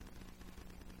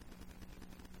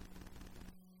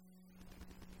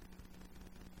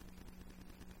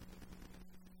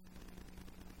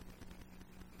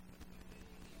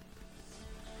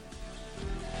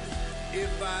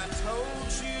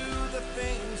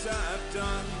things I've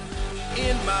done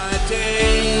in my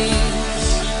days.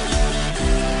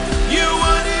 You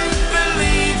wouldn't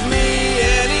believe me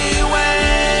anyway.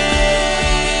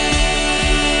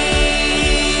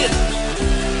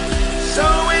 So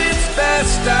it's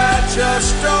best I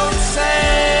just don't say.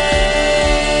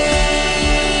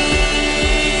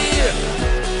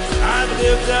 I've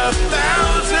lived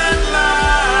 1,000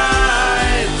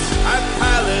 lives. I've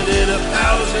piloted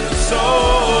 1,000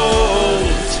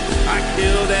 souls. I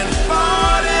killed and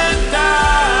fought and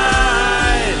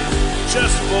died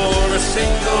just for a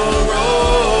single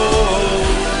role.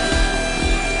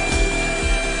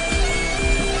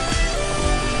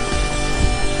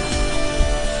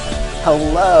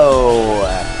 Hello.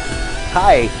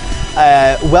 Hi.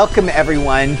 Welcome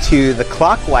everyone to the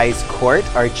Clockwise Court,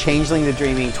 our Changeling the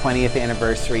Dreaming 20th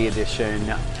Anniversary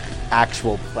Edition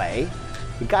actual play.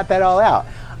 We got that all out.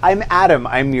 I'm Adam.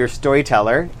 I'm your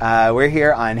storyteller. We're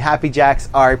here on Happy Jack's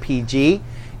RPG,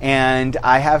 and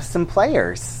I have some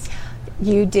players.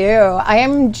 You do. I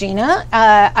am Gina.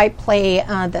 I play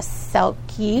the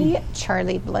Selkie,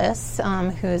 Charlie Bliss,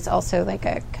 who's also like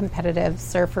a competitive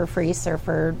surfer, free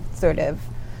surfer sort of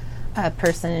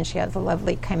person, and she has a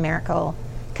lovely chimerical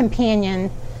companion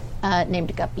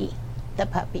named Guppy the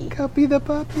puppy. Guppy the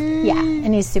puppy. Yeah,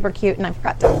 and he's super cute, and I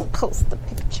forgot to post the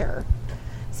picture.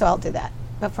 So I'll do that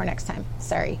before next time.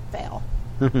 Sorry, fail.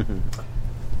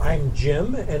 I'm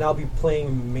Jim, and I'll be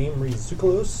playing Mamrie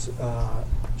Zukalos.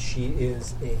 She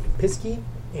is a pisky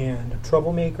and a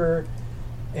troublemaker,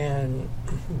 and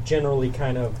generally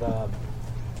kind of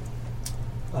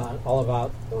all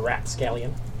about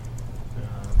rapscallion,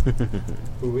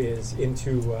 who is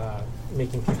into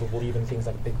making people believe in things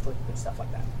like Bigfoot and stuff like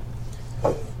that.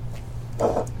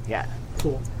 Yeah.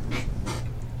 Cool.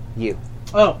 You.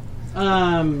 Oh,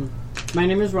 my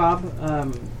name is Rob.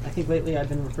 I think lately I've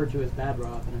been referred to as Bad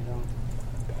Rob, and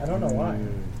I don't know why.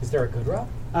 Is there a good Rob?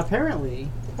 Apparently.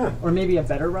 Or maybe a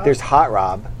better Rob? There's Hot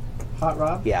Rob. Hot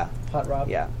Rob? Yeah. Hot Rob?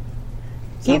 Yeah.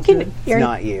 You Sounds can. good. It's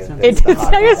not you. Sounds It's, good.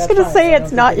 I was going to That's say fine.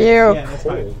 it's not you. Yeah, that's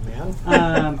fine. Cold,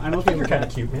 man. I'm okay You're with kind that.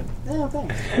 of cute, man. Oh,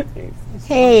 thanks.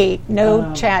 Hey,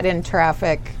 no chat in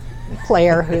traffic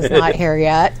player who's not here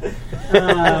yet.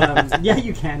 Yeah,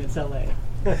 you can. It's LA.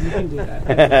 You can do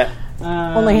that.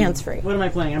 Only hands-free. What am I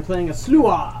playing? I'm playing a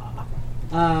Slua.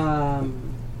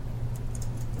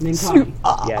 Named Tommy.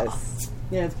 Yes.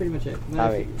 Yeah, that's pretty much it.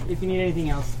 Tommy. If you need anything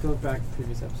else, go back to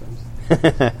previous episodes.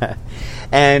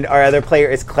 And our other player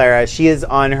is Clara. She is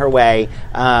on her way.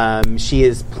 She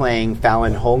is playing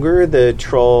Fallon Holger, the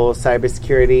troll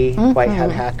cybersecurity white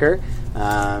hat hacker.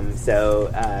 So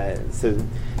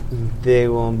they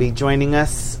will be joining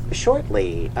us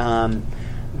shortly.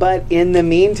 But in the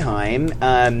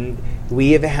meantime,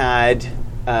 we have had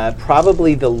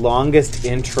probably the longest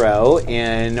intro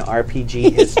in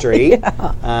RPG history.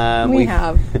 We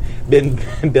have been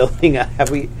building up.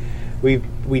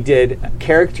 We did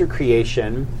character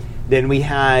creation, then we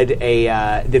had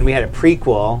a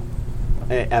prequel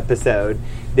episode,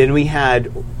 then we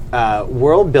had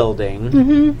world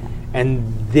building, and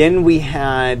then we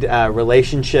had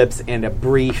relationships and a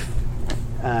brief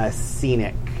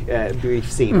scene,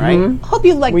 right? Hope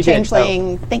you like We did.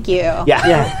 Changeling. Thank you.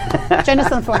 Yeah. Join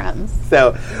us on forums.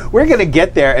 So we're going to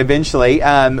get there eventually.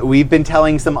 We've been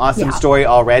telling some awesome story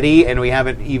already, and we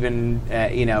haven't even,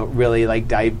 really like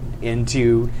dived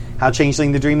into how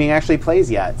Changeling the Dreaming actually plays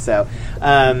yet. So,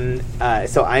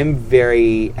 so I'm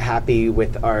very happy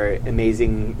with our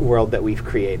amazing world that we've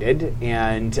created,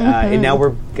 and now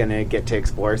we're going to get to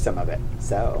explore some of it.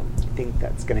 So I think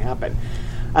that's going to happen.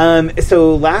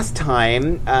 So last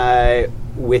time,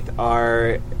 with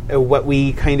our what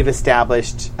we kind of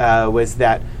established was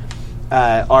that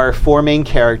our four main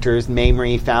characters,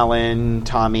 Mamrie, Fallon,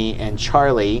 Tommy, and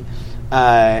Charlie,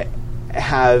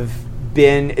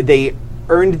 they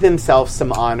earned themselves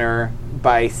some honor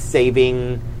by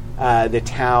saving the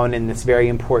town in this very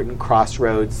important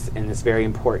crossroads in this very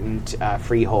important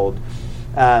freehold.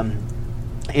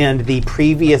 And the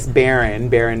previous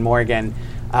Baron Morgan,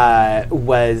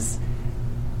 was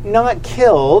not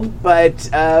killed, but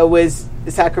was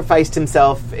sacrificed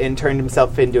himself and turned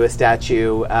himself into a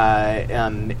statue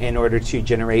in order to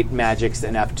generate magics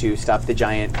enough to stop the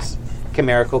giant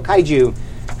chimerical kaiju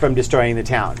from destroying the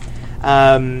town.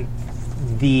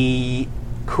 The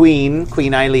Queen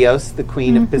Ailios, the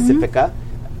Queen of Pacifica,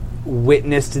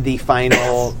 witnessed the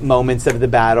final moments of the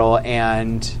battle,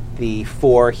 and the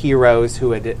four heroes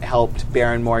who had helped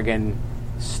Baron Morgan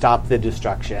stop the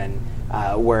destruction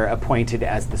were appointed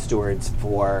as the stewards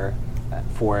for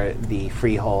the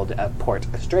freehold of Port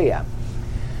Estrella.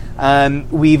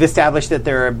 We've established that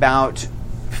there are about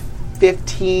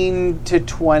 15 to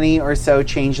 20 or so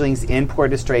changelings in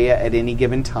Port Estrella at any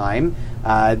given time.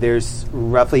 There's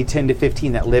roughly 10 to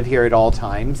 15 that live here at all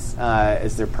times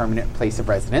as their permanent place of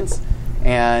residence.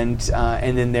 And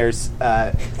then there's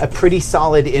a pretty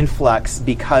solid influx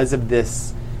because of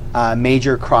this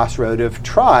major crossroad of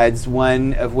trods,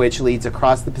 one of which leads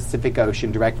across the Pacific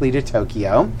Ocean directly to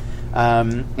Tokyo.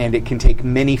 And it can take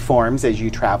many forms as you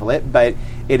travel it, but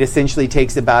it essentially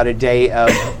takes about a day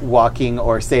of walking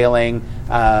or sailing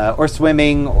or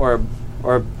swimming or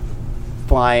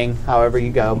flying, however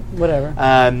you go. Whatever.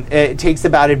 It takes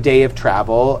about a day of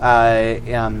travel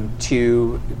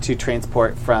to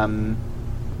transport from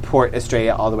Port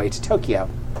Estrella all the way to Tokyo.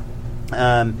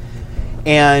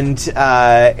 And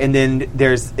then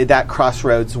there's that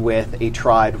crossroads with a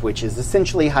trod, which is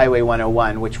essentially Highway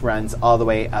 101, which runs all the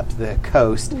way up the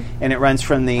coast, and it runs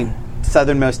from the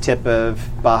southernmost tip of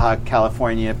Baja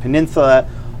California Peninsula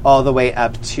all the way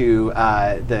up to the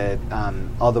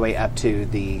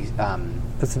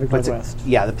Pacific what's it? Northwest.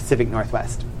 Yeah, the Pacific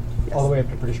Northwest. Yes. All the way up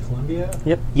to British Columbia.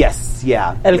 Yep. Yes.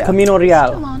 Yeah. El yeah. Camino Come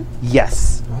Real. on.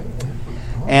 Yes. Right?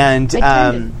 And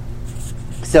I turned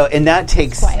so, and that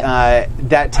takes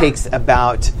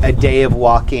about a day of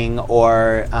walking,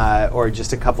 or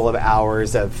just a couple of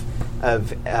hours of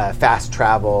fast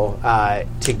travel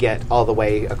to get all the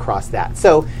way across that.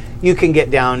 So you can get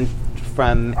down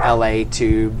from LA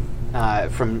to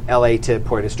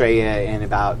Port Estrella in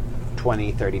about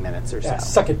 20-30 minutes or so. Yeah,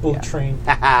 suck it, bullet train.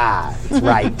 That's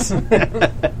right.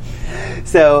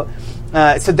 So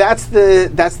that's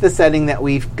the setting that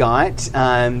we've got.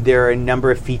 There are a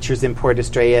number of features in Port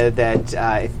Estrella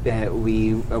that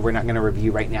we're not going to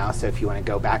review right now. So if you want to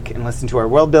go back and listen to our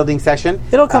world building session,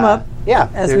 It'll come up. Yeah,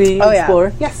 As we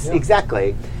explore. Yes,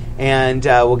 exactly. And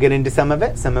we'll get into some of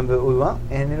it. Some of it we won't,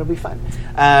 and it'll be fun.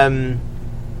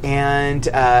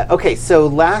 Okay, so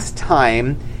last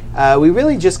time we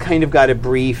really just kind of got a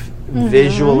brief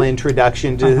visual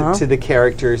introduction to the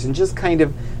characters and just kind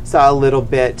of saw a little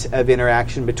bit of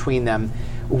interaction between them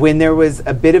when there was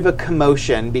a bit of a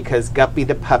commotion because Guppy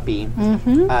the puppy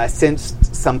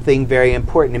sensed something very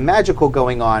important and magical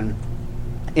going on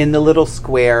in the little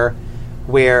square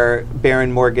where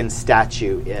Baron Morgan's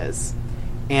statue is.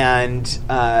 And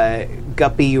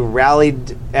Guppy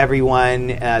rallied everyone,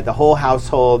 the whole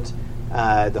household,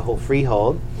 the whole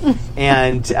freehold,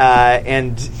 and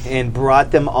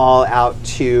brought them all out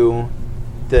to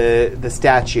the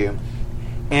statue.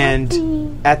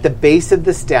 And at the base of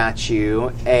the statue,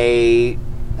 a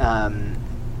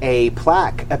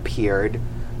plaque appeared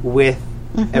with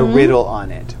a riddle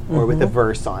on it, or with a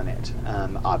verse on it.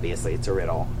 Obviously, it's a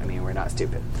riddle. I mean, we're not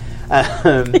stupid.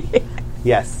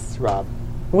 Yes, Rob.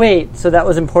 Wait, so that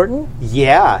was important?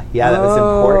 Yeah, that was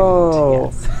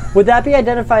important. Yes. Would that be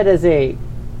identified as a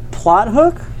plot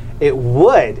hook? It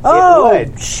would. Oh, it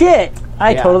would. shit.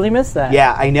 I Yeah. totally missed that.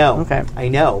 Yeah, I know. Okay. I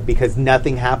know, because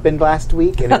nothing happened last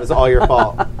week, and it was all your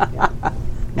fault. Yeah.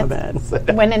 My bad.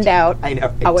 When in doubt, I know.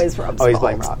 Right? always Rob's Always fault.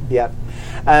 blame Rob. Yep.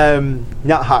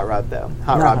 Not Hot Rob, though.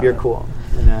 Hot Not Rob, Hot you're Rob. cool.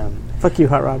 And, Fuck you,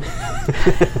 Hot Rob.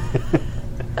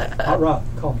 Hot Rob,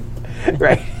 call me.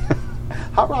 right.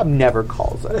 Hot Rob never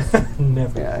calls us.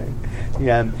 Never.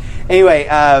 Yeah. Anyway,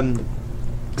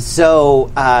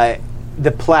 so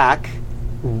the plaque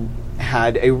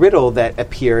had a riddle that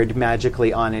appeared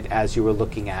magically on it as you were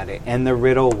looking at it, and the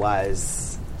riddle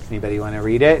was. Anybody want to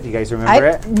read it? Do you guys remember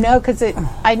it? No, because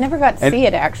I never got to see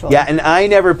it actually. Yeah, and I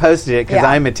never posted it because Yeah.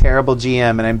 I'm a terrible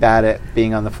GM and I'm bad at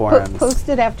being on the forums. Post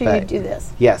it after you But- do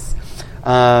this. Yes.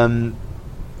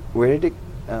 Where did it?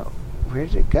 Oh, where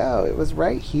did it go? It was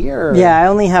right here. Yeah, I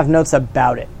only have notes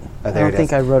about it. Oh, I there don't it think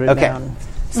is. I wrote it Okay. down.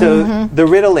 So the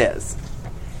riddle is: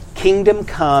 Kingdom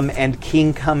come and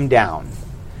king come down,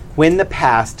 when the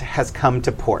past has come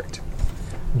to port.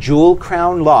 Jewel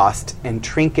crown lost and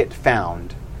trinket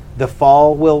found, the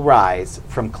fall will rise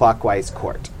from Clockwise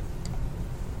Court.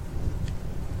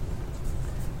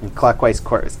 And Clockwise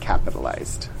Court is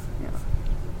capitalized. Yeah.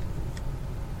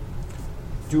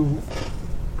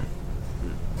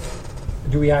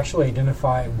 Do we actually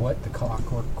identify what the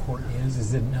Clockwork Court is?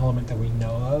 Is it an element that we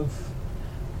know of?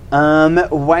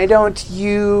 Why don't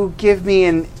you give me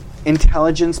an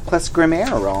intelligence plus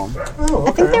Grimaire roll? Oh,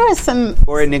 I think there was some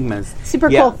Or enigmas. super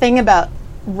Yeah. cool thing about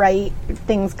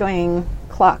things going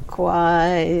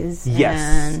clockwise. Yes.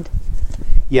 And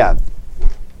Yeah.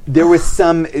 There was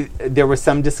some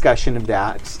discussion of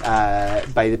that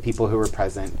by the people who were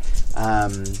present.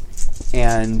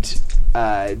 And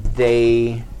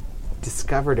they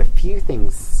discovered a few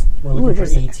things. We're looking for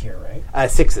interesting. 8 here, right?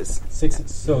 Sixes. 6.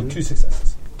 So 2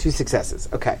 successes. 2 successes.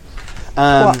 Okay.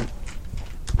 Cool.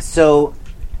 So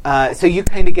So you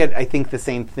kind of get, I think, the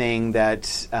same thing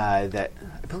that that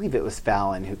I believe it was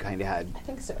Fallon who kind of had I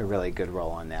think so. a really good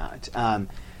role on that.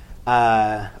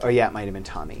 Or yeah, it might have been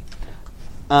Tommy.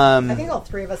 I think all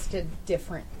three of us did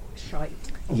different shite.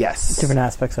 Yes. Different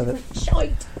aspects of it.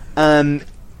 Shite.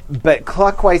 But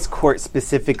Clockwise Court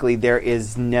specifically, there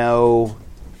is no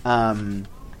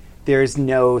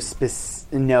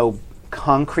no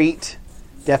concrete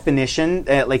definition.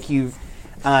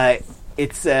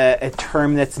 It's a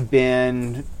term that's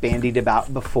been bandied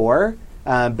about before,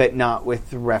 but not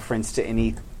with reference to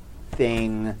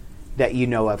anything that you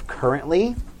know of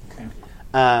currently.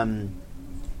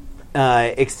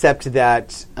 Except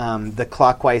that the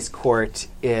Clockwise Court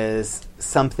is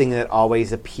something that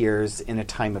always appears in a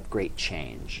time of great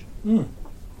change.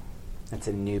 That's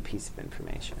a new piece of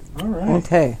information. All right.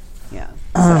 Okay. Yeah.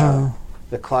 So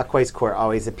the Clockwise Court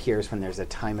always appears when there's a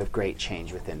time of great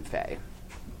change within Fae,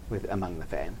 among the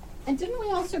Fae. And didn't we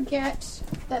also get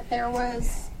that there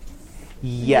was...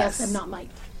 Yes. I'm not Mike.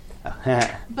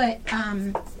 But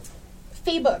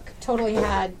Facebook totally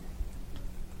had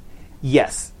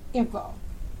Yes. info.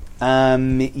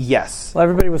 Yes. Well,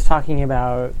 everybody was talking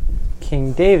about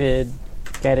King David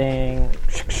getting.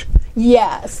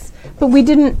 Yes. But we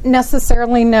didn't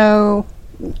necessarily know,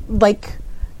 like,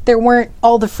 there weren't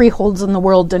all the freeholds in the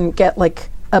world didn't get, like,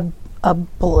 a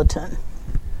bulletin.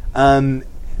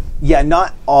 Yeah,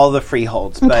 not all the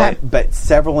freeholds, Okay. but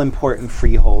several important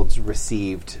freeholds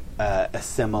received a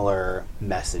similar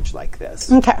message like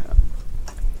this. Okay.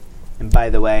 And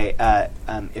by the way,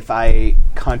 if I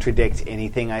contradict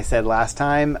anything I said last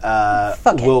time,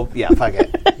 Fuck it. fuck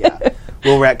it. Yeah,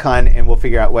 we'll retcon and we'll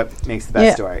figure out what makes the best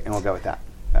Yeah. story, and we'll go with that.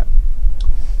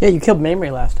 Yeah, you killed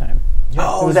Mamrie last time.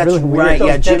 Oh, was that's really weird. right. Those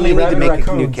Yeah, Jim, deadly you need to rabbit make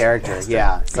a new raccoons. character.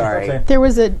 Yeah, sorry. Okay. There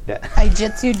was a Yeah.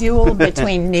 Jitsu duel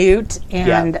between Newt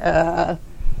and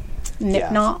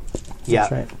Nipnop. Yeah,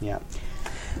 That's right. yeah.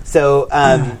 So,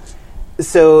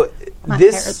 so My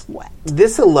hair this is wet.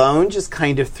 this alone just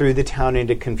kind of threw the town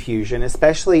into confusion,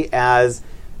 especially as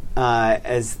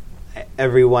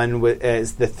everyone,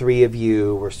 as the three of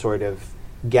you were sort of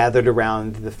gathered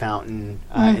around the fountain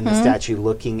in the statue,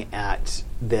 looking at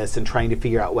this and trying to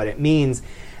figure out what it means.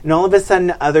 And all of a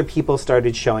sudden, other people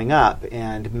started showing up,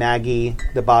 and Maggie,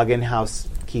 the Boggin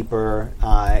housekeeper,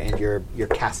 and your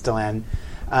Castellan,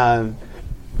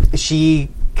 she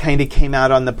kind of came out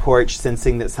on the porch,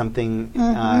 sensing that something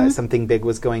big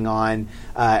was going on,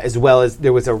 as well as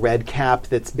there was a red cap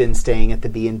that's been staying at the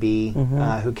B&B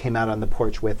who came out on the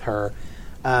porch with her.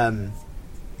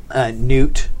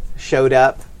 Newt showed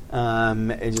up.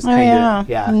 It just kind of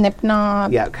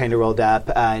Nipnop. yeah, kind of rolled up.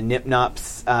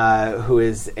 Nipnops, who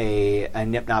is a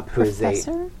Nipnop, who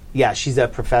Professor? she's a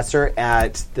professor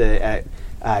at the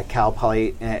Cal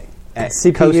Poly.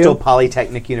 CPU? Coastal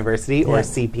Polytechnic University, or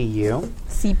CPU.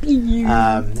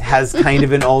 CPU. Has kind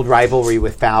of an old rivalry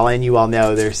with Fallon. You all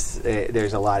know there's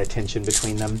a lot of tension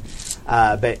between them.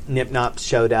 But Nipnop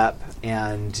showed up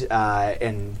and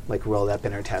like rolled up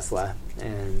in her Tesla,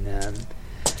 and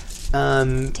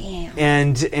Damn.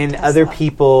 and other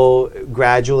people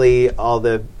gradually, all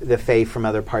the Fae from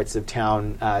other parts of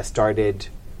town started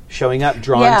showing up,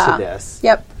 drawn to this.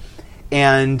 Yep.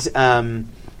 And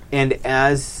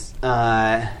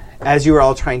as you were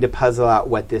all trying to puzzle out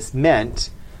what this meant,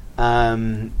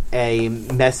 a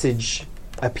message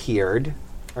appeared,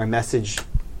 or a message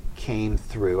came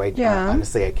through.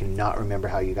 Honestly, I cannot remember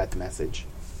how you got the message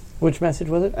Which message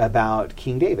was it? about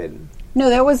King David. No,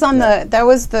 that was on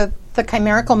the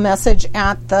chimerical message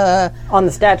at the On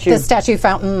the statue. statue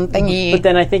fountain thingy. But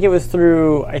then I think it was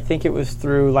through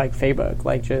like Facebook,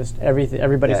 like just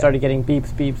everybody Yeah. started getting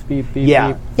beeps, beep.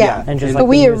 Yeah. Yeah. And just But like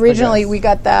we the news originally progressed. we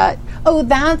got that. Oh,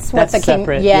 that's what That's the king.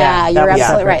 separate. Yeah, Yeah, that you're was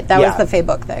absolutely separate. right. That Yeah. was the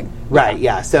Facebook thing. Right,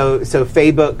 yeah. So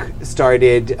Facebook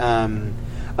started,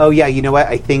 oh yeah, you know what?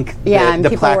 I think Yeah, and the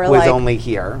people plaque were was like- only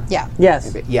here. Yeah.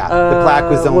 Yes. Yeah, the plaque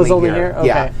was only here. Okay.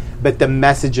 Yeah, but the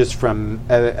messages from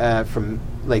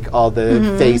like all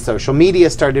the Fae social media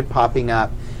started popping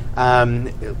up,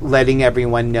 letting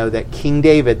everyone know that King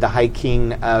David, the High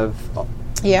King of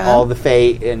all the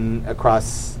Fae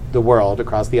across the world,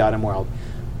 across the Autumn world,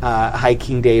 High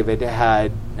King David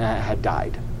had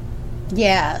died.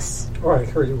 Yes. Or I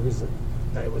heard it was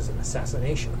an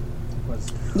assassination.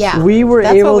 Yeah. We were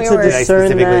That's able what we to were- Did I discern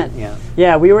specifically- that.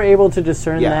 yeah. We were able to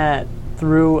discern Yeah. that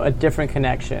through a different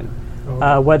connection.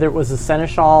 Oh. Whether it was a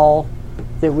seneschal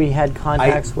that we had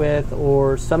contacts with,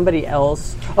 or somebody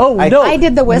else. Oh no! I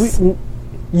did the wisp.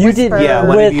 You did, whisper, Yeah,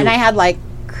 one of with you- and I had like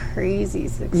crazy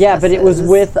successes. yeah, but it was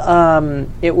with the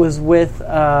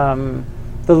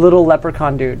little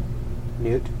leprechaun dude.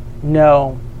 Newt?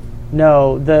 No,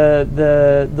 No,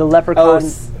 the leprechaun.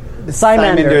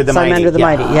 Cymander the Mighty. Cymander the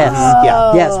Mighty. Yes.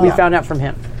 Yeah. Yes, we found out from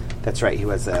him. That's right. He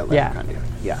was a Yeah. leprechaun.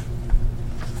 Yeah.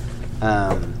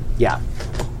 Yeah.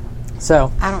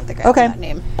 So I don't think I Okay. know that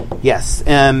name. Yes.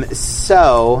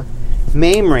 So,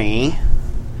 Mamrie,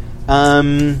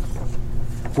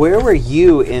 where were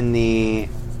you in the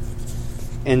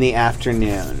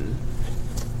afternoon?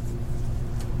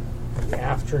 The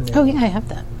afternoon. Oh, yeah, I have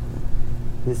that.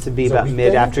 This would be Is it about weekday?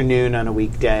 mid-afternoon on a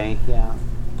weekday. Yeah.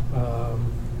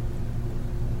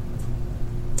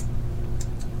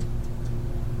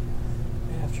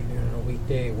 Afternoon on a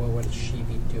weekday. What would she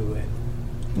be doing?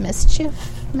 Mischief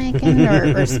making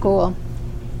or school?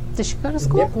 Does she go to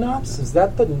school? Nipnops? Is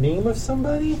that the name of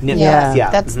somebody? Yeah.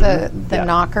 That's Mhm. the Yeah.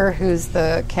 knocker who's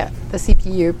the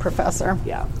CPU professor.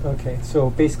 Yeah. Okay, so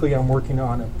basically, I'm working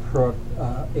on Oh,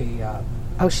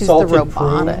 she's the salted prune.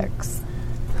 robotics.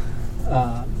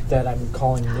 That I'm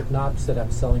calling Nipnops that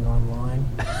I'm selling online.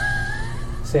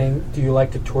 Saying, do you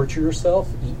like to torture yourself?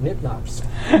 Eat Nipnops.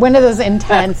 One of those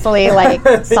intensely like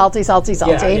salty.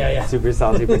 Yeah. Super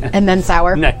salty. And then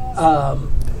sour. Nice.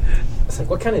 It's like,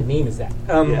 what kind of name is that?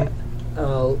 Yeah.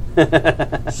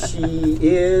 She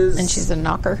is... And she's a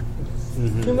knocker.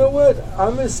 You know what?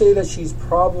 I'm going to say that she's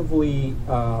probably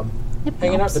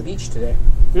hanging out at the beach today.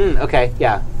 Okay.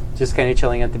 Yeah. Just kind of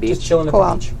chilling at the beach. Just chilling at Cool.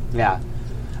 the beach. Yeah.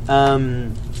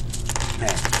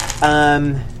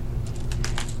 Okay.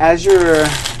 As you're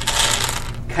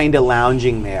kind of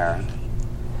lounging there,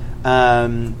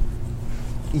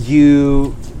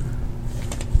 you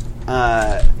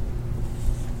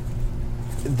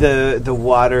the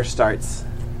water starts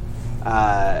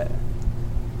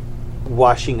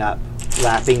washing up,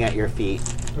 lapping at your feet,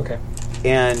 Okay.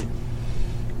 and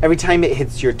every time it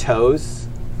hits your toes,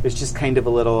 there's just kind of a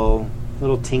little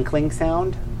tinkling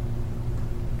sound,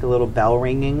 like a little bell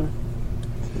ringing.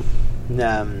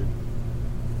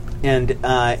 And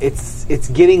it's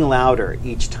getting louder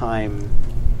each time.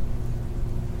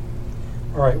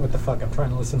 All right, what the fuck? I'm trying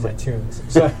to listen to my tunes.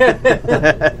 So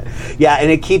Yeah,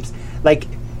 and it keeps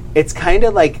it's kind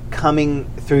of like coming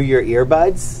through your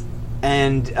earbuds,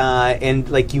 and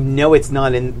like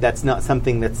that's not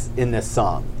something that's in this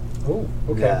song. oh,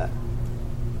 okay.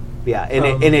 Yeah,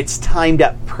 and it's timed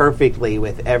up perfectly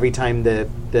with every time the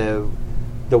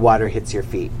water hits your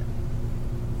feet.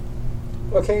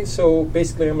 Okay, so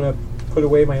basically I'm going to put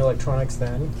away my electronics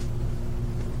then.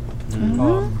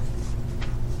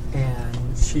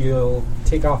 And she'll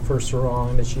take off her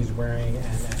sarong that she's wearing and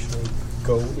actually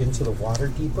go into the water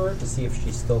deeper to see if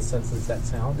she still senses that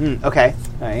sound. Okay,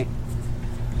 all right.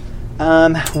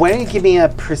 Why don't you give me a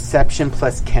perception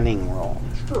plus kenning roll?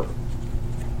 Sure.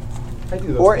 I do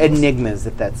those Or things. enigmas,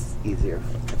 if that's easier.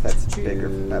 If that's bigger,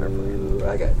 better for you.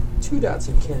 I got 2 dots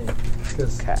in Kenning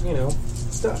because, Okay.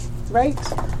 stuff. Right?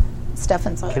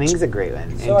 Stefan's on. Kenning's a great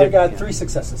one. So I got 3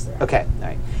 successes there. Okay, all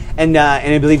right. And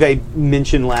I believe I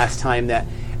mentioned last time that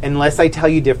unless I tell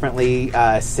you differently,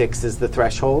 6 is the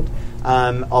threshold.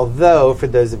 Although, for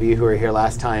those of you who were here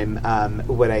last time,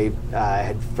 what I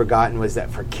had forgotten was that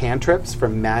for cantrips, for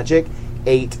magic,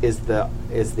 8 is the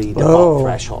default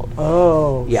threshold.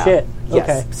 Oh, Yeah. shit. Yes.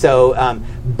 Okay. So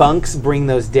bunks bring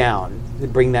those down.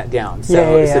 Bring that down.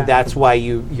 So Yeah. that's why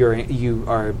you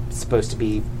are supposed to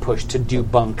be pushed to do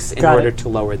bunks in Got order it. to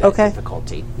lower that Okay.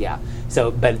 difficulty. Yeah. So,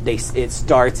 but it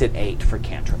starts at 8 for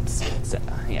cantrips. So,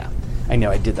 yeah. I know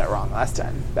I did that wrong last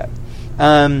time, but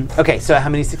okay. So how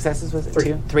many successes was it? 3.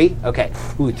 2? 3. Okay.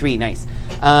 Ooh, 3. Nice.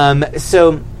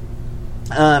 So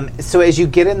as you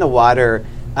get in the water,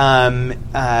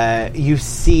 you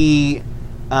see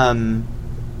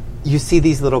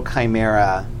these little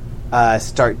chimera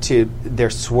they're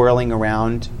swirling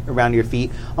around your feet,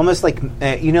 almost like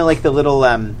like the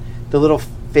little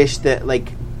fish that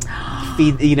like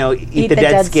feed eat the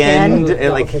dead skin.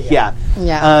 Like Okay, yeah.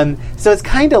 Yeah. So it's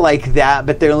kind of like that,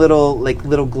 but they're little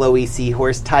glowy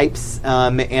seahorse types,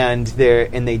 and they're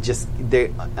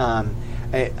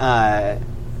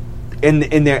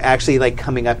actually like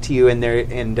coming up to you, and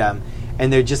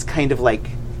they're just kind of like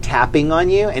tapping on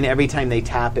you, and every time they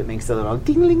tap, it makes a little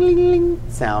ding ling ling ling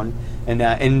sound,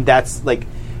 and that's like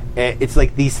it's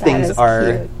like these That things is are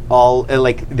cute. all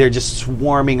like they're just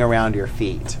swarming around your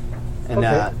feet, and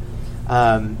Okay.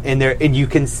 and you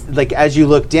can like as you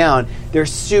look down, they're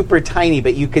super tiny,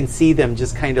 but you can see them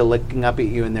just kind of looking up at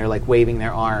you, and they're like waving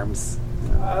their arms.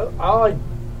 I'll like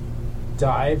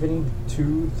dive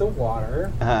into the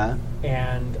water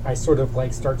and I sort of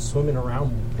like start swimming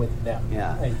around with them.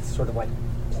 Yeah. I sort of like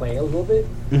play a little bit,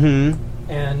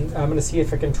 Mm-hmm. and I'm going to see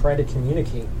if I can try to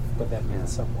communicate with them in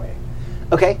some way.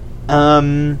 Okay.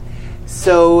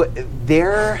 So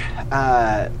they're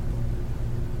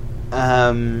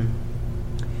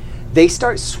they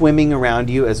start swimming around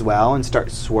you as well and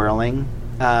start swirling.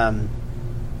 At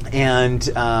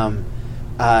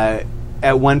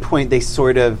one point, they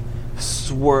sort of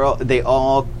swirl. They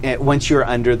all, once you're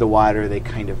under the water, they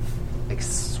kind of like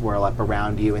swirl up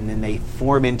around you, and then they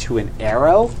form into an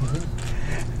arrow,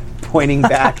 pointing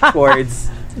back towards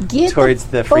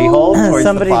the freehold, towards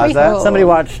the plaza. Somebody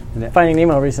watched Finding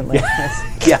Nemo recently.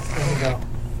 Yeah. There we go.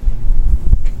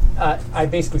 I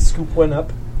basically scoop one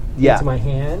up into my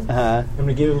hand. I'm going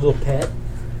to give it a little pet.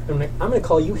 I'm going to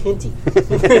call you Hinty. Okay,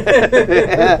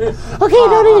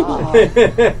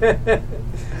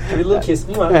 Give it a little kiss.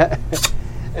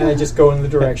 And I just go in the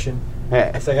direction.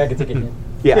 It's like I can take a hint.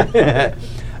 Yeah.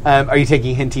 Are you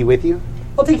taking Hinty with you?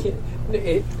 I'll take it.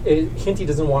 Hinty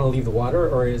doesn't want to leave the water,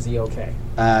 or is he okay?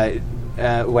 Why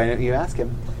don't you ask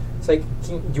him? It's like,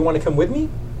 do you want to come with me?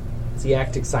 Does he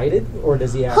act excited, or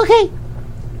does he act... Okay.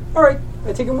 All right,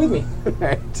 I take him with me.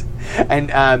 Right.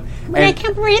 And When I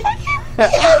can breathe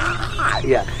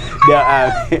yeah.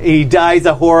 No, he dies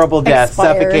a horrible death,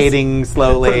 Expires. suffocating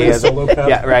slowly. Solo pep.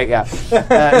 Yeah, right, yeah.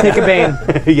 Take a bane.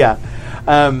 Yeah.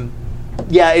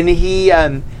 Yeah, and he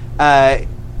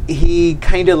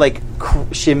kind of like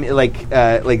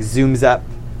zooms up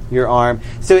your arm.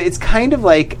 So it's kind of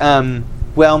like,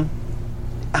 well,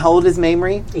 how old is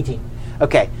Mamrie? 18.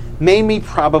 Okay. Mamrie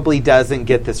probably doesn't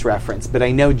get this reference, but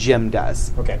I know Jim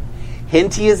does. Okay.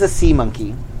 Hinty is a sea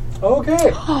monkey.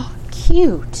 Okay.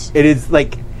 Cute. It is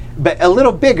like, but a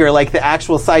little bigger, like the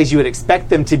actual size you would expect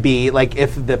them to be. Like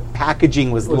if the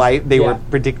packaging was life, they were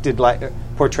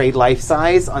portrayed life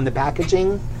size on the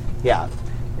packaging. Yeah,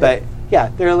 but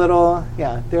yeah, they're a little.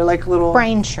 Yeah, they're like little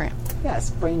Brain shrimp. Yes,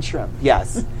 brain shrimp.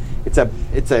 Yes, it's a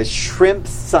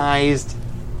shrimp-sized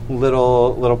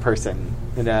little person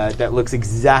that looks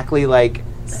exactly like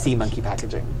sea monkey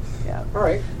packaging. Yeah. All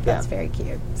right. That's very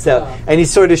cute. So, and he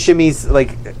sort of shimmies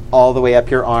like all the way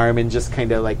up your arm and just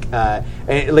kind of like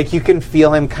you can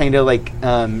feel him kind of like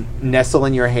nestle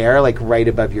in your hair, like right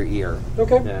above your ear.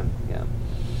 Okay.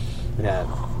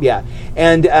 Yeah.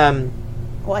 And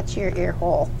Watch your ear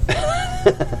hole.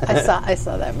 I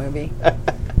saw that movie.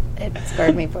 It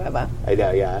scarred me forever. I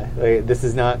know. Yeah. Like, this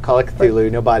is not Call of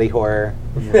Cthulhu. No body horror.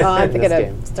 Oh, I'm thinking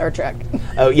of Star Trek.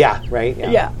 Oh yeah. Right.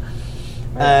 Yeah.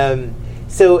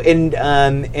 So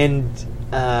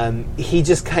he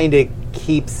just kind of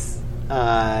keeps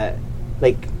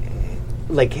like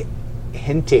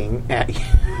hinting at you,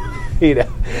 you know,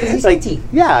 He's like hinty.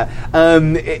 yeah,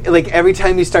 like every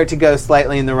time you start to go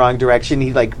slightly in the wrong direction,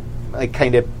 he like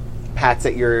kind of pats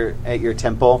at your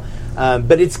temple,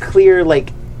 but it's clear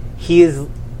like he is.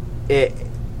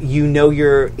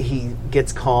 He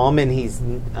gets calm and he's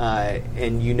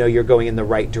and you know you're going in the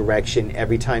right direction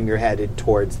every time you're headed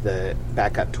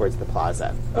back up towards the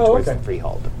plaza, towards the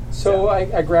freehold. So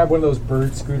I grab one of those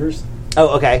bird scooters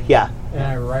Oh, okay, yeah, and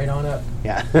I ride on up.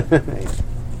 yeah.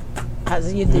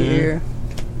 As you do.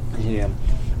 Yeah.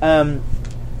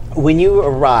 When you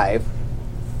arrive,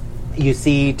 you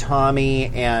see Tommy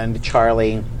and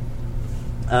Charlie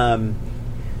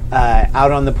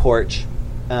out on the porch.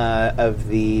 What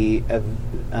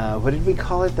did we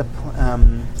call it?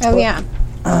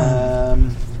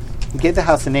 You gave the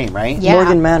house a name, right? Yeah.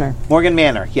 Morgan Manor. Morgan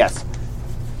Manor, yes.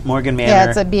 Morgan Manor. Yeah,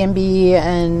 it's a B&B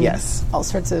and Yes. all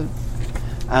sorts of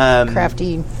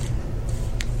crafty.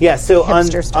 Yeah, so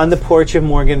hipster stuff. on the porch of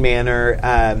Morgan Manor,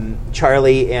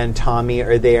 Charlie and Tommy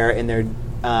are there,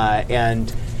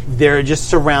 and they're just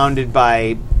surrounded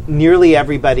by nearly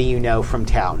everybody you know from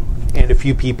town, and a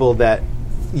few people that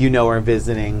you know are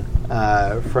visiting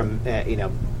from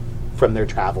their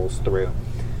travels through.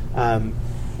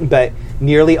 But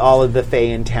nearly all of the Fae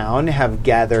in town have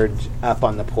gathered up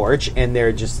on the porch, and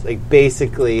they're just like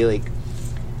basically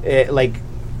like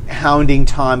hounding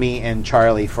Tommy and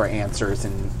Charlie for answers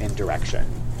and direction.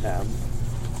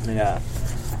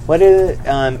 What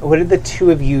are the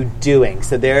two of you doing?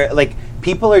 So they're like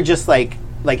people are just like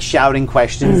shouting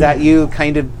questions at you,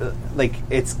 kind of like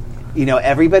it's. You know,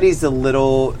 everybody's a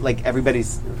little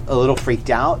freaked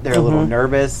out. They're a little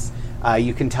nervous.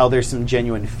 You can tell there's some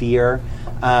genuine fear.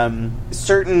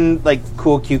 Certain like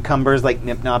cool cucumbers like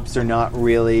Nip Nops are not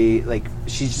really like.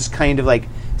 She's just kind of like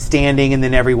standing, and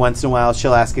then every once in a while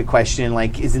she'll ask a question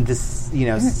like, "Isn't this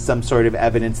some sort of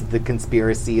evidence of the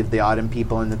conspiracy of the Autumn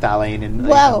people and the Thalain?" And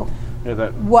Whoa,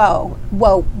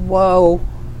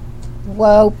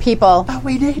 people! Oh,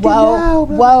 we need to Whoa, know.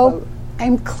 whoa!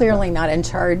 I'm clearly not in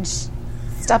charge.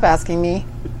 Stop asking me.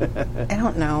 I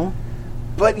don't know.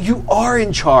 But you are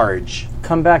in charge.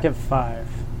 Come back at 5.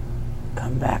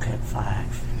 Come back at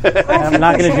 5. I'm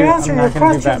not going to do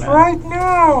Batman. right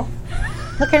now.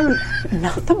 Look, I'm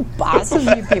not the boss of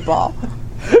you people.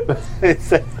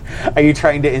 Are you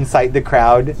trying to incite the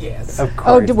crowd? Yes. Of Oh,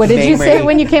 course. what did you say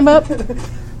when you came up?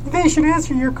 They should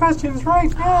answer your questions right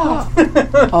now.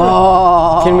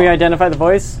 Oh. Can we identify the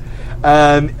voice?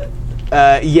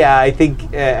 Yeah, I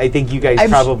think you guys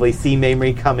probably see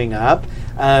Mamrie coming up.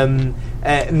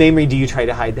 Mamrie, do you try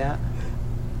to hide that?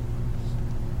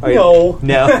 No.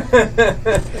 No.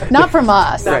 Not from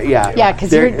us. Right, yeah. Yeah, because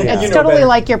They're- it's yeah. You know totally better.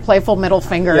 like your playful middle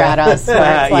finger at us.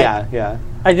 where it's like, Yeah.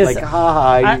 I just Like,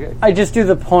 haha. I just do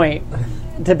the point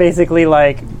to basically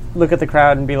like look at the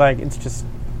crowd and be like, it's just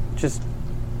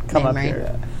come up Mamrie.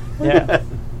 here. Yeah.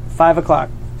 5 o'clock.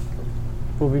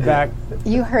 We'll be back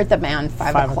You heard the man,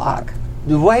 5 5 o'clock.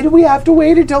 Why do we have to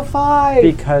wait until 5?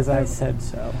 because I said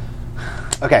so.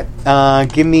 Okay.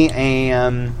 Give me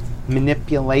a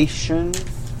manipulation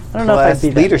I don't know if I'd plus be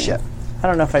that leadership. mean. I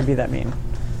don't know if I'd be that mean.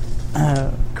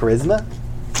 Charisma?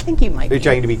 I think you might Are you be.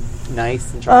 trying to be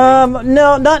nice and charming?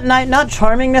 No, not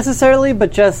charming necessarily,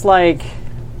 but just like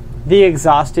the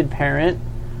exhausted parent.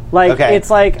 Like Okay. it's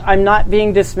like I'm not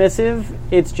being dismissive.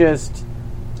 It's just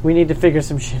we need to figure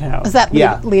some shit out. Is that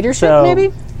Yeah. leadership, So-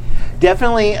 maybe?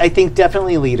 Definitely, I think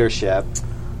definitely leadership.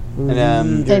 And,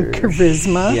 And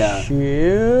charisma? yeah.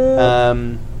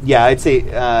 Shit. Yeah, I'd say,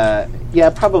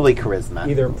 probably charisma.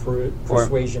 Either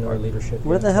persuasion or leadership.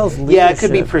 Where the hell's leadership? Yeah, it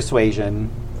could be persuasion.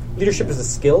 Leadership is a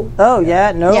skill. Oh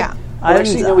yeah, no. Yeah. I Well,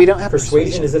 actually, no, we don't have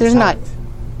Persuasion is a There's not- talent.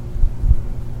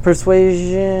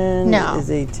 Persuasion No. is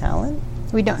a talent,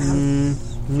 We don't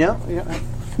have. No, we don't have.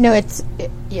 No,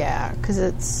 yeah, because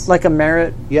it's. like a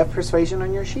merit. You have persuasion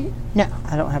on your sheet? No.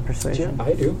 I don't have persuasion.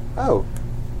 I do, Oh.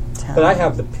 but I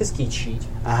have the Pisky cheat.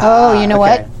 Oh, you know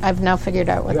okay. what? I've now figured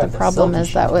out what You the got the problem Sultan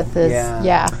is that with this. Yeah.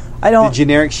 Yeah. I The don't.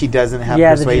 generic sheet doesn't have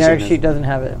Yeah, the persuasion. generic sheet doesn't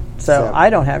have it, so So- I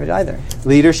don't have it either.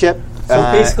 Leadership. So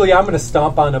basically, I'm going to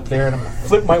stomp on up there and I'm going to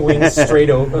flip my wings straight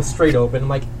open. I'm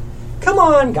like, come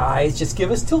on, guys, just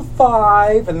give us till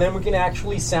 5, and then we can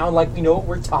actually sound like we know what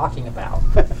we're talking about.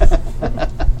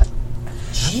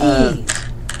 Jeez.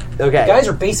 okay. You guys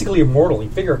are basically immortal. You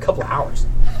figure a couple hours.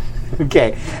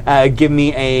 Okay. Give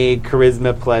me a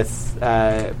charisma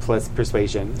plus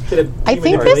persuasion. I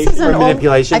think this is an Or old.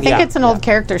 manipulation, I think yeah, it's an yeah. old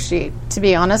character sheet, to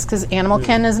be honest, because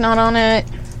Animalkin is not on it,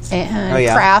 and Oh,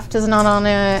 yeah. Craft is not on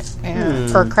it,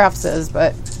 and, or Crafts is,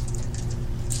 but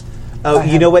Oh,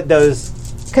 you know what those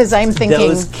because I'm thinking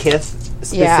those Kith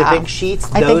specific Yeah. sheets?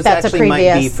 I think Those that's a actually might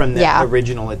be previous- from the yeah.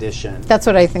 original edition. that's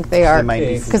what I think they are. They might be.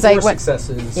 Okay, Because I 4 went-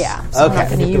 successes. Yeah, so I'm Okay. not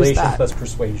going to use Manipulation that. plus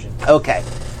persuasion. Okay.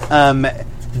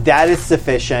 That is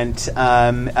sufficient.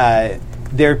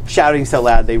 They're shouting so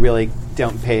loud they really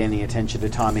don't pay any attention to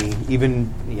Tommy,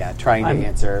 even trying to I'm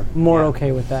answer. More Yeah.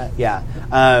 okay with that. Yeah.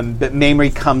 But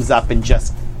Mamrie comes up and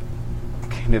just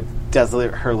kind of does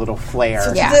her little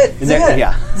flare. Yeah. And they're-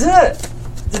 yeah.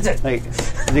 Like,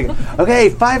 okay,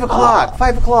 5 o'clock,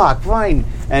 5 o'clock, fine.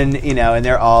 And, and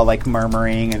they're all like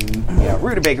murmuring and,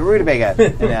 rutabaga.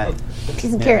 And,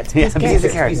 Peas and carrots. yeah, Peas and peas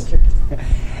and carrots. carrots.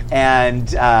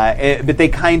 And but they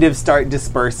kind of start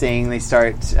dispersing. They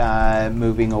start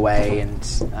moving away and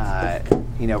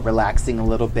relaxing a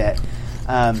little bit.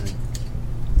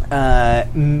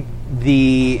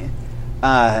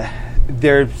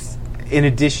 There's in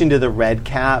addition to the red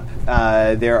cap,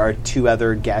 there are 2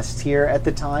 other guests here at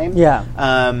the time. Yeah.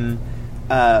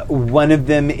 One of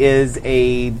them is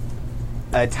a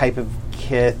type of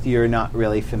Kith you're not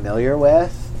really familiar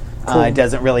with. Cool. It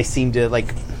doesn't really seem to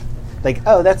like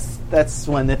oh that's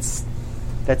one that's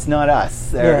not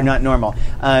us or Yeah. not normal.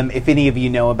 If any of you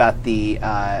know about the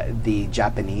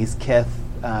Japanese Kith,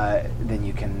 then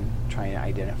you can try and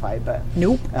identify it. But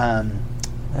Nope. I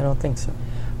don't think so.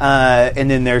 and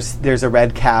then there's a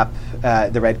red cap.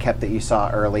 The red cap that you saw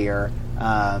earlier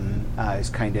is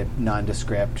kind of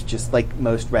nondescript, just like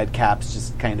most red caps.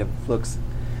 Just kind of looks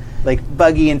like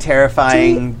buggy and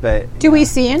terrifying. But Do we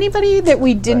see anybody that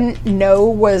we didn't know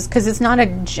was, because it's not a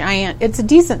giant, it's a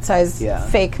decent sized Yeah.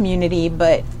 Fae community,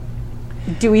 but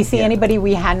do we see Yeah. anybody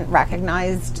we hadn't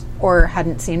recognized or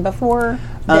hadn't seen before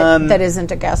that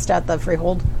isn't a guest at the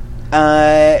Freehold?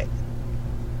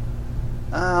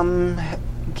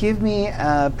 Give me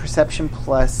a perception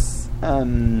plus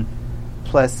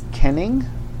kenning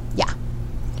Yeah.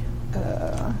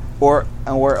 or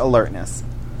alertness.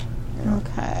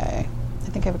 Okay. I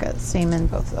think I've got the same in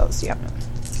both of those. Yep.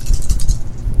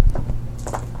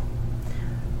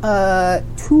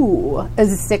 2.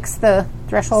 Is 6 the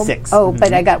threshold? 6. Oh,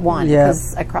 but I got 1 Yeah.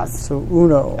 because I crossed. So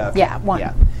Uno. Okay. Yeah, 1.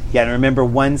 Yeah, and remember,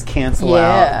 ones cancel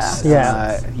Yeah. out.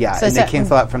 Yeah. So and they set-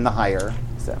 cancel out from the higher.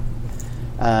 So,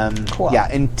 Cool. yeah,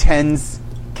 and 10s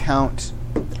count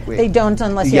Wait. They don't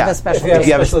unless you have a specialty. If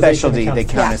you have a Specialization, specialty, it they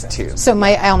counts count as as 2. So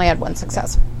I only had 1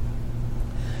 success.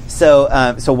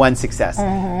 So, so 1 success.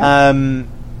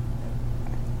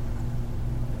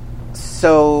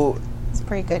 So, It's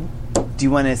pretty good. do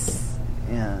you want to?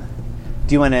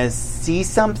 Do you want to see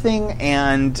something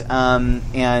and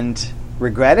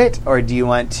regret it, or do you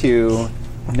want to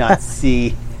not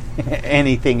see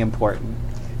anything important?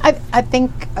 I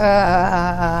think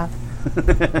I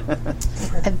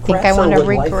think I Perhaps want to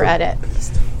would like regret it.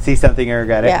 See something and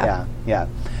regret it? Yeah. Yeah.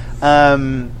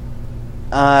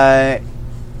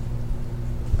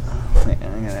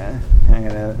 I'm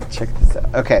gonna check this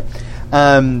out. Okay.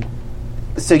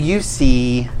 So you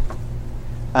see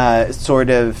sort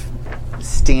of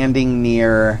standing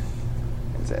near,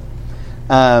 what is it?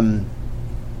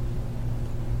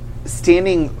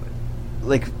 Standing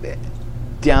like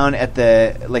down at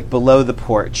the, like below the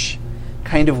porch,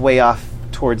 kind of way off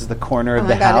towards the corner Oh of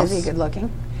my the God, house. is he good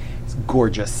looking? It's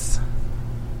gorgeous.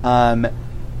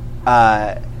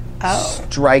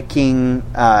 Striking,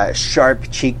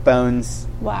 sharp cheekbones.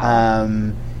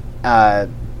 Wow.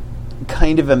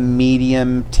 Kind of a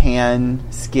medium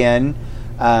tan skin.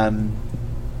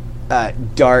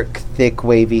 Dark, thick,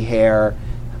 wavy hair.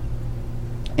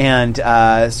 And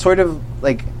sort of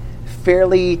like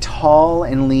fairly tall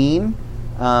and lean.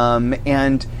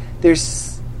 And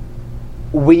there's,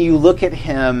 when you look at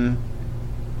him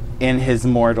in his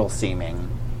mortal seeming,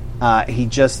 he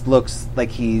just looks like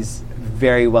he's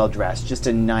very well dressed. Just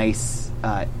a nice,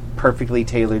 perfectly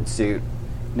tailored suit,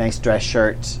 nice dress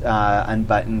shirt,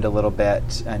 unbuttoned a little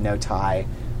bit, no tie,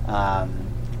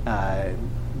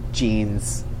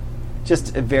 jeans,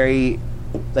 just a very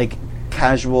like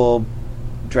casual,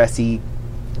 dressy,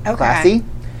 classy.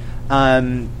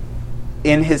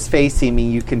 In his face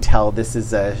seeming, you can tell this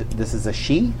is a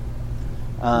she.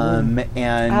 And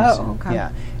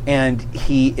yeah, and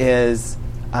he is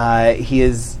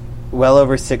well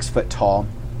over 6 foot tall,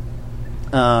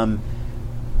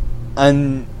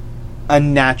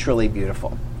 unnaturally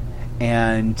beautiful,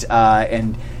 and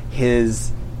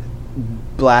his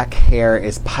black hair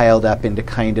is piled up into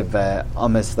kind of a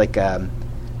almost like a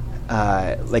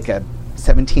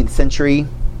 17th century.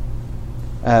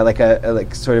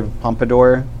 Like sort of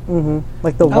pompadour. Mm-hmm.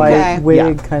 Like the Okay. white wig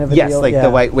Yeah. kind of a Yes, deal. like yeah. the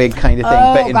white wig kind of thing,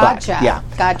 Oh, but in gotcha. black. Yeah,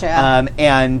 Gotcha.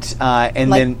 and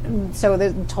Like, then so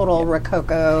the total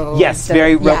Rococo. yes, the-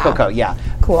 very yeah. rococo. Yeah,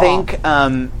 Cool. Think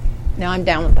No, I'm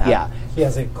down with that. yeah. He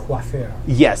has a coiffure.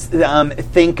 Yes.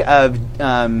 Think of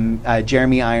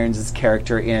Jeremy Irons'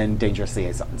 character in Dangerous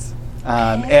Liaisons.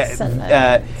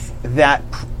 Excellent.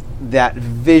 That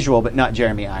visual, but not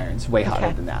Jeremy Irons. Way hotter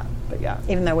Okay. than that. But yeah,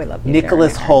 Even though we love you,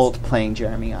 Nicholas Jeremy Holt playing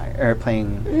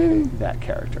playing that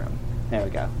character. There we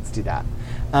go. Let's do that.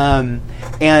 And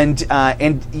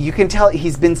you can tell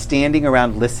he's been standing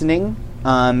around listening.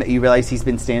 You realize he's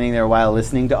been standing there a while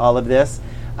listening to all of this,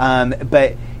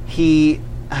 but he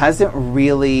hasn't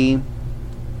really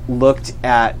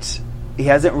he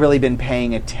hasn't really been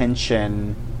paying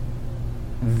attention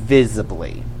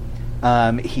visibly.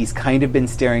 He's kind of been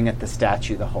staring at the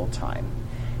statue the whole time.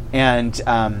 And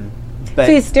but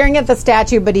So he's staring at the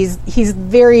statue, but he's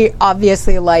very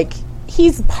obviously like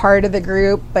he's part of the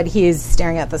group, but he's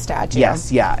staring at the statue.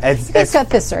 yes, yeah. You guys got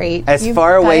this right. As You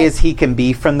far got away it. as he can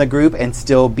be from the group and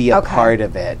still be a Okay. part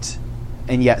of it,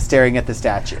 and yet staring at the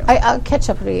statue. I'll catch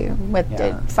up with you with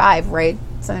Yeah. 5, right?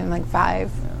 Something like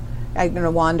 5. I'm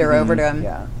gonna wander over to him.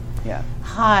 Yeah, yeah.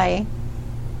 Hi,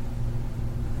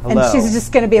 Hello. and she's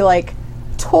just gonna be like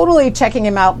totally checking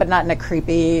him out, but not in a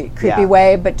creepy Yeah.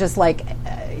 way, but just like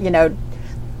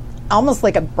almost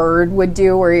like a bird would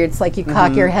do, where it's like you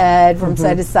cock your head from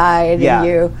side to side, Mm-hmm. Yeah. and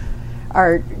you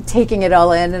are taking it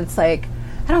all in. And it's like,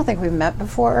 I don't think we've met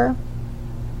before.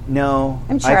 No,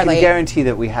 I'm I Charlie. can guarantee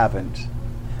that we haven't.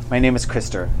 My name is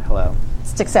Krister. Hello.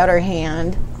 Sticks out her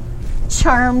hand,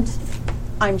 charmed,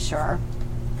 I'm sure.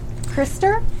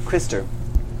 Krister? Krister.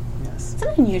 Yes. It's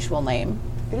an unusual name.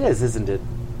 It is, isn't it?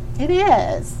 It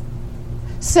is.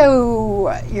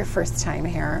 So, your first time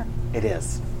here. It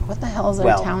is. What the hell is our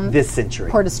Well, town? this century.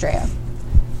 Port Estrella.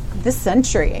 This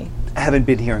century. I haven't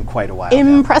been here in quite a while. now.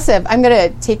 Impressive. I'm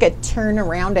going to take a turn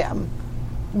around him.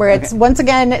 Where it's, once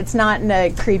again, it's not in a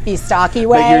creepy, stocky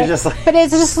way. you're just like- but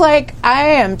it's just like, I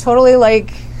am totally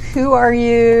like, who are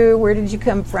you? Where did you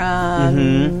come from?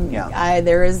 Mhm, yeah.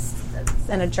 There is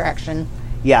an attraction.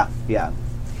 Yeah, yeah.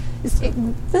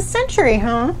 This century,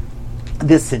 huh?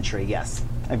 This century, yes.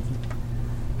 I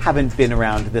haven't been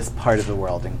around this part of the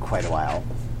world in quite a while.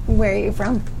 Where are you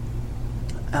from?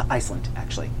 Iceland,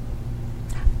 actually.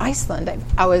 Iceland. I've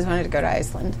always wanted to go to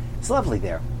Iceland. It's lovely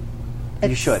there. You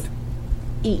It's should.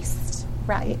 East,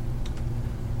 right?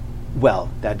 Well,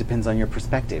 that depends on your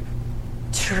perspective.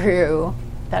 True.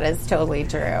 That is totally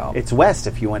true. It's west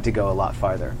if you want to go a lot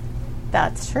farther.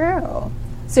 That's true.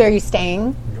 So are you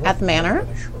staying at the manor?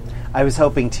 I was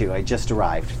hoping to. I just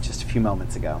arrived just a few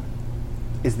moments ago.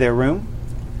 Is there room?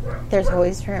 There's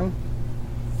always room.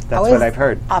 That's Always what I've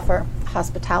heard. Offer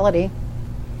hospitality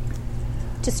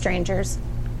to strangers.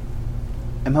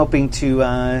 I'm hoping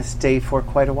to stay for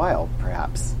quite a while,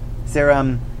 perhaps. Is there,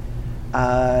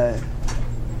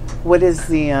 what is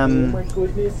the, Oh my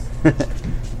goodness.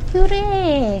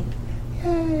 Hooray!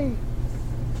 Yay!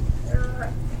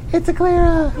 It's a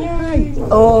Clara! Yay!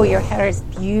 Oh, your hair is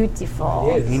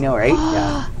beautiful. It is. You know, right?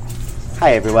 Yeah.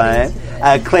 Hi, everyone.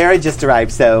 Clara just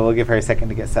arrived, so we'll give her a second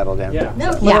to get settled in. Yeah.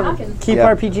 No, keep Yeah. talking. Keep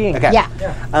Yep. RPGing. Okay. Yeah.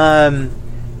 Yeah.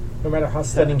 No matter how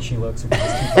stunning she looks, we can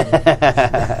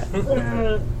just keep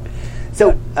going.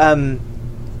 So,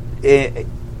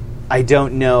 I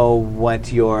don't know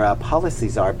what your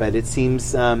policies are, but it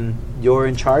seems you're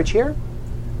in charge here?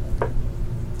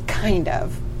 Kind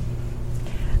of.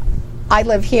 I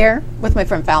live here with my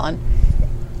friend Fallon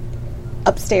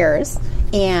upstairs,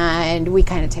 and we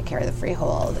kind of take care of the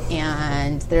freehold.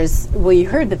 And there's, well, you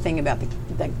heard the thing about the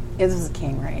this is a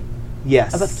king, right?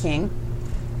 Yes. Of a king.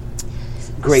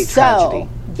 Great So, tragedy.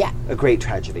 yeah. A great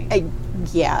tragedy.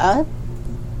 Yeah.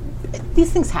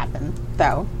 These things happen,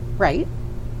 though, right?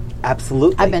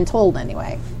 Absolutely. I've been told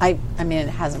anyway. I mean, it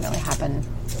hasn't really happened.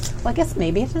 Well, I guess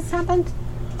maybe it has happened.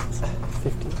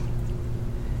 50.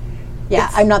 Yeah,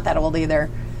 I'm not that old either.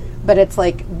 But it's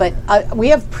like, we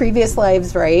have previous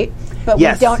lives, right? But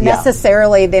Yes, we don't yeah.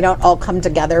 necessarily, they don't all come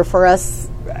together for us,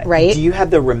 right? Do you have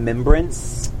the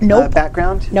remembrance Nope.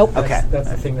 background? Nope. Okay. That's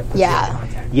the thing that puts Yeah. you in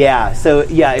contact. Yeah. So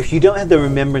yeah, if you don't have the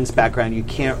remembrance background, you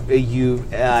can't.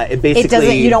 It basically. It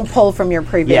doesn't, you don't pull from your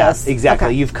previous. Yes, exactly.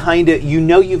 Okay. You've kind of,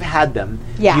 you've had them.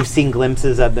 Yeah. You've seen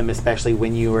glimpses of them, especially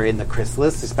when you were in the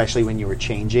chrysalis, especially when you were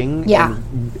changing. Yeah.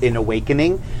 In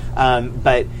awakening,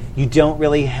 but you don't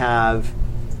really have.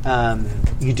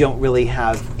 You don't really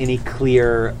have any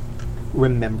clear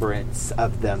remembrance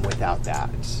of them without that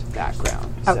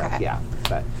background. Okay. So, yeah,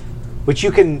 but which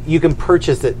you can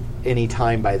purchase at any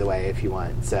time, by the way, if you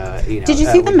want. So Did you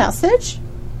see the message?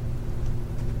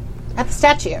 At the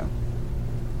statue.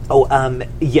 Oh,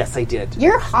 yes, I did.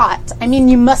 You're hot. I mean,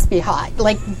 you must be hot.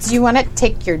 Like, do you want to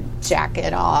take your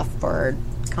jacket off or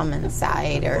come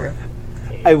inside or?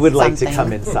 I would like to something.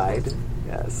 come inside.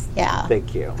 Yes. Yeah.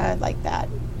 Thank you. I would like that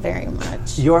very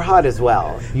much. You're hot as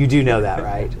well. You do know that,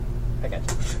 right? I got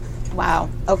you. Wow.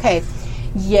 Okay.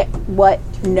 Yeah. What?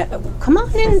 No. Come on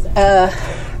in.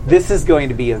 This is going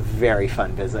to be a very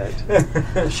fun visit.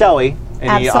 Shall we?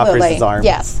 And he offers Absolutely. his arm.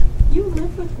 Yes. You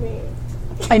live with me.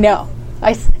 I know.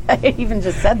 I even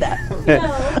just said that.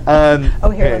 No. Oh,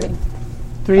 here. Let me.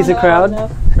 Three's a Oh, crowd, no.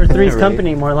 or three's Right.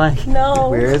 company, more like. No.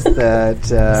 Where is that?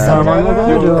 Someone at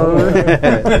the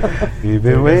door. You've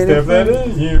been waiting. Step that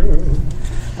is you.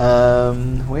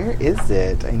 Where is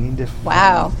it? I need to.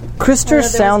 Wow. Krister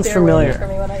sounds For me familiar.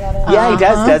 when I got in. Yeah, he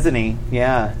does, doesn't he?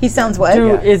 Yeah. He sounds what?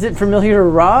 Dude, Yeah. is it familiar to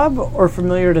Rob or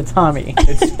familiar to Tommy?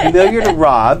 It's familiar to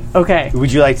Rob. Okay.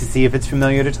 Would you like to see if it's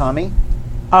familiar to Tommy?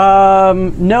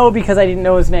 No, because I didn't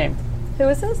know his name. Who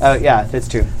is this? Oh, yeah, that's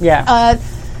true. Yeah.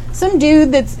 Some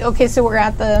dude that's okay. So we're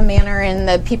at the manor, and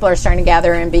the people are starting to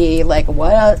gather and be like,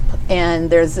 "What up?" And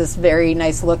there's this very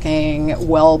nice looking,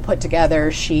 well put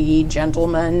together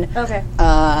she-gentleman. Okay.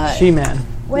 She-Man.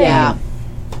 Wait. Yeah.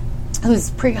 Who's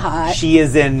pretty hot. She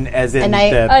is as in And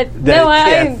I- the no,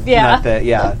 I- kith,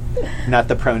 yeah. not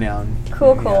the pronoun.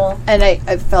 Cool. And I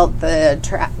felt the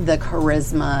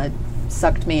charisma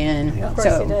sucked me in. Yeah. Of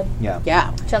course you did. Yeah.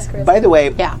 Yeah. Chess Chris. By the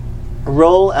way, Yeah.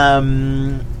 roll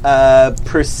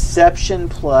perception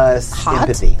plus Hot?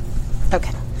 empathy.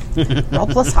 Okay. Roll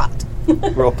plus hot.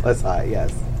 Roll plus high,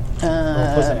 yes.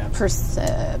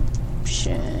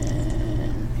 Perception.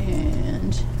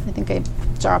 And I think I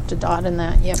dropped a dot in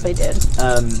that. Yep, I did.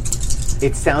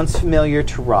 It sounds familiar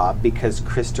to Rob because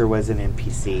Krister was an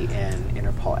NPC in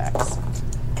Interpol X.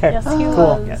 Okay. Yes, he Cool.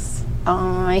 was. Yes.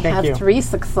 I Thank have you. 3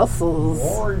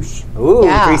 successes. Ooh,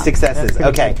 Yeah. 3 successes.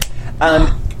 Okay.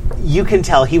 You can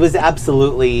tell he was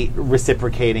absolutely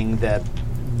reciprocating the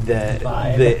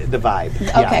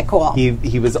vibe. Okay, cool.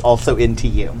 He was also into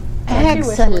you. I do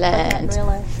wish I would've done that in Excellent. real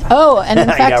life. Oh, and in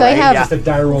fact, know, I right? have. Yeah. Just a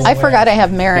die roll I away. forgot I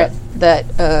have merit that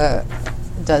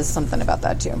does something about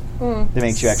that too. That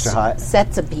makes you extra hot.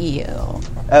 Sets appeal.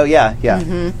 Oh yeah.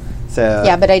 So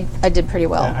Yeah, but I did pretty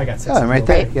well. Yeah, I got 6. Oh, I'm right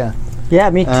there. Right. Yeah. Yeah,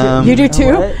 me too. You do know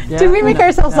too? what? Yeah. Did we make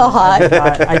ourselves all hot?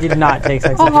 I did not take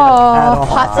sex Oh, at all.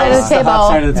 hot side of the table. Hot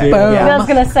side of the table. Boom. Yeah. I was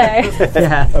gonna say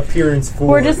Yeah. Appearance 4.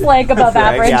 we're just like above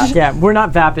Right, average. yeah. Yeah, we're not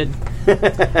vapid.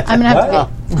 I'm gonna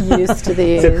have to get used to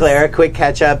these. So Clara, quick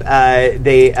catch up.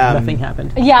 They Nothing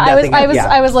happened. Yeah, Nothing, yeah.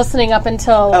 I was listening up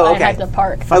until Oh, I okay. had to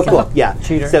park. Oh, cool. Yeah.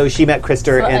 Cheater. So she met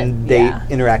Krister, So, and they yeah.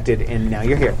 interacted, and now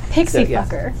you're here. Pixie So, yeah.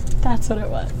 fucker. That's what it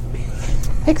was.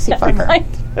 Pixie Never fucker. mind.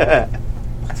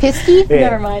 Pisky? Yeah.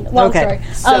 Never mind. Long Okay.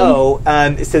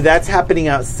 story. So that's happening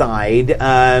outside.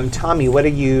 Tommy, what are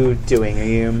you doing? Are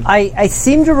you? I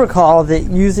seem to recall that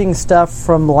using stuff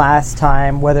from last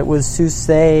time, whether it was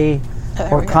Susei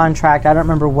or we go. contract, I don't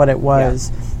remember what it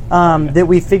was, that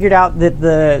we figured out that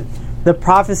the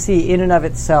prophecy in and of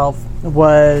itself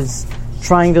was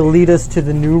trying to lead us to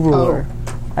the new ruler.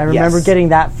 I remember Yes. getting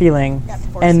that feeling.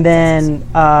 And then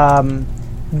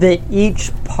that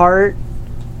each part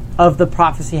of the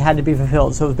prophecy had to be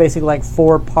fulfilled. So it was basically like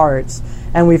 4 parts.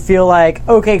 And we feel like,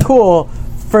 okay, cool.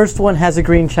 First one has a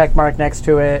green check mark next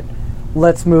to it.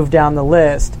 Let's move down the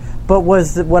list. But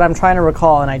what I'm trying to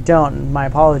recall, and I don't, and my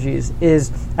apologies,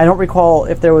 is I don't recall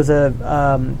if there was a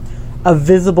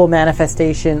visible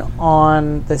manifestation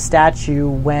on the statue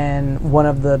when one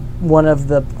of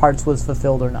the parts was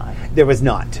fulfilled or not. There was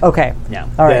not. Okay. No.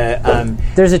 All right. The,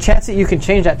 There's a chance that you can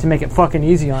change that to make it fucking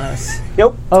easy on us.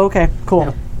 nope. Oh, okay,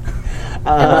 cool.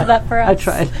 I love that for us. I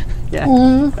tried. Yeah.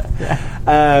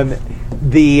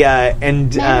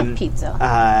 Man,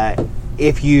 pizza.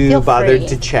 If you Feel bothered free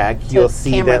to check, to you'll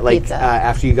see hammer that like pizza.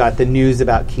 after you got the news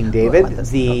about King David, want this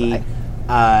the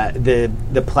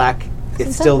plaque is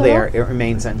Is still that there. little? It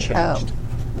remains unchanged.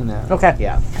 No. Okay.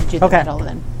 Yeah. Do the Okay. middle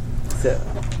then. So,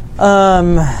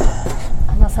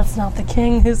 Unless that's not the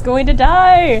king who's going to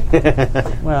die.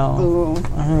 Well, Ooh.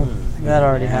 that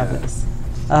already happened. yes.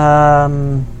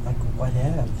 Like,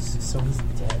 whatevs. So he's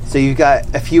dead. So you've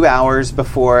got a few hours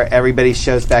before everybody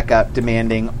shows back up,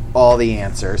 demanding all the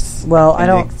answers. Well, I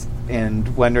don't-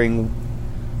 and wondering.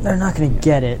 They're not going to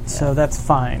get it, so that's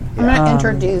fine. I'm going to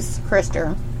introduce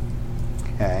Krister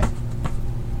Okay.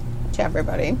 to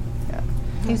everybody. Yeah.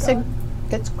 He said,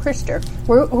 it's Krister.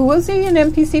 Who was he an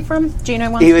NPC from? Gina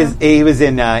wants He to was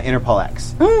in Interpol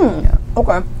X. Yeah.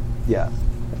 Okay. Yeah.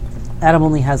 Adam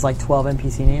only has like 12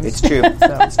 NPC names. It's true.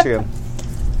 It's true.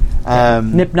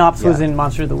 Nip Nops was yeah. in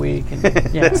Monster of the Week. And,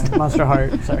 yeah, Monster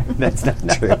Heart. Sorry. That's not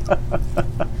true.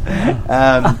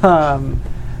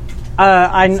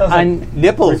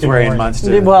 Nipples Rick and were in Morty.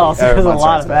 Monster. Well, so there's a Monster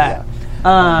lot X, of that.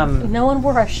 yeah. No one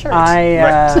wore a shirt.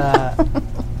 I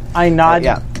nod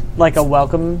yeah. like a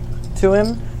welcome to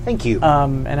him, Thank you.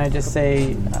 and I just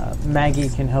say Maggie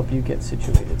can help you get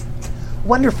situated.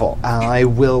 Wonderful. I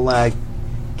will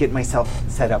get myself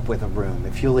set up with a room.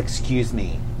 If you'll excuse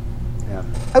me.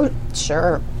 Oh,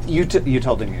 sure. You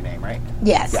told him your name, right?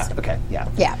 Yes. Yeah. Okay. Yeah.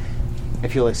 Yeah.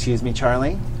 If you'll excuse me,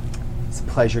 Charlie, it's a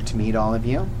pleasure to meet all of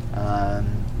you.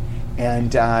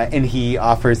 And he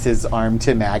offers his arm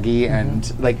to Maggie, and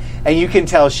you can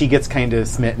tell she gets kind of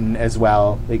smitten as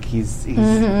well. Like he's you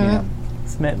know,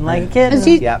 Smitten like a kid. Is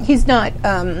he? Yeah. He's not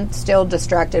still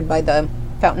distracted by the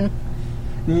fountain.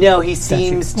 no, he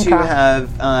seems to Okay.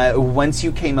 have. Once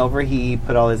you came over, he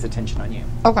put all his attention on you.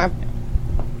 Okay.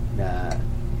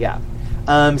 Yeah.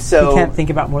 He So can't think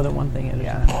about more than one thing at a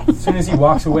yeah. time. As soon as he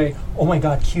walks away, oh my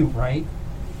god, cute, right?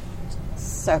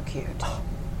 So cute.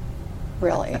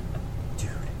 Really. Dude.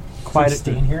 Quite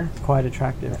staying here? Quite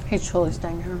attractive. He's truly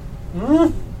staying here.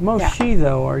 Most Yeah. she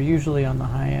though are usually on the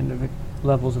high end of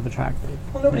levels of attractive.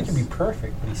 Well, nobody can be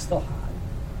perfect, but he's still hot.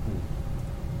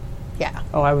 Yeah.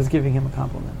 Oh, I was giving him a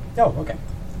compliment. Oh, okay.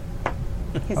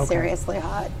 He's Okay. seriously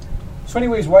hot. So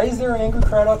anyways, why is there an angry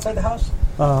crowd outside the house?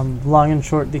 Long and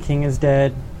short, the king is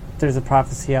dead. There's a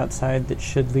prophecy outside that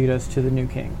should lead us to the new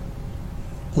king.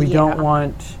 We Yeah. don't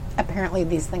want Apparently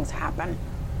these things happen.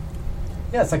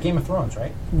 Yeah, it's like Game of Thrones,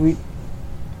 right? we.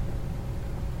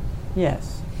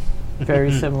 Yes,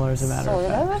 very similar as a matter of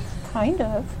Sort fact. of. Kind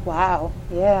of. Wow.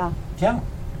 Yeah. Yeah.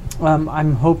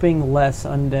 I'm hoping less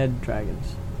undead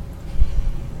dragons.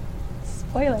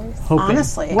 Spoilers. Hoping.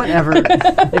 Honestly. Whatever.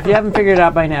 If you haven't figured it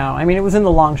out by now, I mean, it was in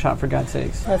the long shot for God's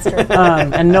sakes. That's true.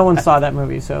 And no one saw that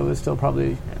movie, so it was still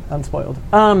probably unspoiled.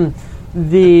 Tommy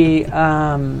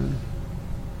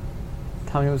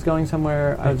was going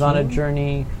somewhere. I was on a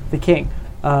journey. The king.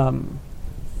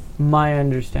 My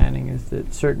understanding is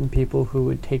that certain people who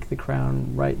would take the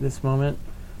crown right this moment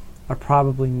are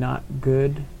probably not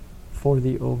good for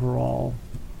the overall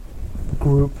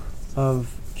group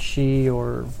of she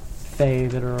or fae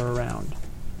that are around.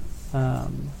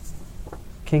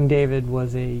 King David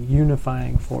was a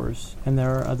unifying force, and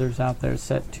there are others out there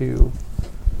set to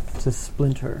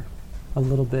splinter a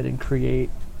little bit and create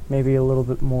maybe a little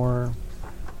bit more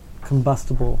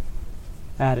combustible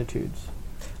attitudes.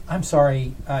 I'm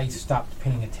sorry, I stopped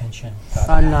paying attention.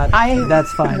 I'm not. I-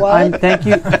 That's fine. what?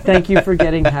 Thank you for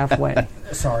getting halfway.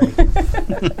 Sorry.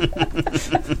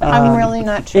 I'm really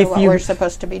not sure if what you- we're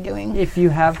supposed to be doing. If you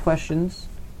have questions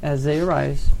as they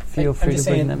arise, feel I'm free to just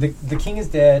bring saying, them. the king is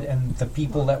dead, and the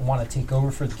people that want to take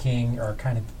over for the king are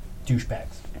kind of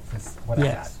douchebags. That's what I got.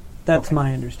 Yes, that's Okay.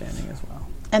 my understanding as well.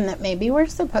 And that maybe we're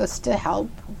supposed to help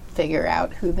figure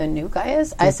out who the new guy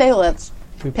is. I say let's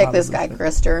We pick this probably guy,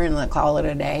 should. Krister, and let's call it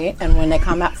a day. And when they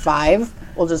come at 5,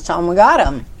 we'll just tell them we got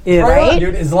him. If- Right on, Right?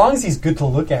 dude. As long as he's good to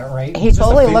look at, right? He It's just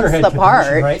a totally looks figurehead the position,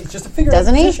 part. right? It's just a figurehead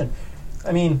Doesn't he? position.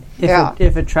 I mean, Yeah.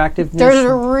 If attractiveness There's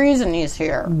a reason he's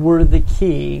here. were the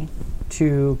key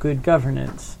to good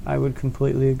governance, I would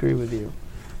completely agree with you.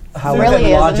 other Really, than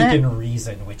isn't logic it? and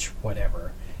reason, which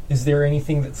whatever. Is there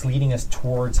anything that's leading us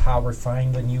towards how we're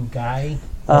finding the new guy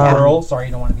or girl? Sorry,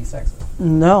 you don't want to be sexist.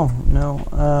 No.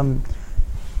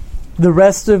 The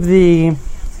rest of the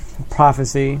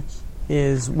prophecy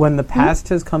is when the past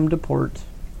has come to port.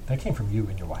 That came from you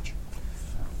in your watch.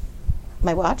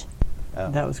 My watch?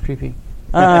 That was creepy.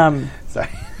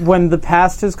 When the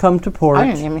past has come to port, I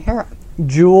didn't even hear it.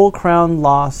 jewel crown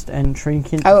lost and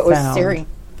trinket Oh, it was found, Siri.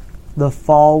 the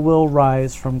fall will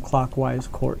rise from clockwise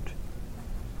court.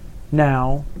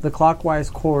 Now, the clockwise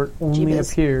court only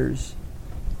Jeebus. appears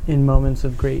in moments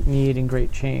of great need and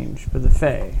great change for the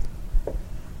Fae.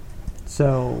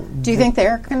 So, Do you think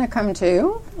they're going to come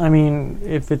too? I mean,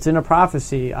 if it's in a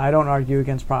prophecy, I don't argue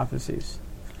against prophecies.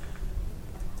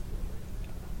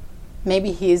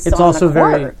 Maybe he's It's on also the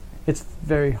very court. it's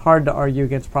very hard to argue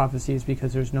against prophecies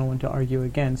because there's no one to argue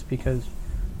against because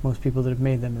most people that have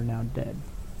made them are now dead.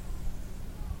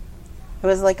 It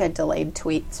was like a delayed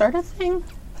tweet sort of thing.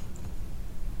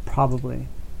 Probably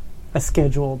a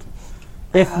scheduled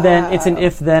if then it's an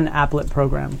if then applet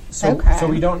program. So, Okay. so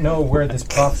we don't know where this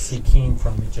prophecy came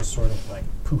from. It just sort of like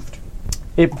poofed.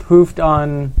 It poofed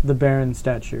on the Baron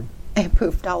statue. It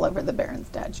poofed all over the Baron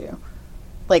statue.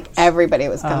 Like everybody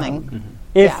was coming.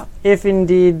 If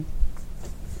indeed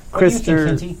What do you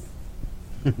Krister think,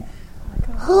 Hinty?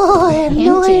 Oh, I have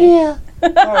no idea.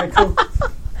 All right, cool.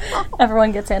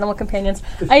 Everyone gets animal companions.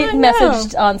 I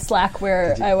messaged on Slack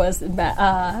where I was,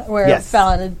 where Yes.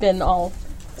 Fallon had been all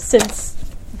since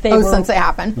they Oh, were since it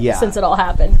happened. Yeah. since it all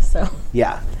happened. So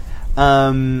Yeah.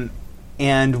 And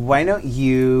why don't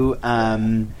you,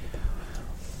 can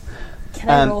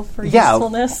I roll for yeah.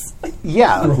 usefulness?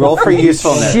 roll for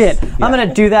usefulness. shit, Yeah. I'm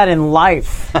gonna do that in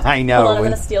life. I know. Hold on, I'm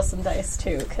when- going to steal some dice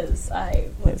too because I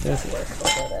was at work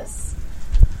over this.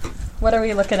 What are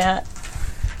we looking at?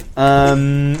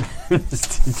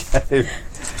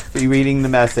 rereading the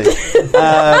message.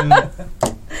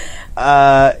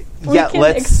 We Yeah, can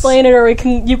let's explain it, or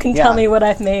you can tell Yeah. me what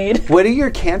I've made. What are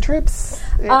your cantrips?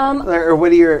 Or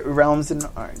what are your realms and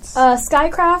arts?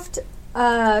 Skycraft,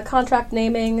 contract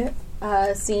naming,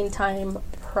 scene time,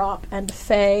 prop, and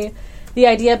fey. The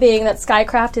idea being that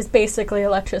Skycraft is basically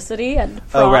electricity and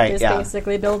prop right, is yeah.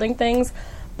 basically building things.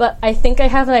 But I think I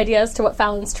have an idea as to what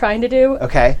Fallon's trying to do,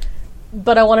 Okay.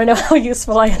 but I want to know how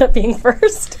useful I end up being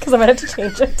first, because I might have to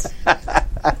change it.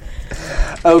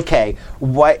 Okay.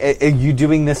 Why are you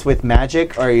doing this with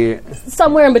magic, or are you?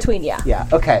 Somewhere in between, yeah. Yeah.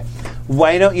 Okay.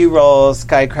 Why don't you roll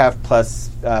Skycraft plus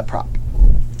prop?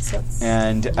 So it's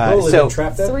And Roll it so. and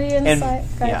trap that. 3 in and-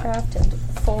 Skycraft and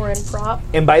 4 in prop.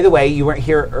 And by the way, you weren't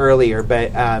here earlier,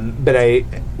 but I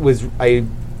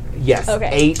yes, Okay.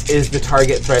 8 is the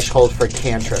target threshold for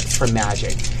cantrips for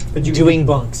magic. But you doing doing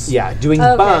bunks. Yeah, doing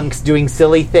Okay. bunks, doing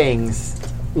silly things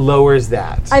lowers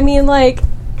that. I mean, like,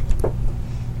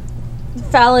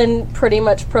 Fallon pretty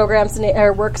much programs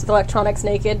or works with electronics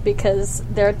naked because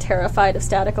they're terrified of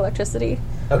static electricity.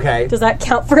 Okay, Does that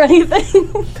count for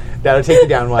anything? that'll take you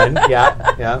down one.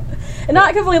 Yeah, yeah, And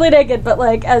not completely naked, but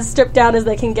like as stripped down as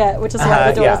they can get, which is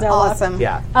why the door yeah. is now locked. Awesome.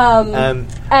 yeah.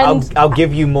 And I'll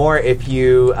give you more if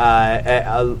you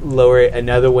I'll lower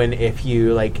another one if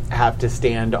you like have to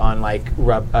stand on like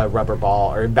a rubber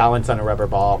ball or balance on a rubber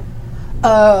ball.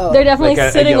 Oh. they're definitely like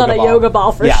a sitting on yoga a ball. yoga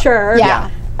ball for Yeah. sure. Yeah.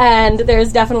 And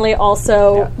there's definitely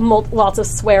also Yeah. lots of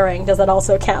swearing. Does that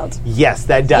also count? Yes,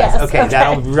 that does. Yes, Okay, okay.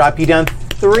 that'll drop you down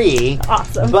 3.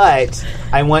 Awesome. But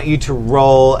I want you to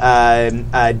roll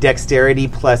dexterity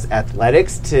plus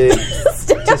athletics to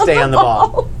stay on the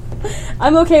ball.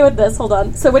 I'm okay with this. Hold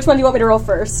on. So which one do you want me to roll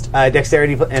first?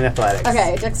 Dexterity and athletics.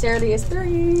 Okay, dexterity is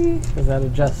 3. Does that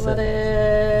adjust it?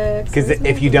 Athletics. Because is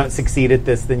if you don't succeed at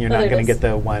this, then you're Oh, not there going it to is. get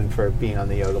the 1 for being on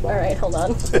the yoga ball. All right, hold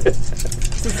on.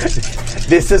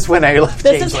 This is when I love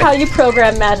This is how you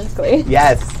program magically.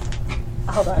 Yes.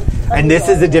 Hold on. And this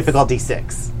is a difficulty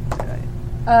 6.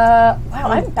 Wow,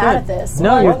 I'm bad at this.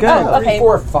 No, you're good. Oh, okay. 3,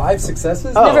 4, 5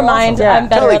 successes. Never mind. Yeah. I'm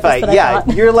better Totally at this fine. than I Yeah,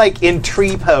 thought. you're like in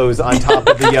tree pose on top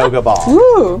of the yoga ball.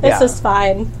 Woo! This Yeah. is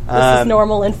fine. This is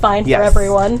normal and fine yes. for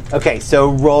everyone. Okay, so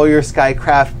roll your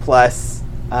Skycraft plus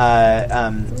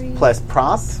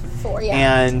prop. 4,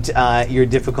 yeah. And your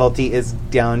difficulty is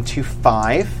down to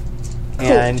 5.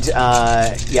 And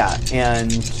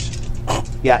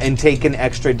and take an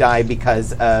extra die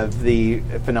because of the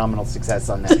phenomenal success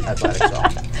on that athletics roll.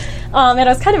 And I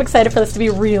was kind of excited for this to be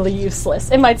really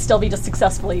useless. It might still be just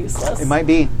successfully useless. It might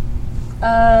be.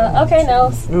 Okay,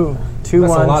 no. Ooh, 2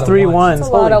 That's a lot ones, of 3 ones. ones. It's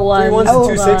a lot of ones. 3 ones and 2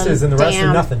 Hold on. 6s, and the rest are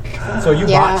Damn. nothing. So you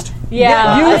Yeah. botched.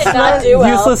 Yeah, I did not do well.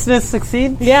 Uselessness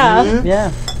succeed? Yeah. Yeah.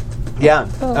 Yeah.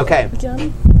 Okay.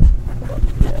 Again.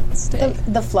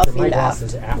 The fluffy My laugh. boss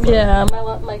is afro. Yeah,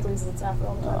 my mic loses its afro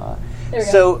all the time. There we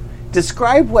go. So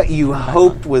describe what you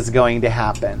hoped was going to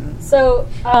happen. So,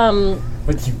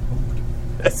 But you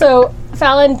So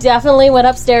Fallon definitely went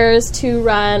upstairs to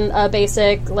run a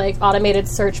basic, like, automated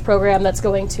search program that's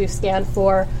going to scan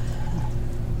for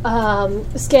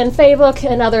scan Feybook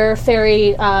and other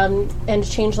fairy and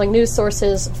changeling news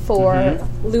sources for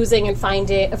losing and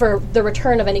finding for the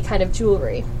return of any kind of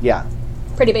jewelry. Yeah.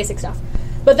 Pretty basic stuff.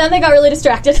 But then they got really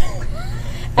distracted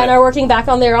and are working back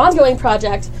on their ongoing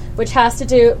project, which has to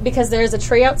do because there's a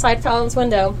tree outside Fallon's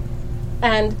window,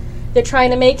 and they're trying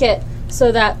to make it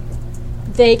so that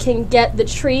they can get the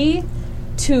tree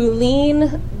to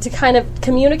lean, to kind of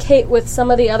communicate with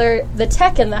some of the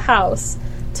tech in the house,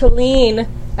 to lean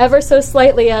ever so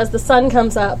slightly as the sun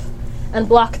comes up and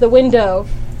block the window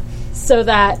so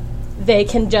that they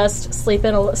can just sleep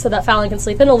in, so that Fallon can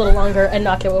sleep in a little longer and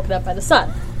not get woken up by the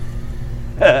sun.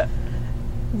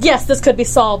 Yes, this could be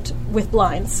solved with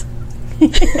blinds.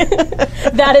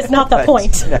 That is not the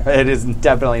point. It is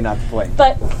definitely not the point.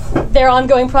 But their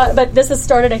ongoing but this has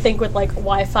started, I think, with like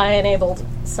Wi-Fi enabled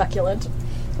succulent,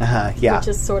 Yeah. which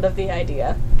is sort of the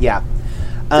idea. Yeah.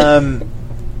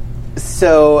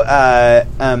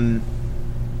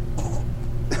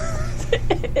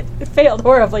 It failed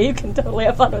horribly. You can totally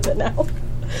have fun with it now.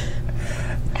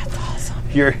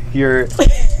 Your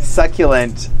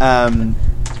succulent.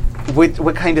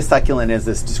 What kind of succulent is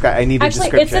this? I need a Actually,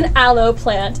 description. it's an aloe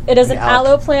plant. It is an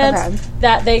aloe plant Okay.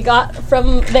 that they got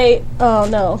from Oh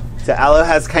no! So aloe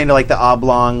has kind of like the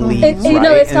oblong leaves, right?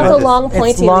 No, it's got And the this- long pointy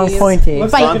It's long leaves. pointy.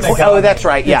 Looks Like- like an agave. Oh, that's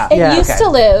right. Yeah. It Yeah. used Okay. to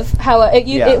live.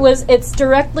 Yeah. It's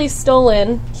directly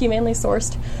stolen, humanely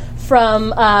sourced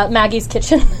from Maggie's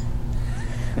kitchen,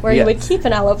 where you would Yes. keep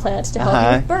an aloe plant to help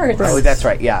you with birds. Oh, that's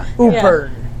right. Yeah. Ooh, Yeah.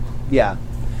 burn. Yeah.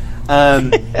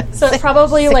 So it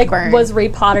probably sick like burn. was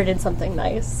repotted in something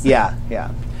nice. Yeah. Yeah.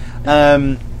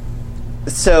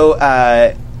 So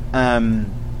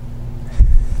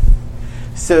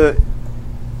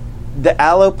the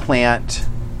aloe plant,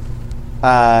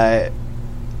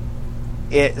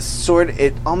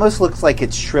 it almost looks like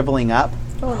it's shriveling up,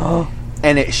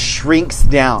 and it shrinks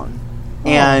down,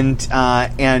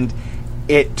 and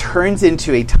it turns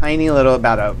into a tiny little,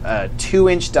 about a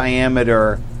 2-inch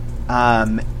diameter,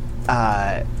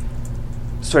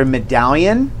 sort of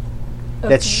medallion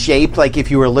that's shaped like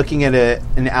if you were looking at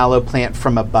an aloe plant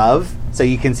from above, so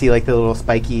you can see like the little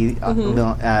spiky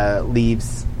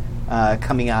leaves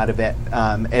coming out of it,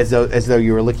 as though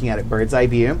you were looking at it bird's eye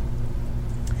view.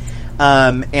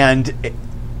 And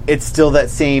it's still that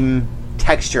same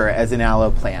texture as an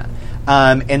aloe plant.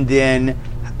 And then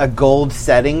a gold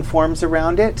setting forms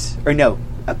around it, or no,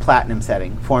 a platinum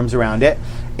setting forms around it,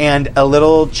 and a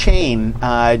little chain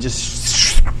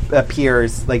just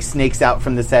appears, like snakes out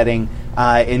from the setting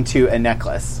into a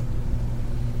necklace.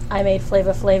 I made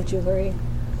Flava Flav jewelry.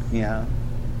 Yeah.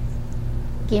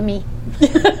 Gimme.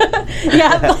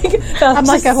 Yeah, like Belle I'm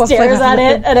like, just what stares Flava at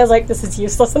Flav? it, and I was like, "This is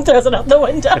useless," and throws it out the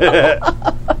window.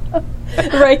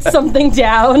 Writes something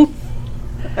down.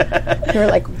 You're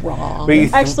like wrong.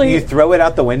 But Actually- you throw it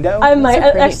out the window? I might so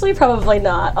pretty. actually probably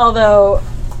not. Although,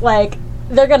 like,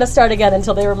 they're gonna start again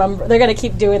until they remember. They're gonna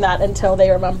keep doing that until they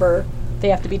remember they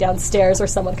have to be downstairs or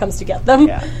someone comes to get them.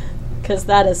 Yeah. Because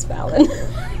that is Fallon.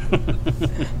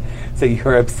 So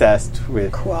you're obsessed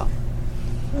with... Cool.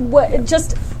 What?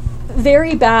 Just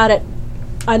very bad at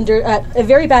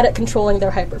very bad at controlling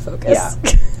their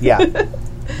hyperfocus. Yeah.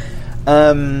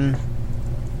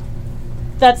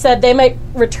 That said, they might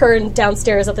return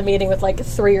downstairs at the meeting with like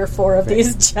 3 or 4 of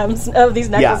these gems, of these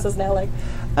necklaces now. Like,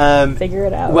 figure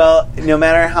it out. Well, no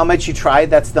matter how much you try,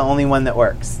 that's the only one that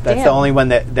works. That's the Damn. only one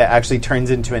that actually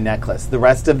turns into a necklace. The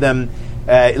rest of them,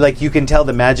 like you can tell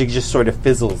the magic just sort of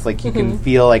fizzles. Like you can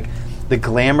feel like the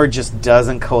glamour just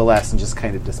doesn't coalesce and just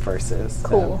kind of disperses.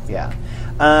 Cool. So, yeah.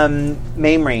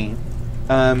 Mamrie,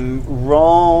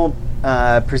 Roll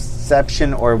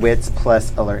perception or wits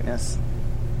plus alertness.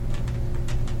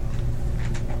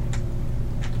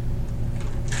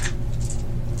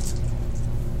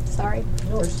 Sorry.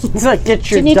 It's like, get Do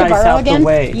your you need to dice borrow out again? the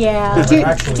way. Yeah.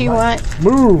 Do you want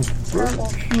Move.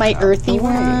 my earthy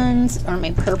ones or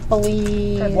my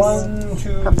purpley? 1,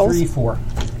 2, Purples? 3, 4.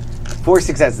 4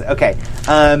 successes. Okay.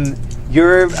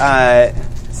 You're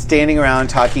standing around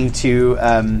talking to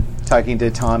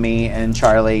Tommy and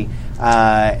Charlie It's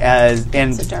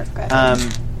a dark guy.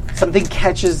 something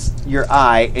catches your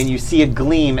eye and you see a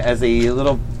gleam as a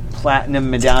little platinum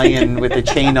medallion with a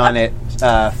chain on it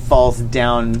falls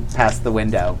down past the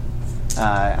window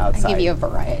outside. I give you a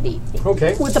variety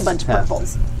Okay. with a bunch of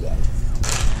purples.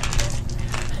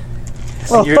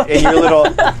 And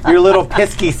your little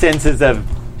pisky senses of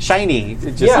shiny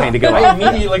just kind of go. I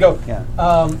immediately go. Yeah.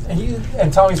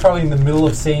 And Tommy's probably in the middle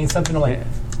of saying something. I'm like,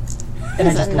 and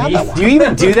I There's just another leave. one. Do you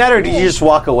even do that, or do you just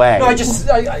walk away? No, I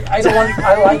don't want.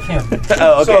 I like him.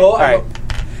 Oh, okay. So All I right. go,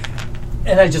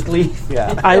 and I just leave. Yeah.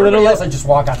 I Everybody literally- else, I just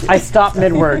walk out. I stop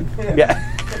mid-word,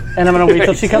 Yeah. and I'm going to wait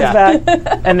till she comes Yeah.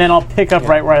 back, and then I'll pick up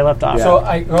right where I left off. Yeah. So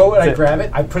I go and I That's it. grab it.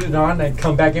 I put it on. and I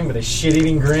come back in with a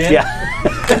shit-eating grin. Yeah.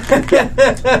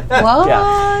 What?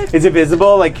 Yeah. Is it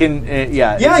visible? Like, can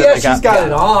Yeah, is it like she's got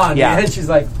it on. Yeah. And she's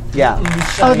like, Yeah.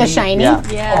 Oh, the shiny? Yeah.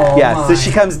 Yeah. Oh, Yeah. my. So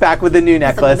she comes back with a new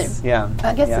necklace. Something. Yeah.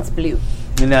 I guess Yeah. it's blue.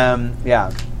 And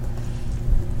yeah.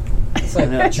 It's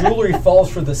like jewelry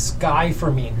falls for the sky for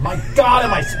me. My God,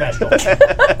 am I special?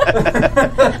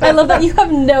 I love that you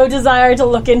have no desire to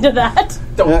look into that.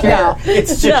 Don't care. No.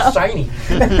 It's just No. shiny.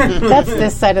 That's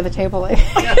this side of the table.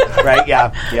 Right.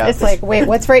 Yeah. Yeah. It's like, wait,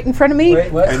 what's right in front of me?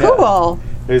 Wait, what? I know. Cool.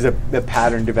 There's a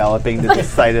pattern developing to this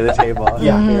side of the table.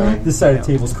 Yeah, Really. this side of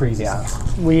the table's crazy. Yeah.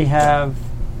 We have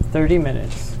 30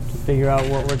 minutes to figure out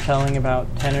what we're telling about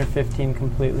 10 or 15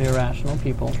 completely irrational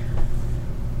people.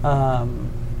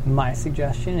 My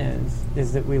suggestion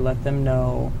is that we let them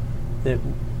know that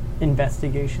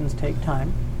investigations take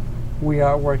time. We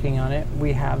are working on it.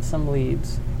 We have some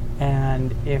leads.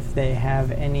 And if they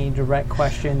have any direct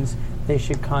questions, they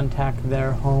should contact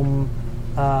their home,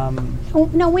 Oh,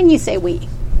 no, when you say we,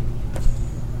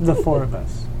 the four of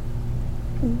us.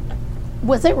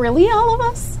 was it really all of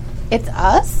us? It's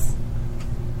us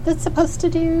that's supposed to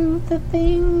do the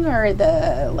thing? Or is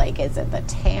it the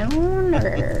town?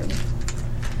 Or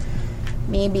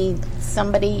maybe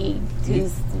somebody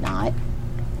who's not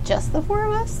just the four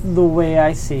of us? The way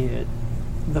I see it,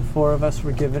 the four of us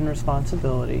were given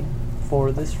responsibility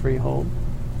for this freehold.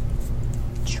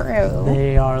 True.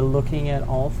 They are looking at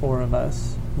all four of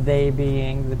us, they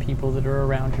being the people that are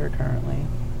around here currently.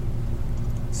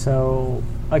 So,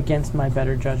 against my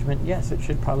better judgment, yes, it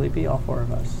should probably be all four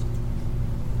of us.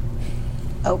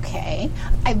 Okay.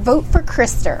 I vote for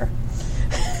Krister.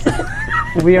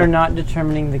 We are not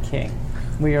determining the king.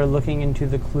 We are looking into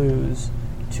the clues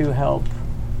to help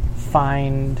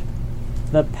find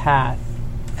the path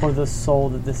for the soul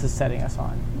that this is setting us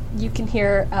on. You can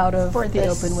hear out of For the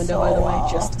this open window, by the way, soul.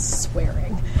 just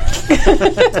swearing.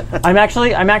 I'm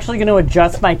actually going to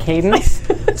adjust my cadence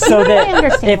so that I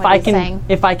understand if what I he's can saying.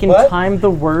 if I can What? time the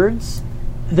words,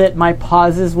 that my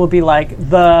pauses will be like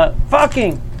the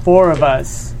fucking four of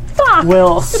us. Fuck.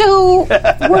 Will So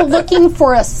we're looking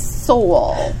for a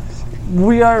soul.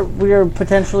 we are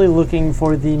potentially looking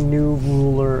for the new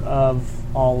ruler of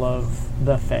all of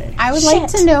the Fae. I would like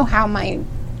to know how my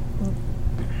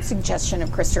suggestion of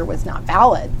Krister was not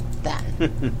valid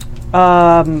then.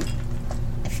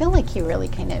 I feel like he really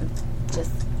kind of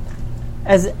just,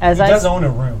 As He does own a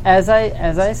room. as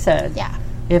I said, yeah.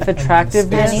 if Space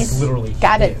attractiveness is literally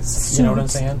got it his. You know what I'm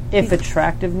suits. saying? if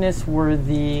attractiveness were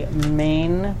the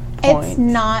main point, It's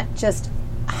not just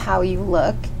how you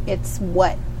look, it's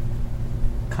what.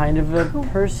 kind of a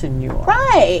person you are.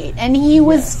 Right. And he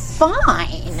was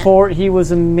fine. He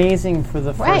was amazing for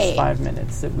the first Right. 5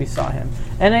 minutes that we saw him.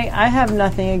 And I have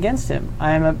nothing against him.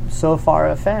 I am so far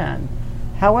a fan.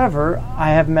 However, I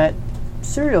have met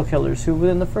serial killers who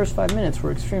within the first 5 minutes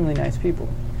were extremely nice people.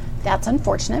 That's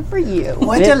unfortunate for you.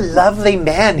 What a lovely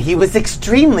man. He was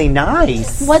extremely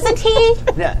nice. Wasn't he?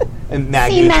 Yeah. And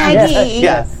Maggie. See, Maggie.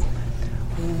 Yes.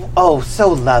 Oh, so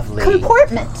lovely.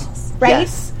 Comportment, right?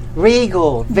 Yes.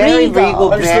 Regal. Very Regal.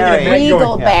 regal I'm just looking at bearing. Maggie. Regal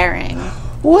going, yeah. bearing.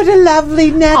 What a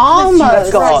lovely necklace Almost.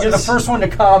 you've got. You're the first one to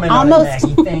comment on it, Almost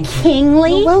Maggie. Thank you.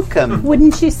 kingly, You're welcome.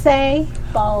 wouldn't you say?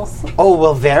 Balls. Oh,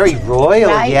 well, very royal.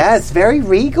 Right. Yes, very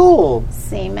regal.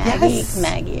 See, Maggie. Yes.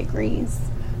 Maggie agrees.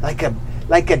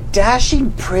 Like a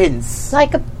dashing prince.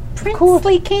 Like a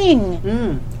princely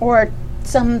king, or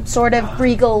some sort of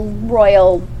regal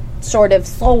royal sort of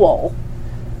soul.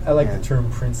 I like the term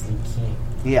princely king.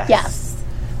 Yes. Yes.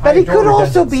 But he Hydro could also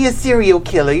redundancy. be a serial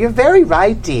killer. You're very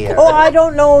right, dear. Oh, I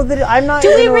don't know that. I'm not. Do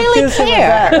we gonna really accuse him of care?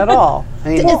 that at all. I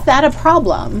mean, Is that a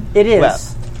problem? It is. Well.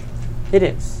 It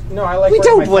is. No, I like. we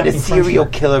wearing don't my want a Captain serial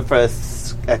Crunch killer for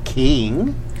a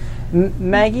king.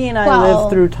 Maggie and I Well-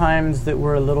 lived through times that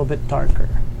were a little bit darker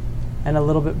and a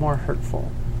little bit more hurtful.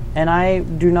 And I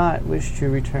do not wish to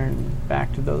return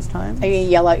back to those times. Are you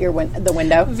yell out your the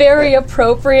window? Very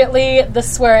appropriately, the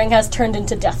swearing has turned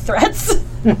into death threats.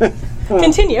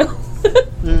 Continue.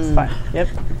 It's fine. Yep.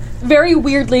 Very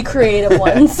weirdly creative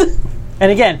ones.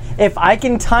 And again, if I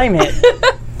can time it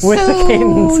with the So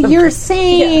cadence of you're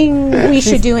saying we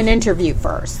should do an interview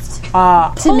first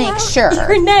to make sure.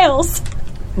 Your nails.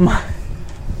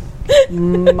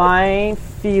 my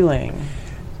feeling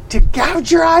To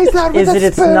gouge your eyes out with is a that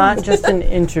it's spoon. not just an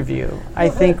interview. I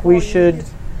think we should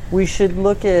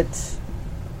look at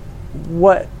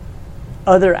what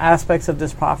other aspects of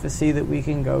this prophecy that we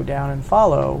can go down and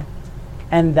follow,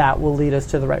 and that will lead us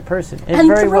to the right person. It And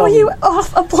very throw well- you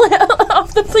off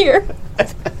off the clear.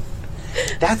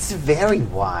 That's very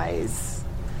wise.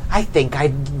 I think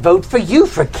I'd vote for you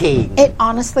for king. It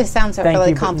honestly sounds Thank really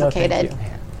you, but no, thank complicated. you.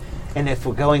 And if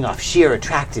we're going off sheer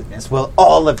attractiveness, well,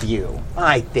 all of you.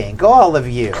 I think all of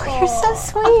you. You're so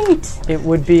sweet. It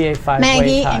would be a five-way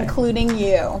Maggie, tie. including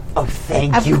you. Oh,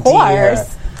 thank Of you, course.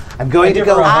 dear. I'm going I to give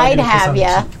go. her a hug I'd and a kiss have on the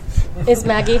ya. cheek. Is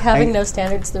Maggie having I- no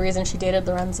standards the reason she dated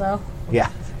Lorenzo? Yeah.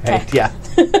 Right, Okay. yeah.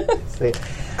 So,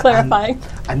 Clarifying.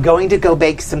 I'm going to go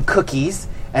bake some cookies,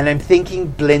 and I'm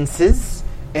thinking blintzes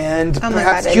and Oh my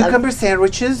perhaps God, I love- cucumber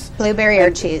sandwiches. Blueberry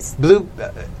or cheese? Blue.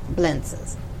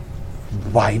 Blintzes.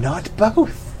 Why not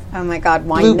both? Oh my God,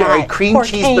 why Blueberry not? cream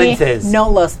cheese Porque blintzes. no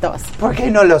los dos. ¿Por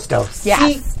qué no los dos?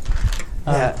 Yes.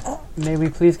 Yeah. May we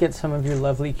please get some of your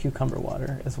lovely cucumber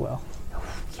water as well?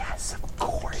 Yes, of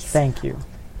course. Thank you.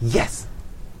 Yes.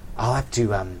 I'll have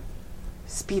to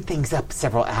speed things up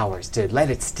several hours to let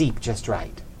it steep just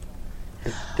right.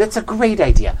 That's a great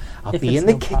idea. I'll If be it's in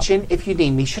the no kitchen if you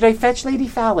need me. Should I fetch Lady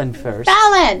Fallon first?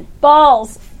 Fallon!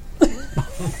 Balls.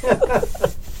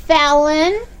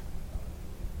 Fallon!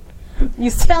 You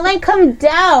see, Fallon, come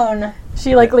down.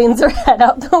 she like leans her head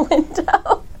out the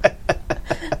window.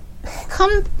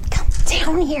 Come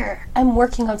down here. I'm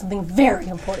working on something very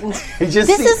important. Just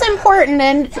This see- is important,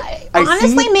 and honestly,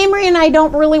 see- Mamrie and I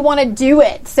don't really want to do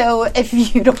it. So if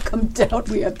you don't come down,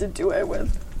 we have to do it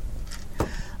with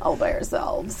all by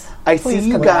ourselves. I see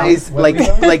you come guys down. like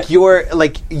What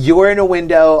are you're in a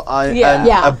window on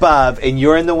Yeah. above, and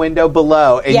you're in the window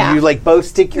below, and Yeah. you like both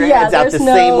stick your Yeah, heads out the there's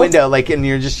same no- window, like, and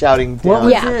you're just shouting down. What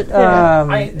was Yeah. it?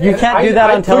 I- You can't do that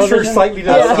I on push her television? slightly to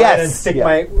the Yeah. side Yes. and stick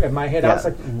Yeah. my head Yeah. out. It's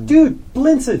like, dude,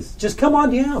 blintzes, just come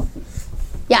on down.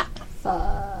 Yeah.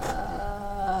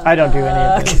 I don't do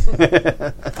any of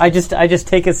this. I just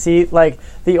take a seat, like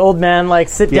the old man, like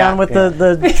sit Yeah, down with yeah.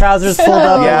 the trousers pulled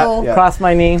up, Yeah, yeah. across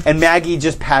my knee. And Maggie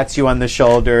just pats you on the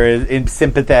shoulder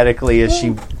sympathetically as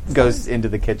she goes into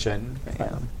the kitchen.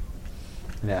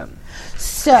 Yeah.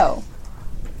 So,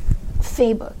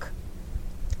 Facebook,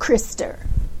 Krister.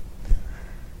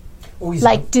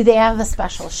 Like, do they have a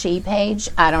special she page?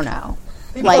 I don't know.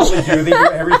 They Like, probably do. They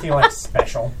do everything like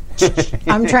special.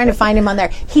 I'm trying to find him on there.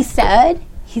 He said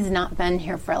he's not been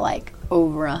here for like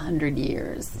over 100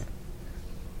 years.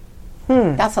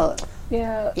 That's a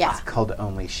Yeah. yeah, Called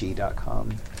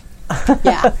onlyshe.com.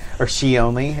 yeah. Or she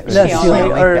only. Or No, She only.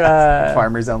 or,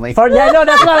 farmers only. Yeah, no,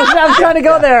 that's what I was trying to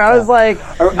go there. I was like,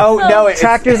 Or- oh, no. It's,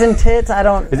 tractors and tits. I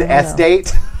don't. is it I don't know.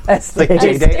 S-date? S Like date.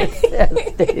 J-date?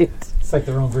 S-date. It's like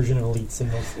their own version of Elite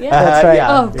Singles. Yeah. That's right.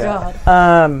 Yeah, Oh yeah.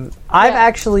 God. I've Yeah.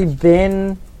 actually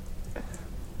been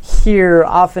here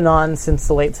off and on since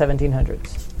the late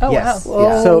 1700s. Oh Yes. wow.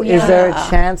 Yeah. So is there a yeah.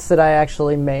 chance that I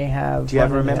actually may have? Do you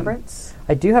have run into him? remembrance?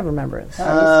 I do have remembrance.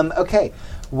 Okay.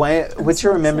 What's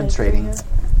your remembrance rating?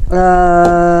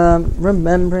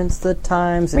 Remembrance the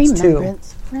times. It's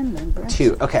Remembrance.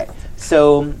 2. Okay.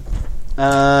 So,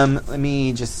 let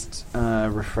me just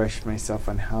refresh myself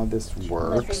on how this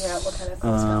works. Let's figure out what kind of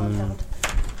things we found. 2.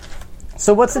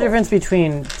 So what's the difference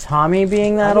between Tommy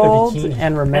being that I'm gonna be old keen.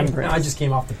 and remembrance? I just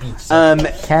came off the beach. So.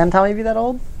 Can Tommy be that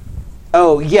old?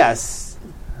 Oh, yes.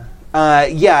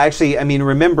 Yeah, actually, I mean,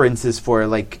 remembrance is for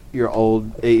like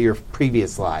your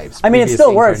previous lives. I mean, it previous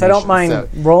still works. I don't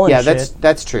incarnations. mind rolling Yeah, shit.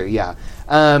 that's true. Yeah,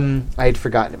 I had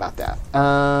forgotten about that.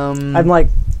 I'm like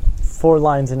 4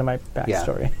 lines into my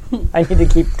backstory. I need to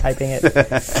keep typing it.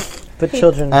 But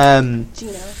children,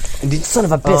 Gino. son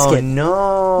of a Oh biscuit.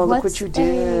 no! Look what What's you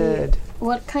did.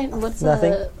 What's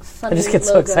Nothing. a funny I just get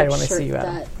so logo excited when I shirt see you,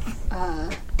 Adam.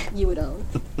 that you would own?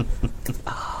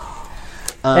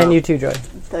 And you too, Joy.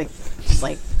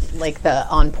 Like like the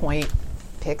on point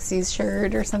Pixies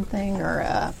shirt or something,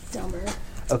 or Dumber.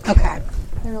 okay.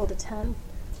 I rolled a 10.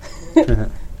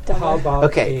 How about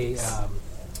Okay.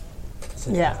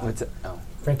 Yeah. What's it? Oh.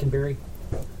 Frankenberry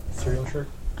cereal shirt?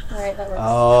 All right, that works.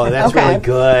 Oh, that's Okay. really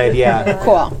good. Yeah.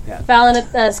 Cool. Fallon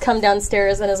has come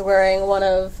downstairs and is wearing one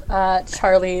of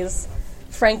Charlie's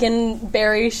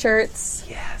Frankenberry shirts.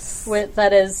 Yes. With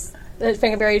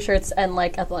Frankenberry shirts and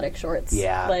like athletic shorts.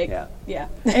 Yeah, Like yeah.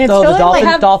 And it's So the totally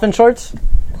dolphin like shorts?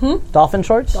 Dolphin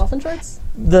shorts? Dolphin shorts.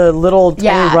 The little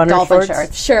tiny runner dolphin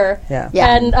shorts? Sure. Yeah.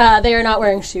 Yeah. And they are not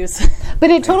wearing shoes. But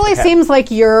it totally seems like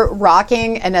you're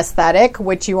rocking an aesthetic,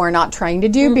 which you are not trying to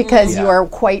do because you are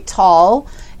quite tall.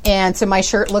 And so my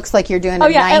shirt looks like you're doing a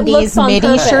it 90s looks on midi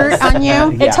purpose. shirt on you.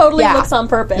 It totally Yeah. looks on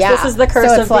purpose. Yeah. This is the curse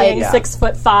So of it's like- being Yeah.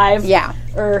 6'5". Yeah.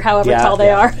 Or however Yeah, tall they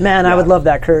yeah. are. Man, I would love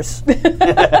that curse.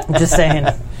 Just saying.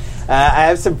 I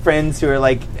have some friends who are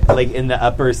like in the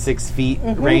upper 6 feet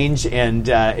range, and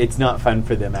it's not fun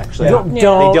for them actually. Don't- They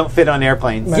don't- don't fit on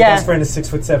airplanes. My Yeah. best friend is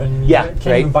 6'7". Yeah, Can't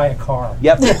right. even buy a car.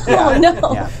 Yep. Yeah. Oh,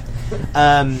 no.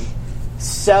 Yeah.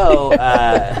 So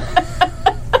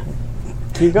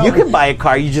Keep going. you can buy a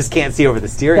car, you just can't see over the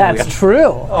steering That's wheel.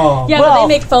 true. Oh, Yeah, but Well,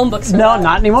 they make phone books for No, that.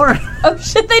 not anymore. Oh,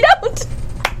 shit, they don't.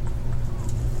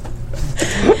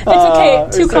 It's okay.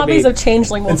 2 so copies mean. of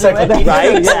Changeling will do Encyclopedia. it.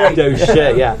 Right? Yeah. No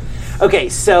shit. Yeah. Okay.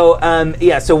 So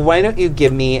so why don't you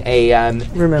give me a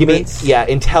Remembrance.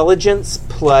 intelligence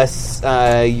plus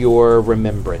your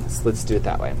remembrance. Let's do it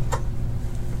that way.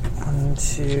 1,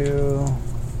 2,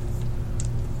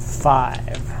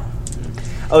 5.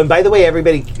 Oh, and by the way,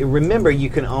 everybody, remember you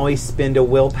can always spend a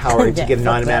willpower to Yeah, get an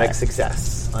fuck automatic that.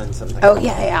 success on something. Oh,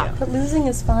 yeah. But losing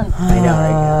is fun. I know.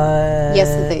 Right? Yes,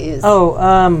 it is.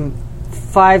 Oh,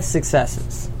 5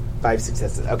 successes. 5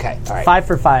 successes. Okay. All right. 5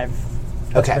 for 5.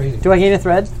 Okay. crazy. Do I gain a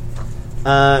thread?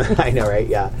 I know, right?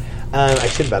 Yeah. I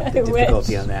should have upped the I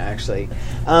difficulty wish. on that actually.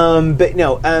 But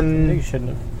no. No, you shouldn't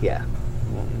have. Yeah.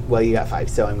 Well, you got 5,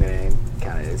 so I'm going to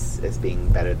count it as being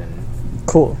better than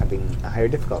Cool. having a higher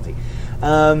difficulty.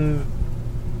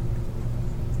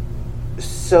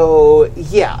 So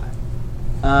yeah,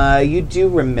 you do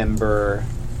remember.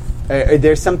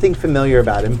 There's something familiar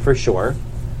about him for sure.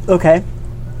 Okay.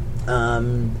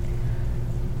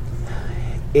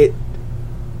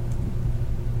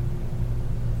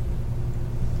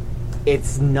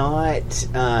 It's not.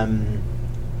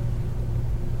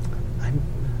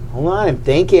 Hold on, I'm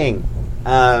thinking.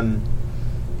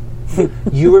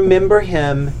 You remember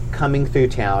him coming through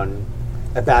town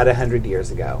about 100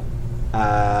 years ago,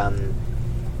 and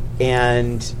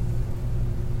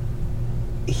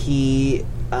he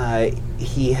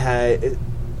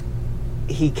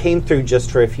came through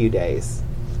just for a few days,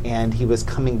 and he was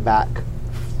coming back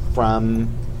from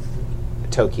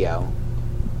Tokyo,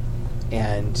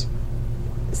 and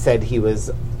said he was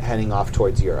heading off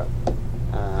towards Europe.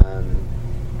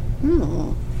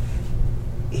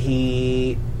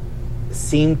 He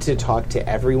seemed to talk to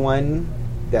everyone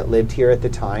that lived here at the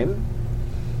time.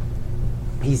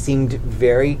 He seemed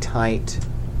very tight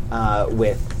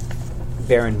with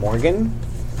Baron Morgan,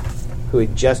 who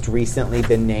had just recently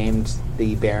been named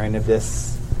the Baron of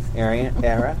this area.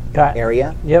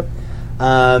 Yep.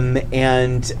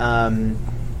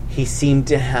 He seemed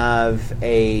to have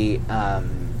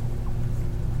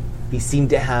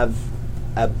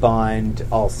a bond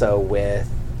also with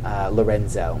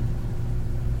Lorenzo,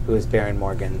 who is Baron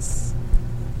Morgan's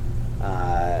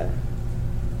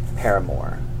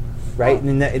paramour. Right?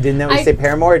 Didn't that we say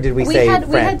paramour, or did we say friend?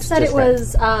 We had said Just it friend?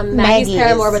 was Maggie's Maggie's.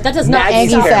 paramour, but that does not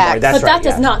Maggie's stop. paramour, that's but that right,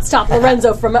 does yeah. not stop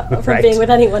Lorenzo from Right. being with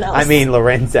anyone else. I mean,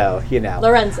 Lorenzo, you know.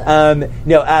 Lorenzo.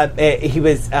 He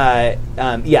was,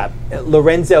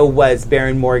 Lorenzo was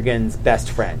Baron Morgan's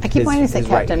best friend. I keep wanting to say his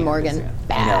right Captain hand Morgan. person. I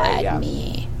Bad know, right? Yeah.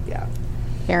 me. Yeah.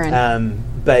 Baron.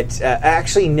 But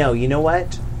actually, no, you know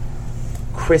what?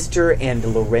 Krister and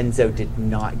Lorenzo did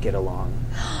not get along.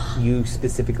 You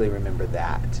specifically remember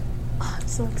that. I'm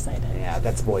so excited. Yeah,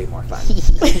 that's way more fun.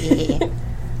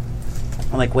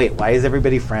 I'm like, wait, why is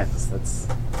everybody friends? That's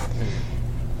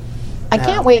I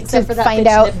can't wait to Except for that find bitch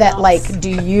out Nip that, Mouse. like, do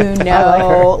you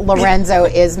know Lorenzo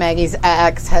is Maggie's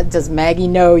ex? Does Maggie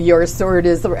know your sword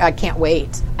is the... I can't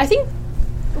wait. I think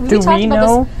Do talked we about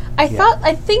know? this.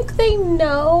 I think they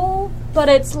know, but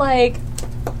it's like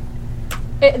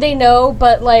they know,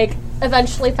 but like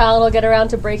eventually Fallon will get around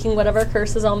to breaking whatever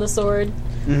curse is on the sword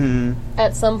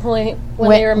at some point when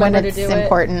they remember it's to do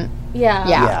important. it. Yeah,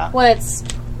 Yeah. when it's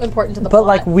important to the But plot.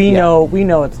 like we know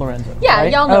it's Lorenzo. Yeah,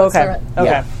 right? y'all know Oh, it's okay. Lorenzo. Okay.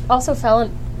 Yeah. Also,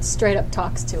 Fallon straight up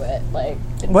talks to it. Like,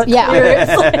 it's What? Yeah. clear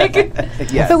it's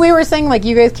like, Yes. But we were saying, like,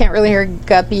 you guys can't really hear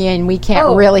Guppy and we can't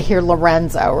Oh. really hear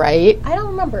Lorenzo, right? I don't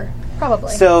remember.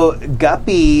 Probably. So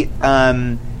Guppy,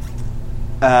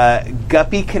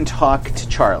 Guppy can talk to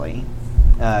Charlie.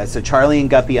 So Charlie and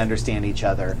Guppy understand each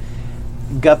other.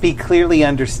 Guppy clearly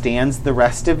understands the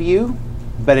rest of you,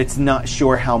 but it's not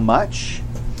sure how much.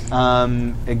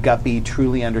 Guppy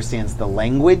truly understands the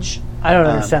language. I don't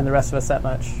understand the rest of us that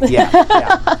much.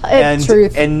 Yeah, and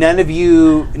Truth. and none of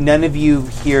you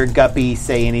hear Guppy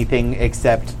say anything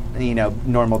except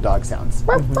normal dog sounds.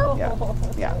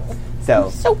 Yeah. So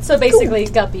So basically,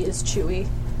 Guppy is Chewy.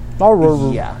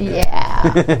 yeah.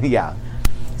 Yeah. Yeah.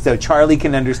 So Charlie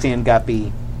can understand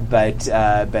Guppy, but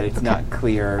it's not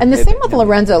clear. And the same with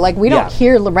Lorenzo. Like, we don't Yeah.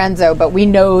 hear Lorenzo, but we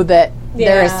know that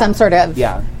there is Yeah. some sort of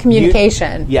Yeah.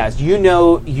 communication. Yes, you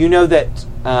know that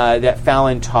that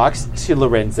Fallon talks to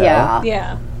Lorenzo, Yeah.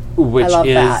 Yeah. which I love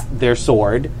is that. their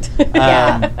sword.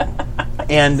 Yeah.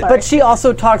 And But she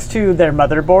also talks to their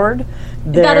motherboard,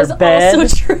 their That is bed,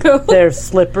 also true. their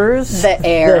slippers, The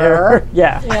air.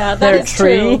 yeah, Yeah, that their is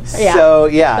tree. true. Yeah. so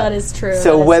yeah, That is true.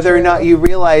 So That is whether or true. not you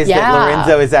realize that Yeah.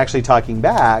 Lorenzo is actually talking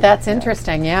back, That's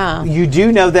interesting, yeah. you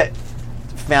do know that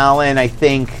Fallon, I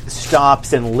think,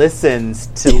 stops and listens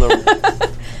to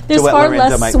There's what far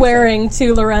Lorenzo might less be swearing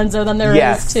to Lorenzo than there is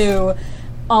Yes. to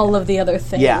all of the other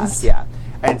things. Yeah.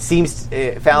 And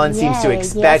Fallon seems to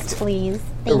expect please.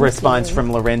 a response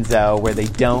from Lorenzo where they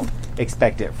don't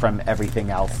expect it from everything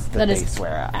else that That they is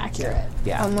swear at. accurate.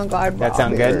 Yeah. Oh my God, That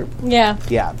sound good? Yeah.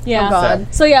 Yeah. Yeah. Oh, God.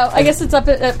 So yeah, I guess it's up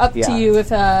Yeah. to you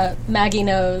if Maggie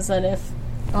knows and if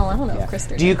I don't know if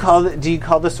Krista Do you knows.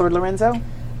 call the sword Lorenzo?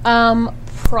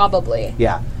 Probably.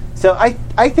 Yeah. So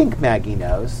I think Maggie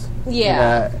knows.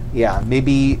 Yeah. Yeah.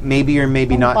 Maybe or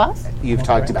maybe not. boss? You've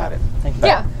talked about it. Thank you.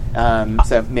 Yeah.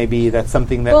 So maybe that's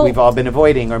something that Well- we've all been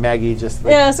avoiding, or Maggie just.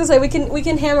 Yeah, I was gonna say we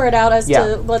can hammer it out as Yeah.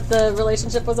 to what the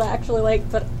relationship was actually like,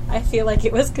 but I feel like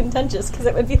it was contentious because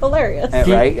it would be hilarious. Do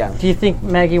you- Right? Yeah. Do you think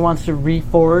Maggie wants to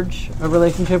reforge a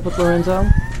relationship with Lorenzo?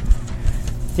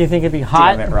 Do you think it'd be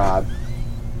hot? Damn it, Rob.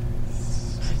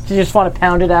 Do you just want to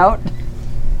pound it out?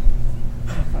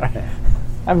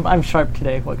 I'm sharp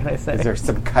today. What can I say? These are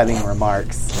some cutting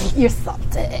remarks. You're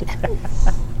salted.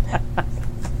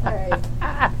 All right.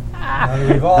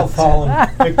 We've all fallen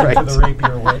victim to the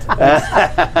rapier wit.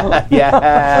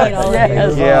 Yeah. Hate all of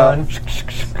Yes. you. Yeah.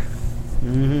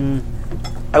 On.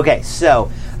 Okay, so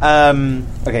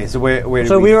where did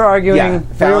So we were arguing. Yeah, We were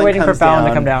Fallon waiting for comes Fallon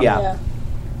to come down. Yeah. Yeah.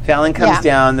 Fallon comes Yeah.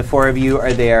 down. The four of you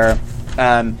are there.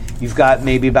 You've got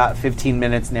maybe about 15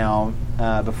 minutes now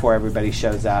before everybody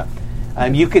shows up.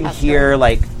 You can hear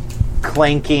like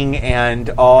clanking and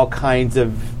all kinds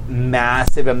of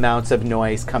massive amounts of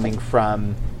noise coming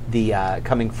from the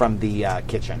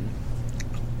kitchen.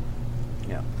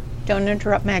 Yeah. Don't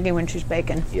interrupt Maggie when she's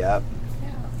baking. Yep.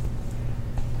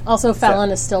 Also,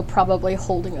 Fallon is still probably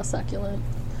holding a succulent.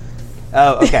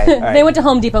 Oh, okay. All right. They went to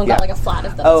Home Depot and got Yeah. like a flat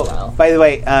of them as Oh, well. by the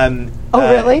way,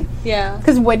 Really? Yeah.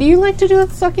 Because what do you like to do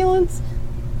with succulents?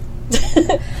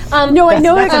 No, I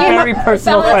know That's it a came very up.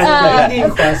 personal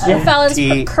Fallon, question. Fallon's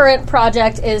Tea. current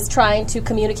project is trying to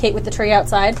communicate with the tree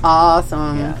outside.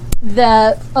 Awesome. Yeah.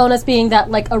 The onus being that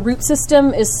like a root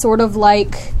system is sort of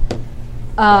like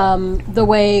the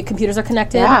way computers are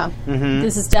connected. Yeah.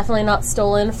 This is definitely not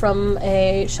stolen from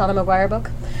a Shauna Maguire book.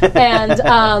 And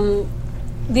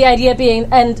the idea being,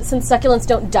 and since succulents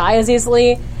don't die as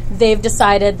easily, they've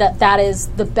decided that that is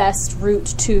the best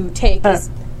route to take. Damn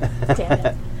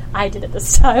it. I did it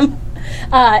this time.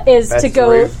 Is Best to go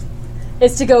route.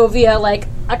 is to go via like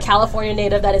a California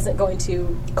native that isn't going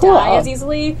to Cool. die as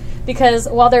easily, because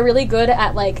while they're really good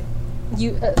at like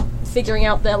you figuring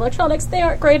out the electronics, they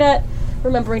aren't great at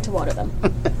remembering to water them.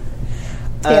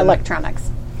 The electronics.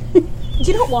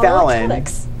 You don't water Fallon.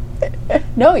 electronics.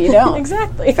 No, you don't.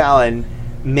 Exactly. Fallon,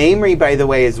 Mamrie, by the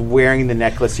way, is wearing the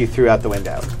necklace you threw out the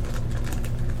window.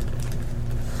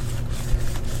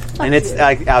 And it's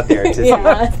out there. It's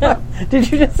Yeah.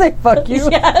 Did you just say "fuck you"?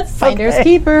 Yes. Finders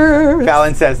keepers.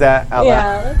 Fallon says that out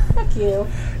loud. Yeah. Fuck you.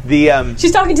 The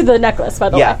She's talking to the necklace, by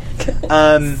the yeah.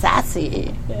 way.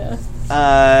 Sassy. Yeah.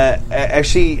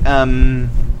 Actually,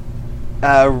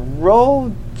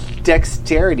 roll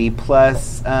dexterity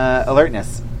plus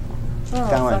alertness. Oh,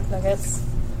 Fallon. fuck nuggets.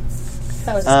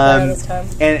 That was just better this time.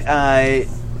 And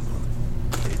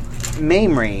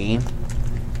Mamrie,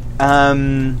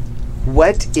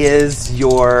 what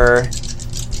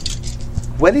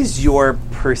is your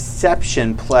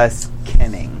perception plus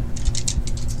kenning?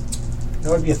 That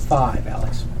would be a 5,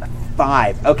 Alex.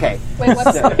 5. Okay. Wait,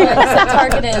 what's the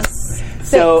target is?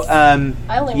 So I'm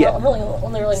only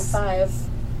rolling 5.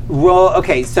 Roll.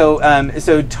 Okay,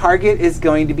 so target is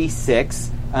going to be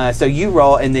 6. So you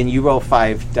roll, and then you roll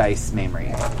 5 dice,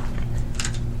 Mamrie.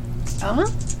 Uh-huh.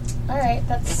 All right,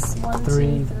 that's 1,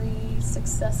 2, 3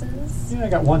 successes. Yeah, I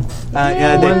got 1.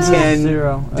 Then 10.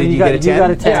 0. Did you get a 10? You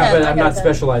got a 10. Yeah, but I I'm got not a 10.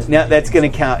 specialized. No, that's going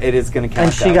to count. It is going to count.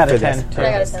 And she got for a 10. this. And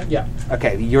I got a 10. Yeah.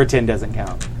 Okay, your 10 doesn't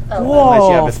count. Oh. Whoa, Unless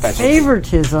you have a special.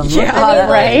 favoritism. Yeah. I mean,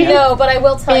 right? No, but I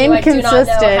will tell you, I do not know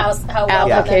Inconsistent how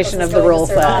well application the of the rule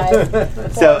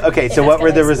set. So, okay, so what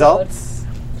were the results?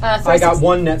 I got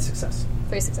 1 net success.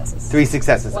 3 successes. 3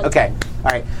 successes. One Okay,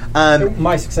 all right.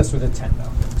 My success was a 10, though.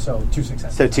 So 2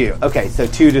 successes. So 2. Okay, so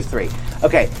 2 to 3.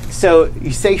 Okay, so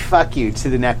you say "fuck you" to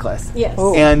the necklace. Yes.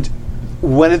 Oh. And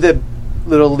one of the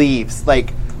little leaves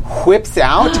like whips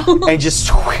out and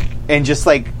just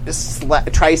like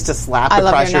tries to slap I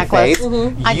love across your your necklace. face.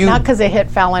 Mm-hmm. Not because it hit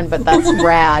Fallon, but that's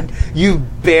rad. You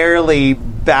barely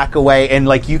back away, and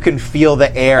like you can feel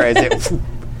the air as it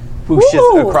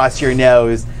whooshes Woo! across your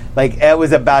nose. Like it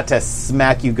was about to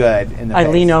smack you good in the I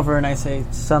face. lean over and I say,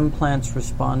 some plants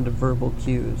respond to verbal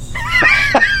cues.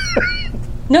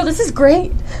 No, this is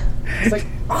great. It's like,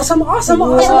 awesome. It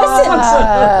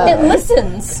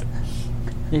listens.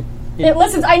 It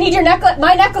listens. I need your necklace.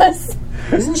 My necklace.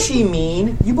 Isn't she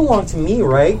mean? You belong to me,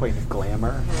 right? Queen of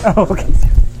glamour. Oh, okay.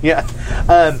 Yeah.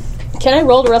 Can I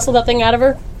roll to wrestle that thing out of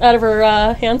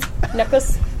her hands?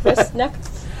 Necklace, wrist, neck.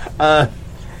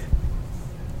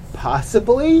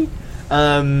 Possibly.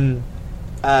 I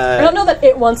don't know that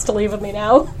it wants to leave with me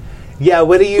now. Yeah.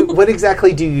 What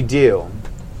exactly do you do?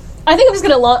 I think I'm just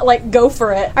gonna go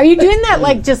for it. Are you doing that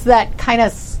like just that kind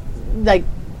of like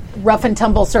rough and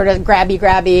tumble sort of grabby?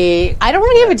 I don't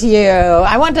want to give it to you.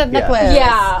 I want that necklace.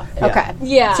 Yeah. Okay.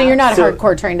 Yeah. So you're not So-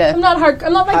 hardcore trying to. I'm not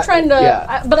trying to.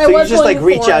 Yeah. But I so was you just going like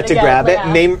reach for out to again, grab it.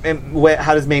 yeah.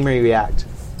 How does Mamrie react?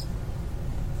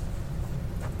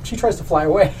 She tries to fly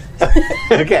away.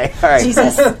 Okay, all right.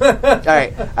 Jesus. All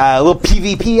right, a little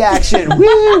PvP action.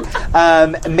 Woo!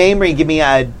 Mamrie, give me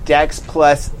a Dex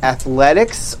plus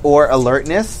Athletics or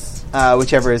Alertness,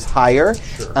 whichever is higher.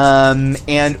 Sure.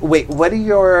 And wait, what are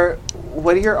your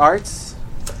arts?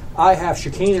 I have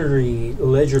chicanery,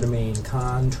 legerdemain,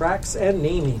 contracts, and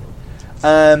naming.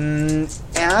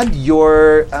 Add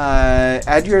your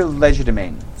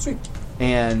legerdemain, Sweet.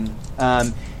 and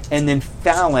then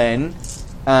Fallon.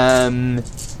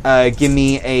 Give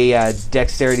me a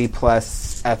Dexterity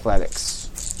plus Athletics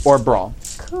or Brawl.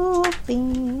 Cool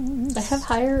beans. I have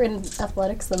higher in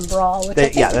athletics than brawl, which I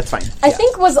think, Yeah, that's fine. I Yeah.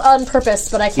 think was on purpose,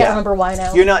 but I can't Yeah. remember why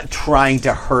now. You're not trying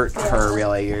to hurt her,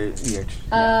 really. You're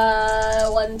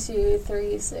 1, 2,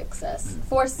 3 success,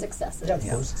 4 successes. Yeah,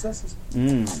 4 successes.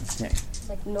 okay.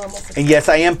 Like normal success. And yes,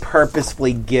 I am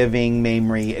purposefully giving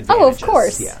Mamrie advantages. Oh, of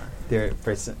course. Yeah,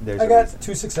 there's I a got reason.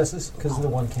 2 successes because the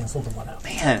 1 canceled the 1 out.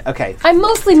 Man, okay. I'm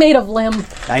mostly made of limb.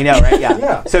 I know, right? Yeah.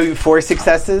 Yeah. So 4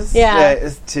 successes. Yeah.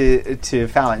 To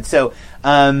Fallon. So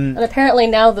And apparently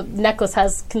now the necklace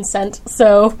has consent,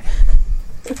 so...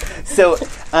 So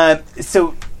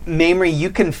Mamrie, you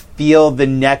can feel the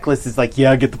necklace is like,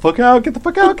 yeah, get the fuck out, get the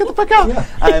fuck out, get the fuck out. Yeah.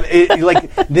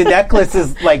 Like the necklace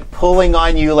is like pulling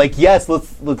on you, like, yes, let's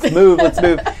move, let's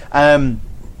move. And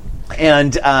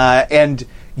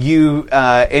you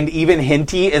and even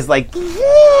Hinty is like,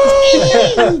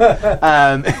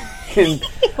 and,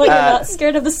 What, you're not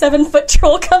scared of the 7-foot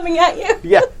troll coming at you?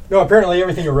 yeah, No, apparently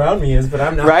everything around me is, but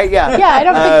I'm not. right, yeah. Yeah, I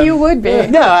don't think you would be.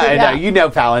 No, I know. Yeah. You know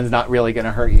Fallon's not really going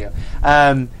to hurt you.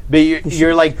 But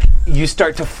you're like, you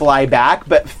start to fly back,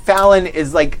 but Fallon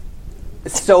is like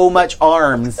so much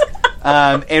arms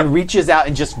and reaches out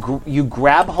and just you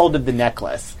grab hold of the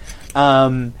necklace.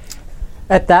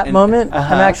 At that moment,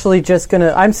 I'm actually just going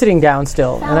to... I'm sitting down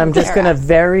still, and I'm just going to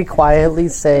very quietly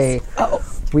say,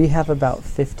 we have about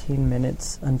 15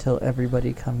 minutes until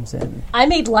everybody comes in. I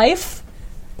made life.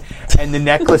 And the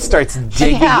necklace starts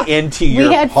digging Yeah. into your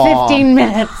We had palm. 15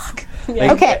 minutes.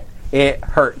 Like, Okay. It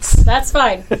hurts. That's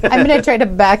fine. I'm going to try to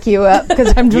back you up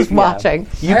because I'm just Yeah. watching.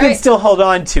 You All can right. still hold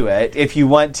on to it if you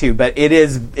want to, but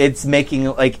it's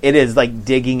making like it is like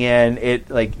digging in. It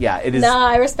like it is. Nah,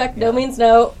 I respect no means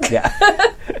no. Yeah.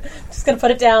 Just gonna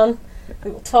put it down.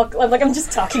 We will talk. I'm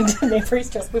just talking to Mamrie.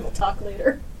 Just we will talk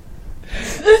later.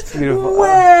 Beautiful. Wah!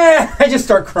 I just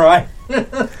start crying.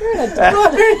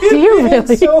 Do you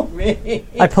really? So mean.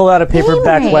 I pull out a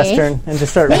paperback Amy. Western and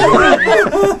just start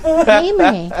reading.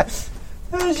 Amy.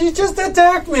 She just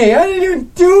attacked me. I didn't even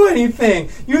do anything.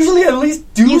 Usually at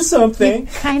least do something. You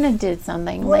kind of did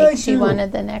something. What'd I Like she do?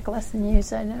 wanted the necklace, and you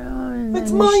said no. And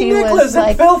It's then my she necklace. was It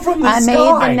like, fell from the I made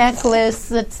sky." the necklace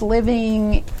that's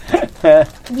living.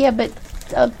 Yeah, but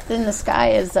up in the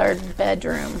sky is our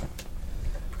bedroom.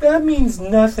 That means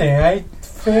nothing. I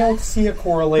fail to see a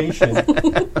correlation.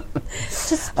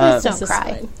 Just please don't This is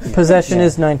cry. fine. Possession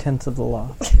is 9/10 of the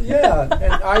law. Yeah,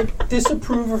 and I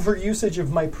disapprove of her usage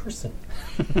of my person.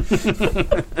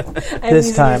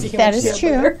 This time. That is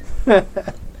true.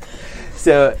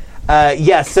 So,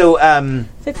 so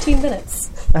 15 minutes.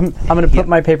 I'm going to put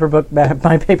my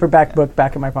paperback book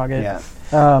back in my pocket. yeah.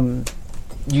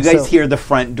 You guys So- hear the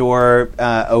front door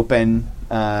open.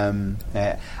 I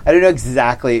don't know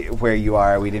exactly where you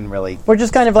are. We didn't really. We're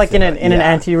just kind of like in an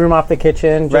Yeah. ante room off the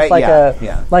kitchen, just Right, like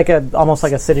yeah. like a almost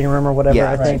like a sitting room or whatever.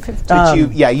 Yeah. I think. But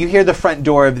you hear the front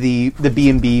door of the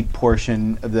B&B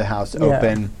portion of the house Yeah.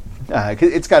 open. 'Cause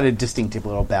it's got a distinctive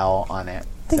little bell on it.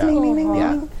 So, yeah.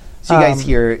 Ding. So you guys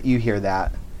hear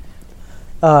that.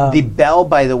 Um, The bell,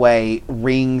 by the way,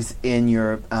 rings in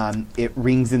your. It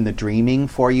rings in the dreaming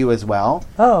for you as well.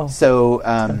 Oh. So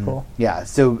kinda cool. yeah,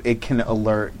 so it can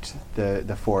alert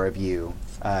the four of you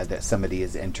that somebody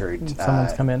has entered.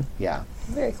 Someone's come in. Yeah,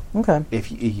 Very cool. Okay,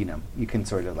 if you know, you can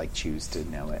sort of like choose to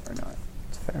know it or not.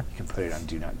 that's fair. You can put it on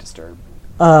Do Not Disturb.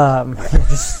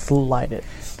 Just slide it.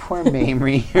 Poor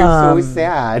Mamrie, you're so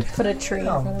sad. Put a tree in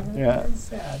front of it. Yeah.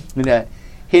 Sad. And,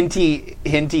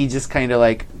 Hinty just kind of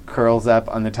like curls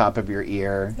up on the top of your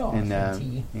ear, Oh, and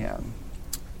Hinty. yeah.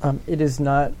 It is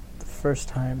not the first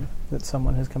time that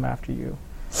someone has come after you.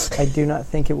 I do not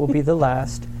think it will be the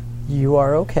last. You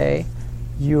are okay.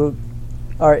 You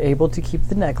are able to keep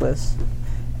the necklace,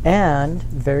 and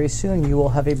very soon you will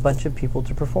have a bunch of people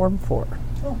to perform for.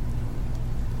 Oh.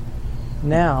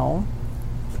 Now,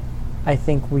 I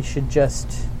think we should just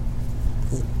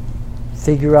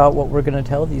figure out what we're going to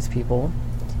tell these people.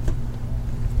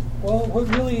 Well, what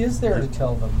really is there to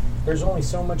tell them? There's only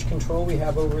so much control we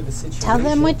have over the situation. Tell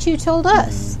them what you told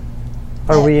us.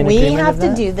 Are we in We agreement have of to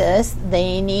that? do this.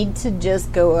 They need to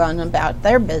just go on about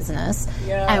their business,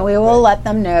 Yeah, and we will but- let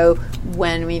them know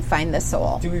when we find the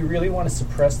soul. Do we really want to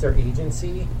suppress their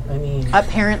agency? I mean,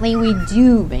 Apparently, we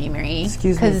do, Mamrie,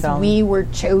 Excuse me, because Fallon. we were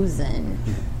chosen.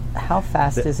 How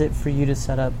fast is it for you to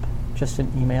set up just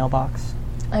an email box?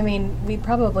 I mean, we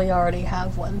probably already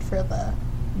have one for the.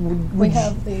 We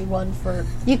have the one for.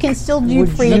 You can still do Would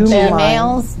free you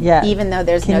emails, mind- yeah. even though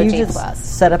there's Can no you G+. just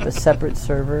set up a separate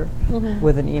server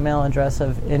with an email address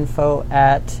of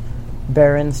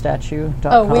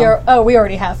info@baronstatue.com? Oh, we are. Oh, we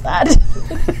already have that.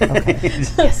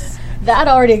 That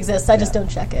already exists. I just don't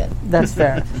check it. That's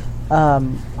fair. I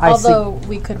Although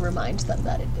we could remind them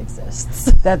that it exists.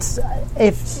 that's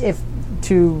if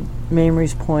to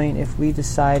Mamrie's point, if we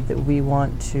decide that we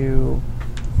want to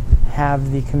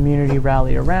have the community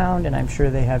rally around, and I'm sure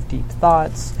they have deep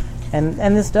thoughts, and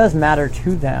this does matter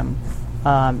to them.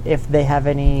 If they have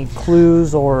any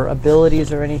clues or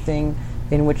abilities or anything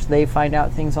in which they find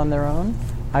out things on their own,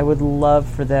 I would love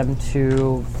for them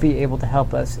to be able to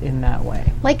help us in that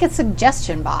way. Like a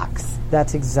suggestion box.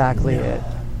 That's exactly it.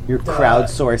 You're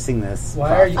crowdsourcing this.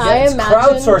 why are you? I Yeah, it's imagine-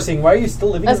 crowdsourcing. Why are you still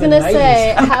living I was in the gonna 90s?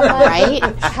 say, Right?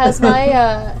 has my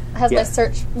Yeah.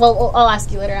 search? Well, I'll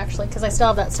ask you later actually, because I still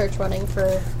have that search running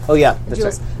for Oh yeah, that's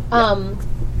Jules. right.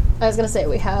 I was gonna say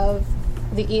we have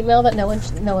the email that no one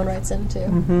writes into.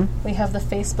 Mm-hmm. We have the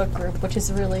Facebook group, which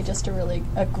is really just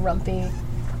a grumpy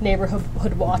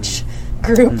neighborhood watch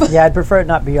group. Yeah, I'd prefer it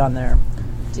not be on there.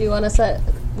 Do you want to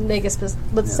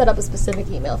let's set up a specific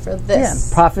email for Yeah,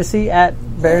 this?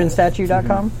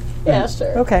 prophecy@baronstatue.com. Yeah,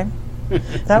 sure. Okay,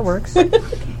 that works.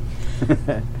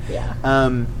 Yeah.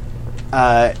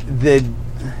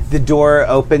 The door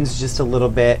opens just a little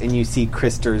bit, and you see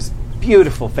Krister's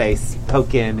beautiful face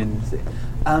poke in.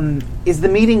 And is the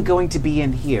meeting going to be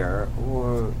in here,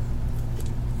 or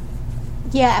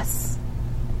Yes.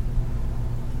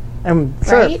 Sure.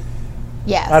 Right?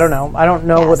 Yes. I don't know. I don't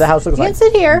know what Yes. the house looks You like. can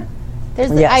sit here.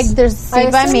 There's Yes. there's a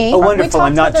seat by assume- me. Oh, wonderful. We talked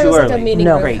I'm not about there too was, like, early. a meeting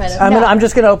No. room Great. kind of. I'm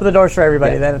just going to open the doors for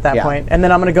everybody Yeah. then at that Yeah. point. And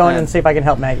then I'm going to go in Yeah. and see if I can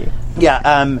help Maggie.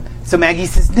 yeah? So Maggie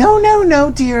says,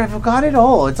 "No, dear. I've got it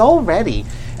all. It's all ready."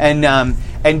 And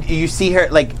you see her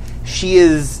like she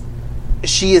is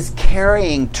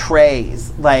carrying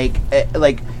trays like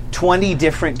 20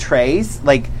 different trays,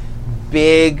 like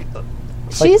big.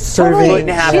 She's serving- totally. Foot and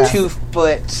a half, Yeah. 2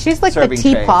 foot. She's like the serving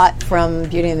trays. teapot from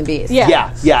Beauty and the Beast.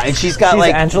 Yeah. Yeah, and she's got She's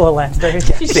like Angela Lansbury.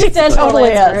 She's Angela Totally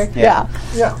Lansbury. is. Yeah.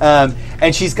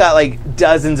 and she's got like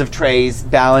dozens of trays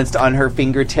balanced on her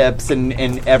fingertips and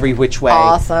every which way.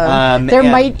 Awesome. There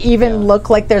and- might even look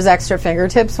like there's extra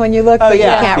fingertips when you look, Oh, but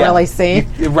yeah, you can't yeah. really see.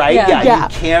 Right? Yeah. Yeah, Yeah. you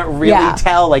can't really Yeah.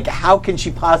 tell. Like, how can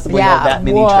she possibly Yeah. have that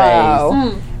many Whoa.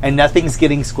 trays? And nothing's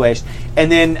getting squished.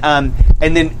 And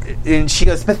then she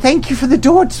goes, "But thank you for the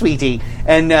door, sweetie."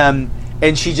 And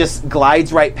she just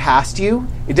glides right past you.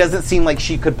 It doesn't seem like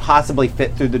she could possibly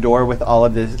fit through the door with all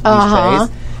of these trays.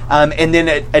 And then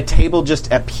a table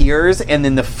just appears, and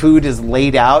then the food is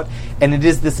laid out, and it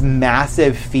is this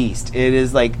massive feast. It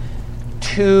is like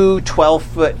 2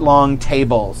 12-foot-long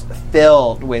tables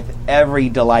filled with every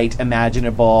delight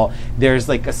imaginable. There's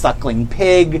like a suckling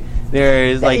pig.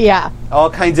 There's like all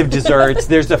kinds of desserts.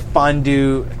 There's a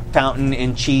fondue fountain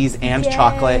and cheese and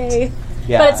chocolate.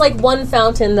 Yeah. But it's like one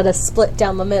fountain that is split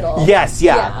down the middle. Yes,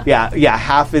 yeah.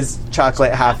 Half is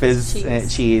chocolate, half is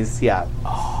cheese. Yeah.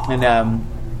 And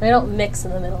they don't mix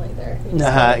in the middle either.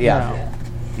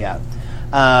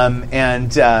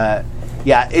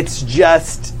 It's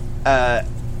just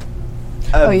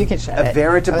you can shut a it.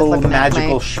 veritable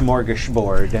magical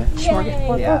smorgasbord.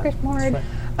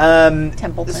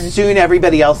 Templeton. Soon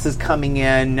everybody else is coming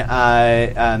in.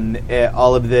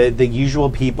 All of the usual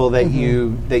people that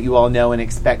you all know and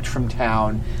expect from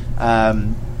town,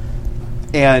 and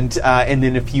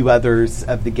then a few others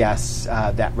of the guests.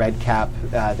 That red cap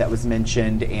that was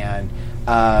mentioned, and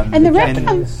the red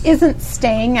cap isn't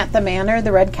staying at the manor.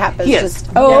 The red cap is just.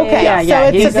 So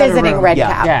it's a visiting red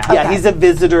cap. Yeah, he's a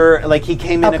visitor. Like he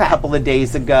came in a couple of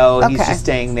days ago. He's just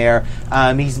staying there.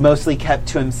 He's mostly kept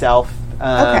to himself.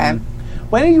 Why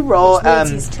don't you roll? Which means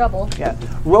he's trouble. Yeah,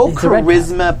 roll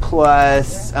charisma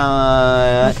plus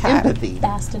empathy.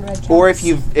 Bastin red caps. Or if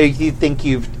you think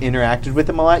you've interacted with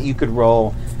him a lot, you could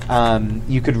roll.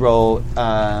 You could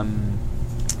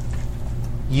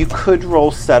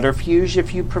roll subterfuge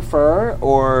if you prefer,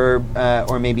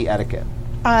 or maybe etiquette.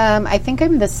 I think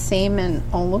I'm the same in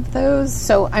all of those.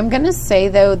 So I'm going to say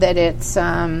though that it's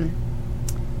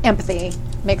empathy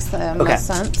makes the most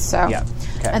sense. So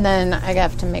and then I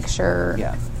have to make sure.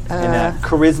 Yeah. And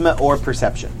charisma or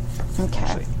perception. Okay.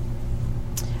 Actually.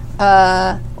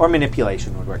 Or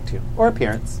manipulation would work too, or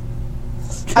appearance.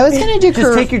 I was going to do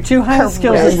just take your 2 highest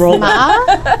skills and roll them.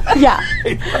 Yeah.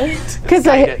 Because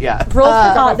roll for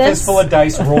confidence. Fistful of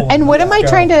dice roll. And what am I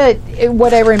trying to?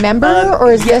 What I remember,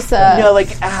 or is this a? No, like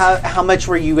how much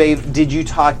were you able? Did you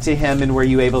talk to him, and were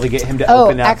you able to get him to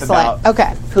open up excellent.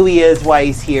 about who he is, why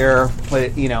he's here,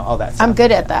 all that stuff? I'm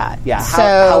good at that. Yeah. So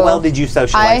how well did you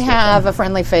socialize? I have a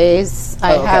friendly face.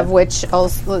 I have which.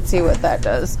 Let's see what that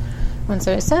does.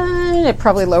 177. It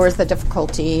probably lowers the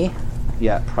difficulty.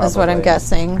 Yeah, probably. Is what I'm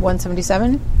guessing.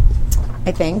 177,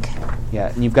 I think. Yeah,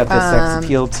 and you've got the sex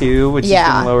appeal too, which is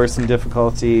going to lower some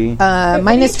difficulty.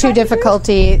 Minus 2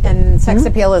 difficulty, and sex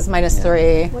appeal is minus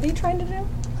 3. What are you trying to do?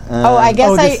 I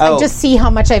guess I just see how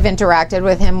much I've interacted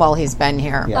with him while he's been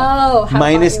here. Yeah.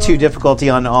 Minus 2 difficulty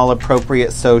on all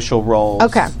appropriate social roles.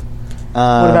 Okay.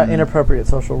 What about inappropriate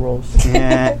social roles?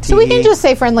 So we can just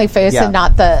say friendly face and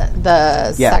not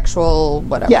the sexual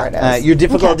whatever it is. Your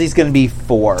difficulty is going to be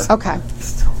 4. Okay.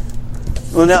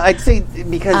 Well, no, I'd say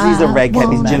because he's a red cap,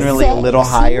 he's generally a little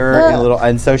higher and a little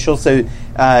unsocial. So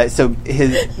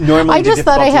his normally. I just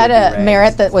thought I had a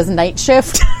merit that was night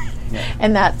shift,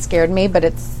 and that scared me. But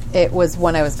it was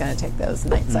when I was going to take those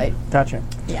night sight. Gotcha.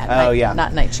 Yeah.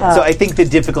 Not night shift. So I think the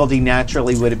difficulty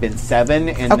naturally would have been 7,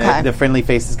 and the friendly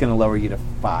face is going to lower you to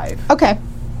 5. Okay.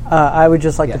 I would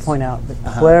just like to point out that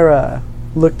Clara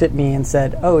looked at me and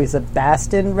said, "Oh, he's a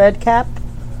Bastin red cap."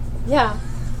 Yeah.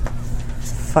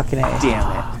 Fucking A.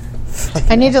 Damn it!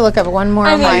 I need to look up one more.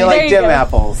 I mean, I there like you dim go.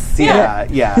 apples. Yeah.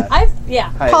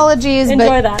 Apologies, Enjoy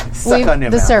but that. Suck on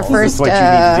dim this is apples. our This is first. what you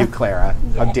need to do, Clara.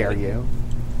 How dare you?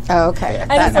 Oh, okay.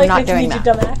 I just I'm like not that you doing need that.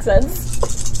 your dumb accents.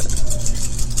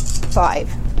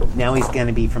 5. Now he's going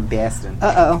to be from Bastin.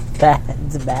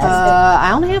 It's Bastin.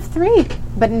 I only have 3,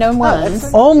 but no ones.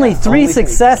 Only 3 Only 3.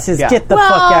 successes. Yeah. Get the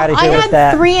fuck out of I here had with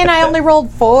that. 3 and I only rolled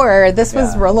 4. This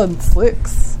was rolling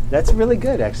 6. That's really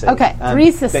good, actually. Okay,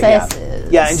 3 but successes.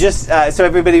 Yeah, and just so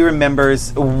everybody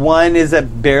remembers, 1 is a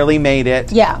barely made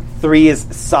it. Yeah. 3 is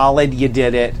solid, you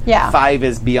did it. Yeah. 5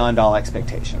 is beyond all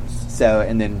expectations. So,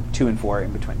 and then 2 and 4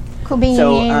 in between. Cool beans.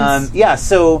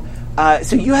 So,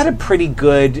 so you had a pretty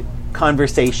good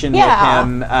conversation with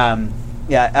him. The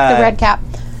red cap.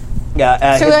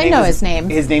 Yeah. So I know his name.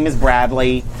 His name is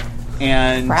Bradley.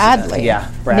 And Bradley.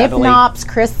 Bradley. Nipnops,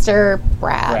 Krister,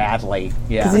 Brad. Bradley.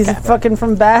 Yeah. Because he's fucking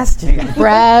from Bastin.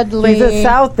 Bradley. He's a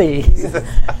Southie.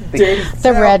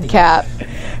 The red cap.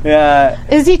 Yeah.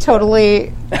 Is he totally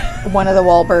one of the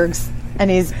Wahlbergs? And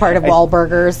he's part of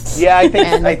Wahlburgers? Yeah,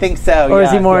 I think so. Or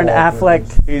is he more an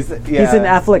Affleck? He's an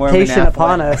afflectation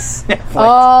upon us.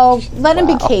 Oh, let him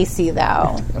be Casey,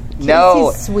 though. No.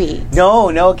 Casey's sweet.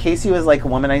 No. Casey was like a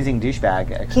womanizing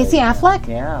douchebag, actually. Casey Affleck?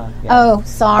 Yeah. Oh,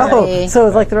 sorry. Oh, so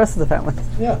it's like the rest of the family.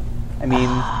 Yeah. I mean,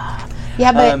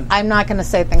 yeah, but I'm not going to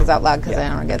say things out loud because I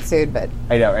don't want to get sued, but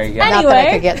I know, right? Yeah. not that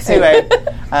I could get sued. Anyway,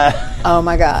 Oh,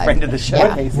 my God. friend of the show.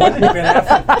 Yeah. Casey. What did Ben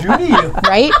Affleck do to you?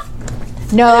 Right?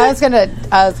 No, I was gonna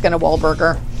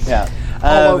Wahlburger. Yeah.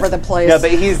 All over the place. No,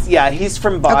 but he's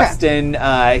from Boston.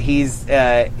 He's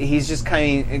just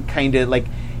kind of like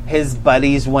his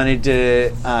buddies wanted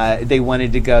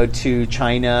to go to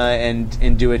China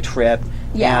and do a trip.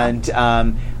 Yeah. And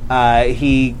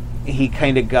he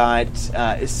kind of got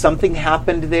something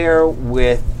happened there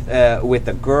with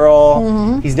a girl.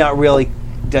 Mm-hmm. He's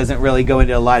doesn't really go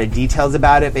into a lot of details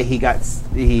about it, but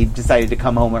he decided to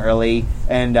come home early,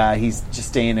 and he's just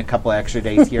staying a couple extra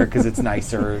days here because it's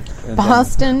nicer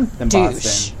Boston than douche.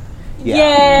 Boston.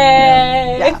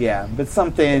 Yay! Yeah, but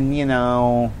something, and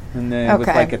then it was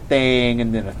Okay. like a thing,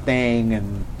 and then a thing,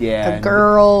 and A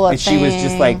girl, a and she was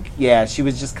just thing. she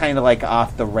was just kind of like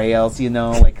off the rails,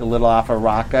 like a little off a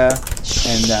rocka,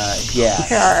 and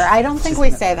Sure. I don't think we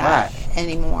say that What?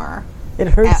 anymore. It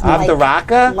hurts me. Off the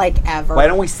rocka? Like ever. Why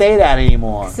don't we say that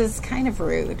anymore? This is kind of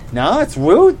rude. No, it's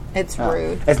rude. It's Oh.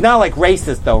 rude. It's not like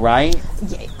racist though, right?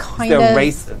 Yeah, kind the of.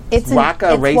 race- it's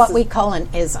rocka it's what racist? we call an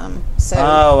ism. So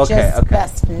Oh, okay, just okay.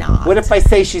 best not. What if I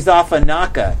say she's off a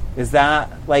naka? Is that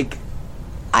like?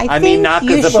 I mean, think Naka's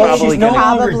you a should probably She's no gonna-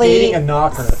 longer probably dating a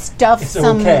knocker. stuff It's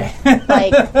some okay.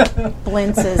 like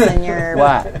blintzes in your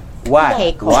What?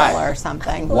 cake hole What? or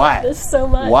something. What? This so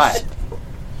much. What?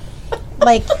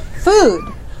 Like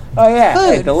food. Oh yeah,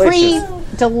 Food. hey, delicious.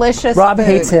 Free, delicious Rob food.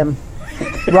 hates him.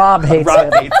 Rob hates Rob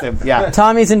him. hates him. Yeah.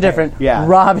 Tommy's indifferent. Yeah.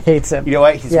 Rob hates him. You know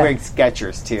what? He's Yeah. wearing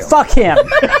Skechers too. Fuck him.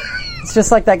 It's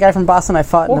just like that guy from Boston I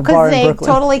fought in a bar Because in they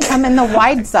Brooklyn. totally come in the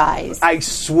wide size. I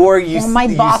swore you Well, my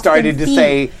you Boston started to feet.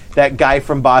 say that guy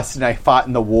from Boston I fought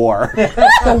in the war.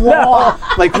 The war.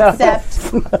 Like Except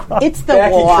it's the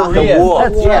Back in war. Korea. the war.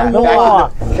 That's Yeah, right, the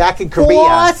war. back in Korea,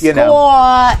 War, you know.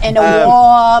 score, and a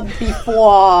war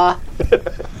before.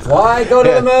 Why go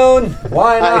to the moon?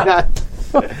 Why not?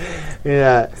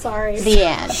 Yeah. Sorry. The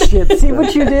end. Shit, see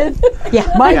what you did?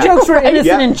 Yeah. My Yeah. jokes were innocent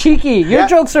Yeah. and cheeky. Your Yeah.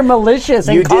 jokes are malicious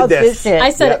and You did cause this. this shit. I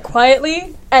said Yeah. it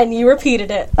quietly, and you repeated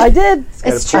it. I did. It's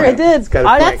Got a true. point. I did. It's got a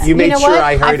I- point. You made know sure what?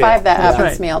 I heard High five it. that That's up and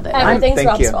right. smealed it. Everything's Thank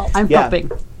Rob's you. fault. I'm Yeah.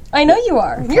 pumping. I know you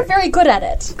are. You're very good at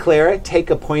it. Clara,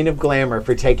 take a point of glamour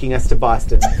for taking us to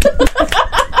Boston.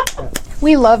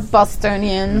 We love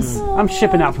Bostonians. I'm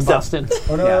shipping out from Boston.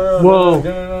 Oh, no, Yeah. no, no, Whoa. no,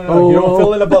 no, no, no. You don't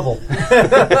fill in a bubble.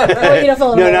 Oh, you don't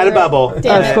feel No, not a bubble.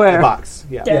 Damn A it. square. A box.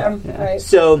 Yeah. Damn. Right.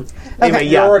 So anyway,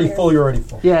 You're yeah. already full. You're already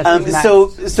full. Yes. nice.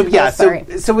 So yeah, sorry.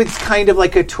 so it's kind of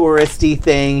like a touristy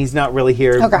thing. He's not really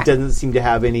here. Okay. Doesn't seem to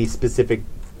have any specific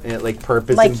like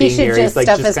purpose Like in he being should here. just He's like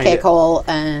stuff his kinda- cake hole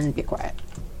and be quiet.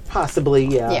 Possibly,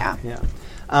 yeah. Yeah.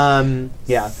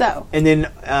 Yeah. So. and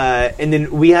then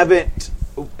we haven't.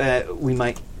 We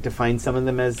might define some of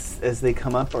them as they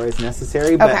come up or as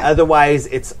necessary, but Okay. otherwise,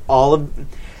 it's all of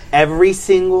every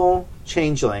single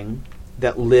changeling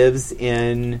that lives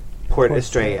in Port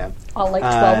Estrella. All like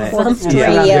 12 of them.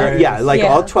 Yeah, like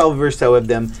Yeah. all 12 or so of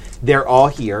them. They're all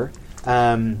here,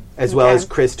 as well Okay. as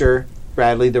Krister,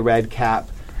 Bradley, the Red Cap,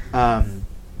 and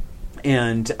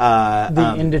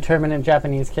the indeterminate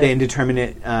Japanese kid. the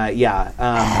indeterminate, yeah,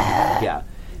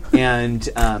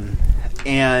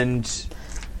 and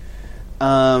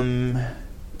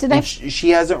Did I she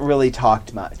hasn't really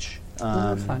talked much.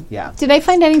 that's fine. Yeah. did I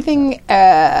find anything?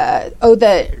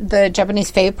 The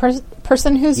Japanese fae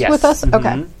person who's Yes. with us. Mhm.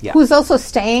 Okay, Yeah. who's also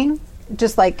staying,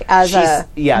 just like as a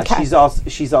okay.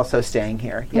 she's also staying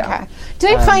here. Yeah. Okay.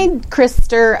 Did I find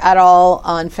Krister at all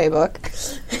on Facebook?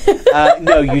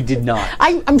 No, you did not.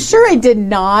 I'm sure I did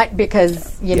not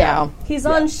because you Yeah. know, He's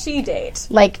on She Date.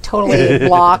 like totally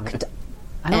blocked.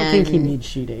 I don't think he And- needs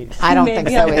she dates. I don't think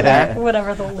Maybe so on either.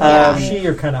 Whatever the Yeah. She,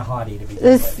 you're kind of haughty to be.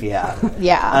 This, Yeah.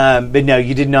 yeah. But no,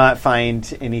 you did not find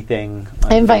anything.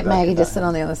 On I invite Facebook Maggie to about sit it.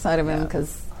 on the other side of him Yeah.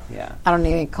 because Yeah. I don't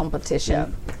need any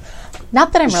competition. Yeah.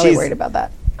 Not that I'm really She's- worried about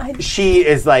that. She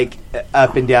is like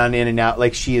up and down, in and out.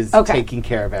 Like she is Okay. taking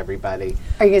care of everybody.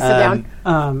 Are you gonna sit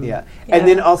down? Yeah. And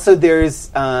then also there's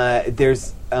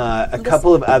a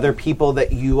couple of other people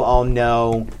that you all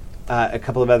know. A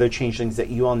couple of other changelings that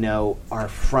you all know are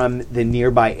from the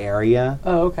nearby area.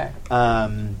 Oh, okay.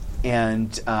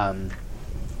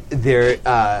 They're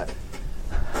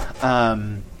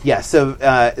so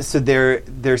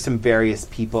there's some various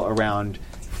people around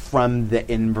from the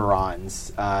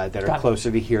environs that are Got it.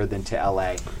 closer to here than to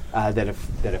LA that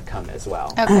have come as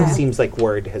well. Okay. It seems like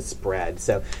word has spread.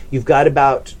 So you've got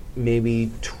about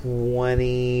maybe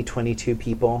 20, 22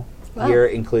 people here,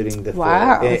 including the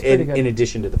Wow. four, That's pretty good. in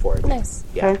addition to the four. Nice.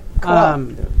 Yeah.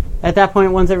 Okay. At that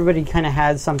point, once everybody kind of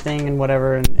had something and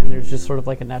whatever, and there's just sort of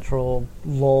like a natural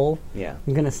lull, Yeah.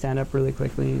 I'm going to stand up really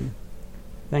quickly. And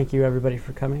thank you, everybody,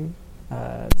 for coming.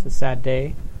 It's a sad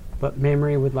day, but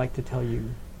Mamrie would like to tell you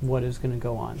what is going to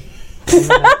go on.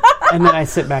 and then I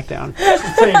sit back down.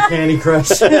 Playing Candy Crush.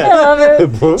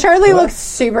 Charlie looks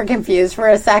super confused for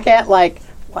a second, like,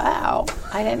 wow,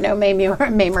 I didn't know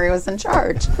Mamrie was in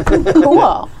charge.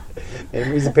 Cool.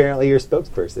 Mamrie's apparently your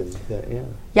spokesperson. Yeah.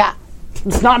 Yeah.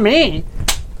 It's not me.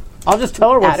 I'll just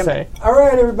tell her what to Adam. say. All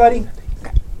right, everybody.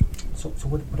 So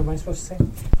what am I supposed to say?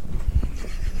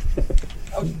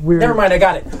 Never mind, I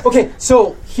got it. Okay,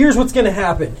 so here's what's going to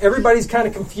happen. Everybody's kind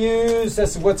of confused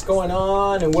as to what's going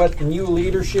on and what the new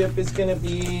leadership is going to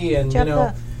be, and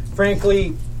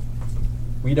frankly,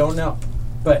 we don't know.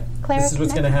 But this is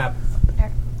what's going to happen.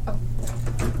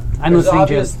 I'm listening,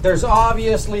 Jim. There's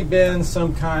obviously been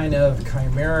some kind of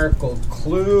chimerical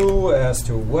clue as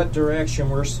to what direction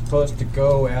we're supposed to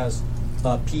go as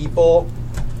a people.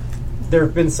 There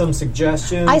have been some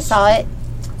suggestions. I saw it.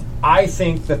 I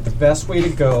think that the best way to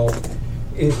go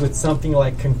is with something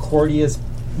like Concordia's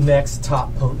next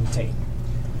top potentate.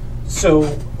 So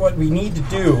what we need to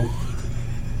do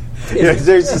is...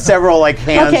 There's several like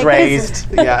hands Okay,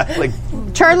 raised. Yeah, like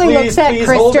Charlie looks at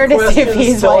hold the Krister to see if questions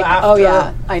he's till like, oh after-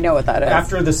 yeah, I know what that is.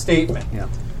 after the statement. yeah.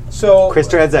 So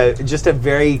Krister has just a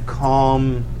very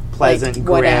calm, pleasant Like,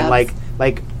 grin. whatevs.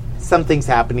 Like something's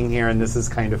happening here, and this is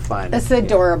kind of fun. This is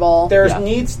adorable. there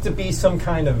needs to be some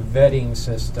kind of vetting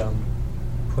system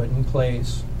put in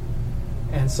place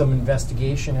and some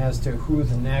investigation as to who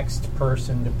the next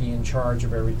person to be in charge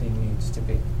of everything needs to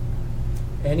be.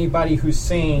 Anybody who's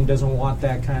sane doesn't want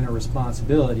that kind of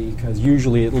responsibility because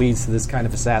usually it leads to this kind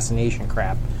of assassination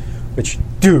crap. Which,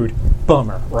 dude,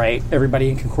 bummer, right? Everybody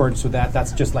in concordance with that,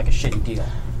 that's just like a shitty deal.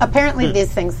 Apparently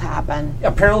these things happen.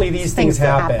 Apparently these things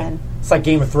happen. It's like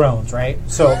Game of Thrones, right?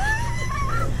 So,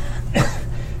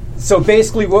 so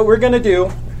basically what we're going to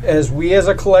do is we as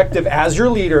a collective, as your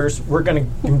leaders, we're going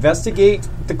to investigate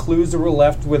the clues that were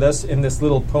left with us in this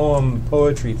little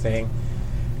poetry thing.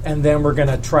 And then we're going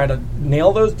to try to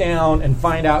nail those down and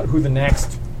find out who the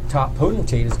next top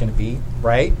potentate is going to be,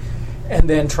 right? And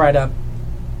then try to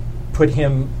put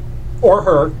him or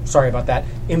her, sorry about that,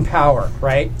 in power,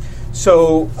 right?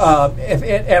 So,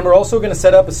 and we're also going to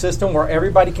set up a system where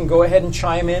everybody can go ahead and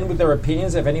chime in with their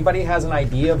opinions. If anybody has an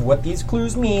idea of what these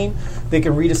clues mean, they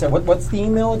can read us at what's the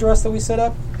email address that we set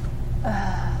up?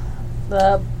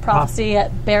 The prophecy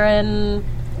at Baron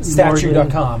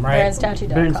Statue.com, right?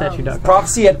 BaronStatue.com.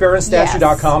 Prophecy at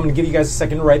baronstatue.com. I'm going to give you guys a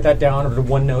second to write that down or to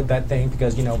OneNote that thing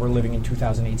because, you know, we're living in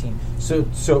 2018.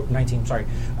 So 19, sorry.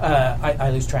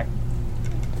 I lose track.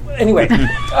 Anyway,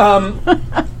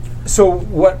 so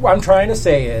what I'm trying to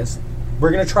say is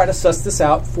we're going to try to suss this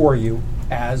out for you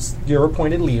as your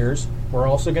appointed leaders. We're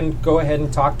also going to go ahead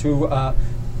and talk to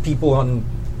people on,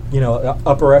 you know,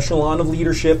 upper echelon of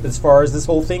leadership as far as this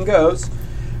whole thing goes,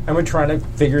 and we're trying to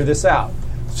figure this out.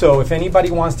 So if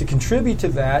anybody wants to contribute to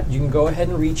that, you can go ahead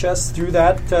and reach us through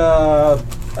that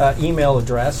email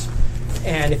address.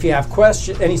 And if you have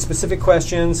any specific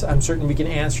questions, I'm certain we can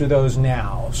answer those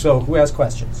now. So who has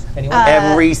questions? Anyone?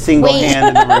 Every single wait.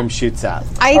 hand in the room shoots up.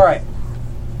 I All right.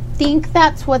 think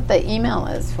that's what the email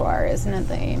is for, isn't it?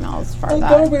 The email is for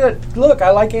Well, that. look, I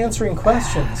like answering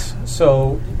questions.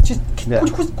 So just Yeah.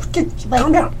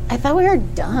 calm down. I thought we were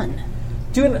done.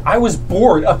 Dude, I was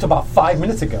bored up to about 5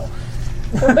 minutes ago.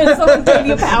 But someone gave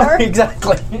you power.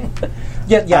 Exactly.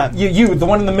 Yeah, you, the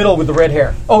one in the middle with the red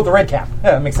hair. Oh, the red cap.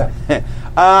 Yeah, that makes sense.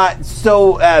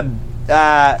 So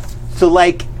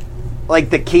like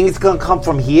the king's gonna come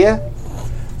from here.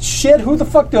 Shit, who the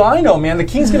fuck do I know, man? The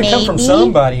king's going to come from Maybe.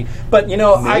 somebody. But, you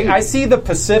know, Maybe. I see the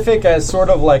Pacific as sort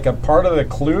of like a part of the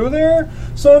clue there.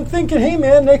 So I'm thinking, hey,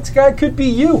 man, next guy could be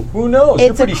you. Who knows?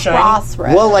 You're It's pretty a shiny.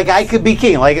 crossroads. Well, like I could be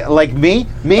king, like me,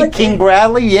 Like King me.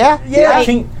 Bradley. Yeah, Yeah, I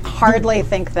King. hardly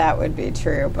think that would be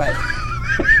true, but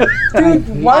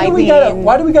Dude, why do we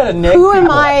gotta neg who am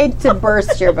people? I to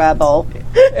burst your bubble?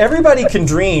 Everybody can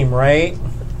dream, right?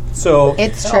 So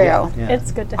It's true. Yeah.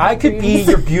 It's good to have I could be dreams.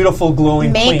 your beautiful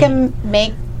glowing Make queen.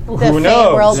 make the Who fake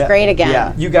knows? world Yeah. great again.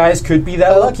 Yeah. You guys could be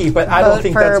that lucky, but I don't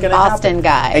think for that's going to Boston happen.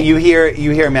 guy. And you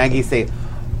hear Maggie say,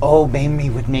 "Oh, Mamie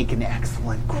would make an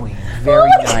excellent queen. Very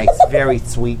nice, very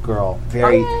sweet girl.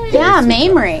 Very yeah, very sweet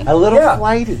girl. Mamrie. A little Yeah.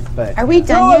 flighty, but Are we No,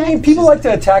 done I yet? mean, people like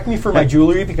to attack me for my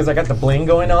jewelry because I got the bling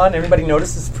going on. Everybody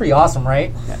notices. It's pretty awesome,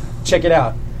 right? Yeah. Check it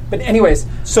out. But anyways,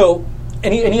 so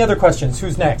any other questions?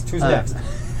 Who's next? Who's next?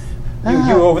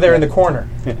 You over there in the corner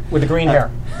with the green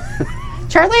hair.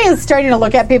 Charlie is starting to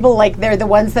look at people like they're the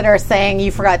ones that are saying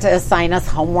you forgot to assign us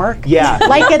homework. Yeah.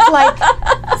 Like it's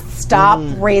like stop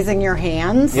raising your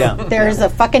hands. Yeah. There's a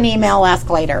fucking email, ask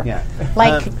later. Yeah.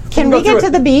 Like, can go we through get to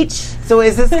it. the beach? So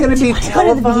is this going to be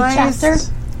Go to the beach after?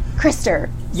 televised? Krister.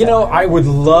 You know, I would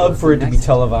love for it to be Nice.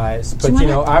 televised, but Do you you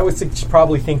know, I would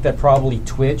probably think that probably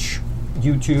Twitch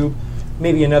YouTube.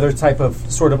 Maybe another type of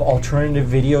sort of alternative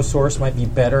video source might be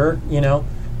better, you know?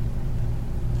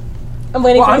 I'm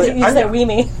waiting Well, for you to say we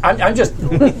me. I'm just...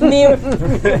 Me.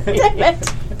 Damn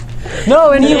it.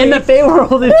 No, in the Fey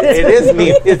world, it is. It is me.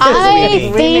 It is I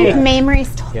me. think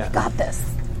Mamrie's totally Yeah. got this.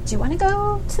 Do you want to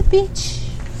go to the beach?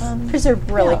 There's a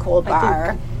really cool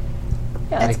bar.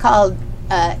 It's called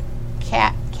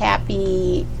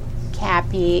Cappy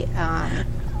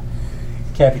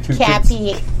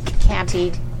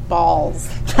Balls.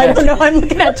 I don't know. I'm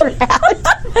looking at your hat.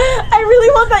 I really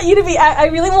want that you to be. I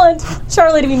really want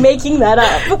Charlie to be making that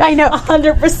up. I know.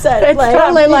 100%. It's Like,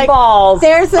 totally like balls.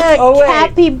 there's a Oh, wait.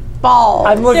 Cappy Balls.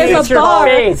 I'm looking There's at a your bar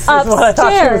face. Is what I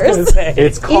thought she was going to say.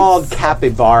 It's called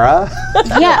capybara.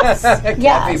 Yes.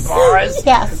 Yes. Capybaras.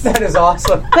 Yes. That is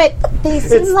awesome. But they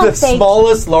seem It's like the they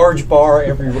smallest large bar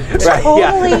everywhere. Right,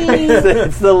 totally,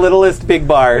 it's the littlest big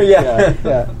bar.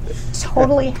 Yeah.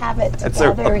 totally have it That's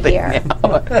their together whole thing here.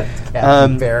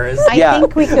 Capybaras. I Yeah.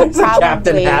 think we could Captain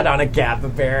probably hat on a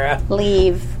capybara.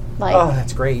 leave like Oh,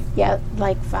 that's great.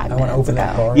 like 5 I minutes want to open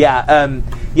ago. that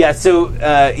bar. So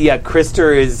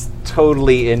Krister is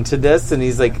totally into this, and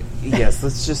he's like, yes,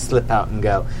 let's just slip out and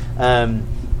go. And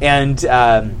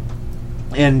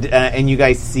you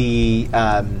guys see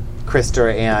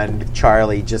Krister and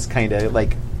Charlie just kind of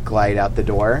like glide out the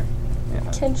door.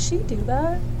 Can she do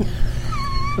that?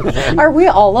 Are we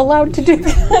all allowed to do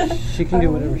that? She can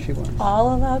do whatever she wants.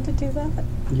 All allowed to do that?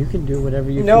 You can do whatever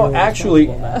you No, feel actually,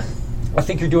 responsible. I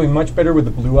think you're doing much better with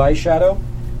the blue eye shadow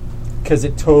because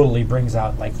it totally brings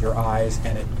out like your eyes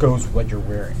and it goes with what you're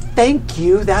wearing. Thank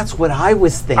you. That's what I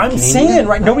was thinking. I'm saying,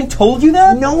 right? Nobody told you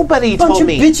that? Nobody Bunch told of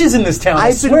me. bitches in this town. I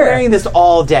I've been swear. wearing this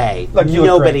all day. Look, you look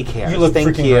Nobody great. cares. You look Thank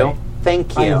freaking you. great.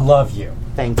 Thank you. I love you.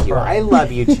 Thank you. All right. I love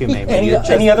you too, Mamie. Any, You're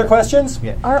just- any other questions?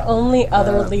 Yeah. Our only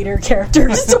other leader character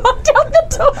just walked out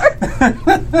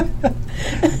the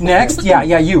door. Next? Yeah,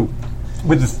 you.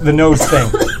 With the nose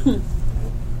thing.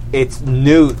 It's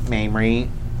Newt, Mamrie,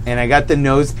 and I got the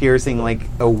nose piercing like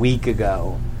a week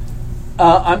ago.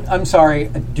 I'm sorry.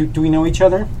 Do we know each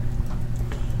other?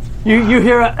 You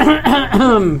hear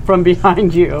a from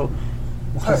behind you.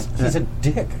 He's a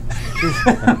dick.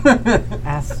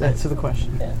 Answer the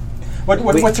question.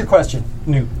 What's your question,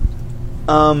 Newt?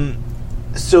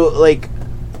 So like,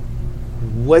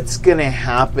 what's gonna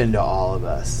happen to all of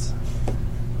us?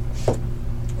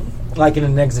 Like in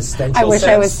an existential I wish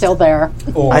sense? I was still there.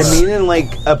 Or I mean, in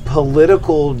like a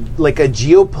political, like a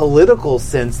geopolitical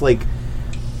sense, like,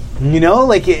 you know,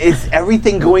 like is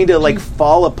everything going to like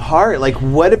fall apart? Like,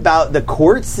 what about the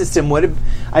court system?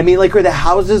 I mean, like, are the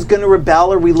houses going to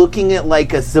rebel? Are we looking at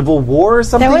like a civil war or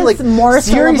something? was Like, more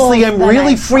seriously, syllables I'm than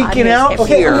really I thought freaking out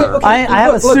newspaper. here. Okay. I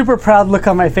have Look, a super proud look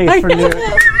on my face for Newt.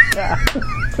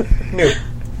 Newt,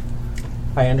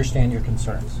 I understand your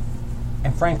concerns.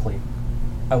 And frankly,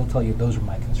 I will tell you those are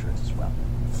my concerns as well.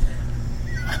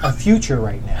 Our future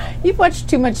right now You've watched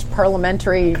too much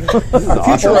parliamentary.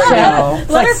 future right now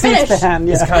Let her finish. Stand,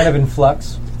 is yeah. kind of in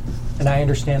flux. And I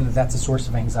understand that that's a source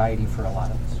of anxiety for a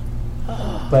lot of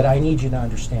us. But I need you to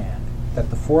understand that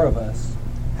the four of us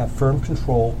have firm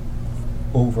control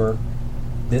over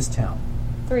this town.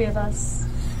 3 of us.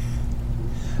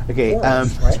 Okay,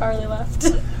 Right? Charlie left.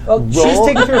 Well, she's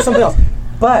taking care of something else.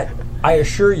 But I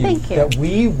assure you, Thank you. that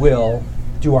we will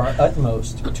do our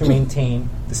utmost to maintain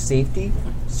the safety,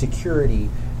 security,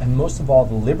 and most of all,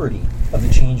 the liberty of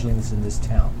the changelings in this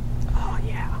town. Oh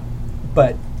yeah.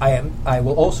 But I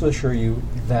will also assure you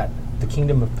that the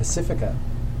Kingdom of Pacifica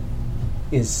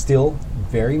is still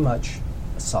very much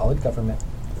a solid government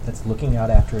that's looking out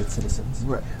after its citizens.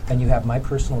 Right. And you have my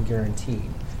personal guarantee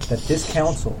that this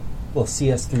council will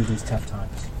see us through these tough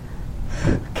times.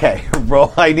 okay,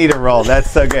 roll. I need a roll. That's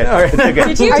so good. That's so good.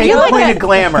 Did you- Take are you a like point a of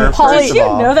glamour, Poly- first Did of you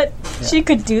all. know that she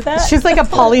could do that? She's like a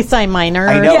poli-sci minor.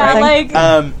 I know, yeah, right?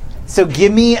 like So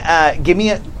give me a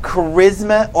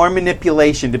charisma or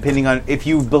manipulation, depending on if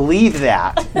you believe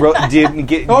that. Oh,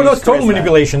 no, it's total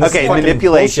manipulation. This Okay, is fucking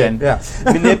manipulation. bullshit.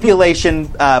 Manipulation.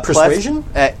 Persuasion?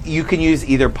 Plus, you can use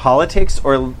either politics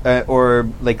or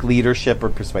like leadership or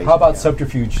persuasion. How about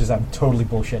subterfuge? Because I'm totally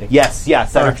bullshitting. Yes,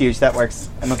 subterfuge. That works.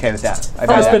 I'm okay with that. I'm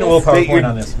gonna spend a willpower But point you're-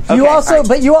 on this. You Okay, also, all right.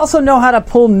 but you also know how to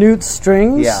pull Newt's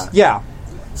strings. Yeah. Yeah,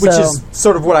 which So- is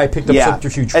sort of what I picked up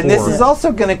subterfuge and for. this is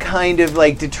also going to kind of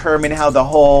like determine how the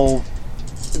whole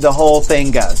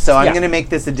thing goes. So I'm Yeah. going to make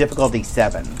this a difficulty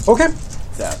 7. okay.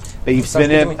 So, but you've Sounds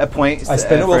spent good to me. a point. I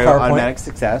spent a for willpower point. automatic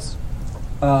success.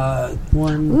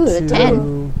 1, Ooh, 2,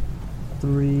 10.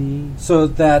 3. So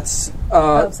that's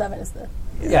 7 is the.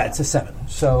 yeah, it's a 7.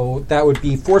 So that would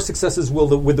be 4 successes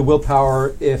with the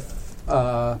willpower if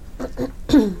yeah,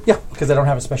 because I don't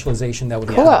have a specialization that would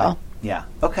Cool. Yeah.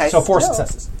 Okay. So 4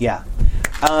 successes. Yeah.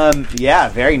 Yeah,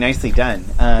 very nicely done.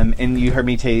 And you heard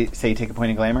me say take a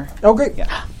point of glamour? Oh, great.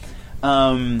 Yeah.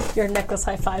 Your necklace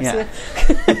high fives Yeah.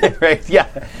 you. Right, yeah.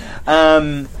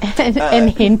 And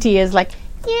Hinty is like,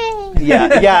 yay.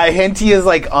 Yeah, Henty is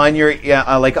like on your,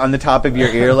 like on the top of your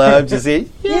earlobe. Just say,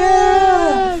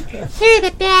 Yeah. You're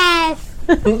the best.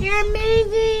 You're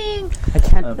amazing. I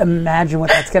can't imagine what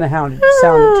that's going to sound at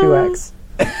 2x.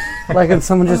 Like if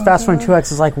someone just fast forward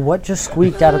 2x is like, what just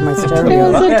squeaked out of my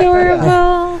stereo? That's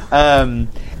adorable.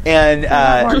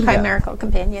 and More chimerical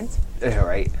companions. all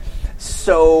right.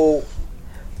 So,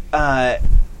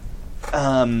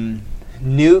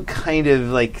 Newt kind of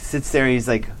like sits there and he's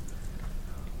like,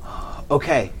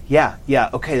 okay, yeah,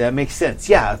 okay, that makes sense.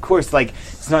 Yeah, of course, like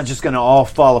it's not just going to all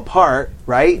fall apart,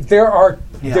 right? There are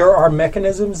Yeah. there are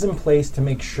mechanisms in place to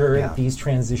make sure Yeah. that these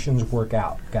transitions work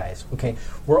out, guys. Okay,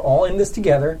 we're all in this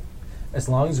together. As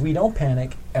long as we don't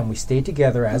panic and we stay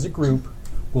together as a group,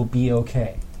 we'll be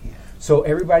okay. So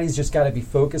everybody's just got to be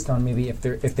focused on maybe if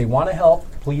they want to help,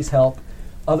 please help.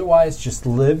 Otherwise, just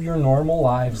live your normal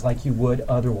lives like you would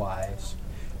otherwise,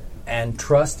 and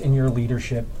trust in your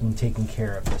leadership in taking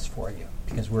care of this for you,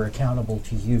 because we're accountable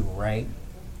to you, right?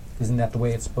 Isn't that the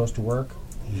way it's supposed to work?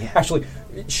 Yeah. Actually,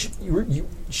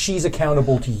 she's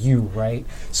accountable to you, right?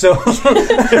 So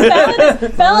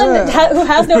Fallon, who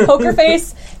has no poker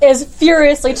face, is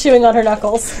furiously chewing on her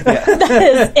knuckles.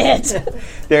 That is it.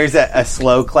 There's a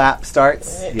slow clap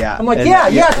starts. Yeah. I'm like, And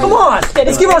yeah, come on,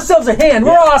 let's give ourselves a hand.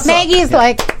 We're awesome. Maggie's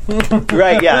like,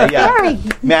 Right, yeah. very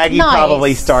Maggie nice.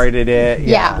 probably started it.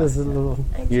 Yeah. This is a little,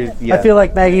 Yeah. I feel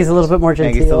like Maggie's a little bit more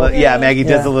Maggie's genteel. Maggie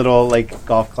does Yeah. a little like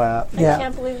golf clap. I Yeah.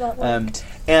 can't believe that worked.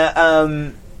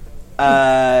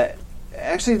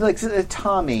 Actually, like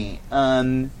Tommy,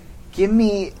 give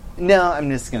me. No, I'm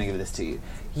just going to give this to you.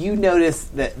 You notice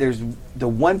that there's the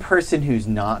one person who's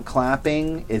not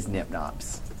clapping is Nip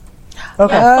Nops.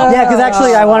 Okay. Yeah, because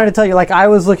actually I wanted to tell you, like, I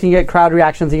was looking at crowd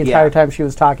reactions the entire time she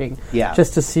was talking. Yeah.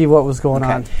 Just to see what was going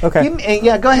on. Okay. Give me,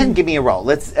 go ahead and give me a roll.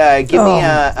 Let's give me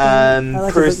a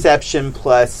like perception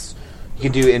plus. You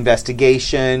could do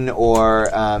investigation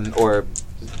or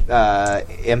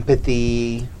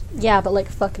empathy. Yeah, but like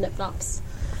fuck Nip Nops.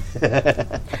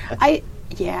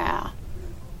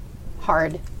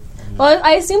 hard. Well,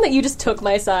 I assume that you just took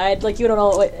my side. Like you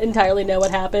don't entirely know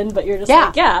what happened, but you're just Yeah.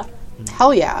 like, yeah,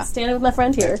 Hell yeah. standing with my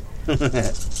friend here.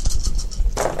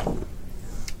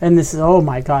 And this is, oh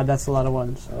my god, that's a lot of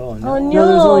ones. Oh Oh no! no! No,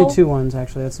 there's only 2 ones,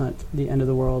 actually. That's not the end of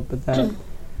the world, but that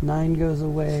 9 goes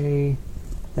away,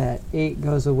 that 8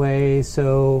 goes away,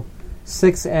 so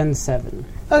 6 and 7.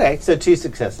 Okay, so 2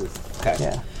 successes. Okay.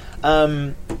 Yeah.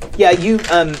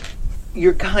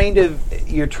 You're trying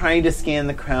to scan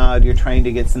the crowd. You're trying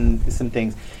to get some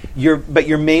things. But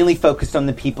you're mainly focused on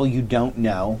the people you don't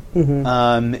know.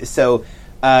 So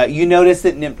you notice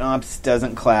that Nip Nops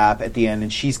doesn't clap at the end,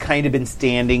 and she's kind of been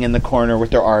standing in the corner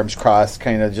with her arms crossed,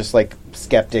 kind of just like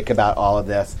skeptic about all of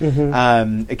this.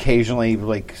 Occasionally,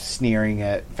 like sneering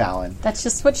at Fallon. That's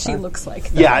just what she looks like.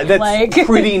 Yeah, that's like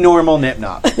pretty normal Nip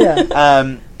Nop.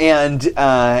 Yeah.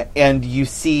 And you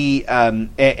see,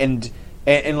 and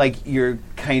like you're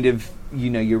kind of,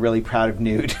 you're really proud of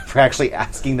Newt for actually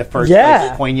asking the first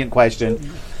like, poignant question.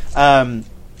 And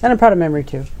I'm proud of Memory,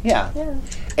 too. Yeah.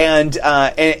 And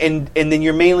then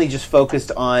you're mainly just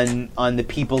focused on the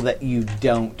people that you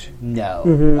don't know.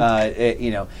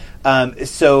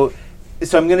 So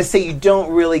I'm going to say you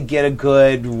don't really get a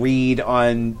good read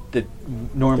on the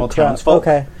normal townsfolk.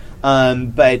 Okay.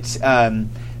 But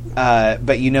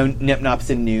Nip Nops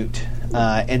and Newt,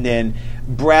 and then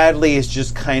Bradley is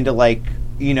just kind of like,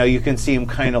 you can see him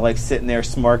kind of like sitting there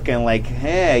smirking, like,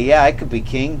 hey, yeah, I could be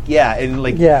king, yeah, and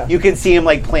like, you can see him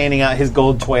like planning out his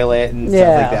gold toilet and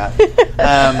stuff like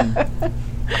that.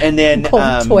 And then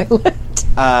toilet.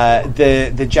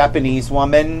 The Japanese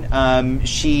woman,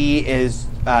 she is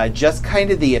just kind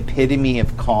of the epitome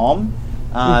of calm.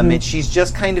 And she's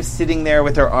just kind of sitting there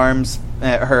with her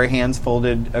her hands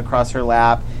folded across her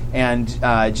lap, and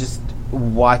just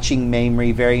watching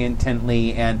Mamrie very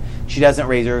intently. And she doesn't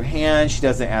raise her hand. She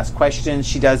doesn't ask questions.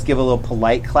 She does give a little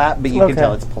polite clap, but you can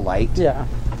tell it's polite. Yeah.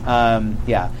 And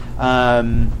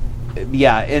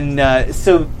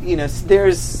so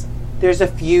there's a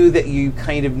few that you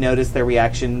kind of notice their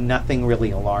reaction. Nothing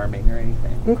really alarming or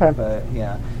anything. Okay. But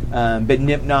yeah, but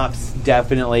Nip Nops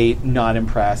definitely not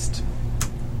impressed.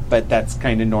 But that's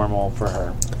kind of normal for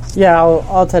her. Yeah,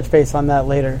 I'll touch base on that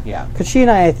later. Yeah. Because she and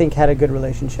I think, had a good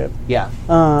relationship. Yeah.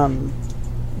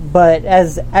 But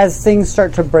as things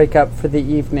start to break up for the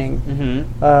evening,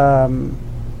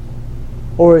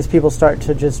 or as people start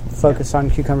to just focus on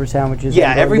cucumber sandwiches.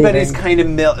 Yeah, and go everybody's leaving.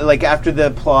 kind of like after the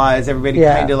applause, everybody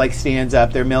Yeah. kind of like stands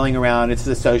up. They're milling around. It's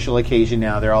a social occasion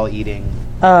now. They're all eating.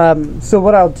 So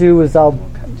what I'll do is I'll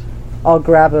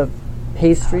grab a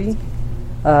pastry.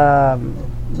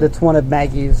 That's one of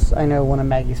Maggie's. I know one of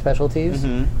Maggie's specialties.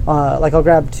 Like I'll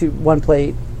grab one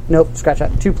plate. Nope, scratch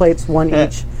that. 2 plates, one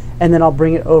each, and then I'll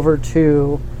bring it over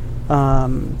to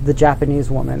the Japanese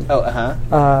woman. Oh,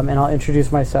 And I'll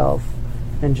introduce myself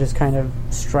and just kind of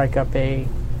strike up a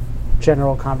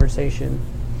general conversation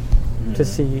to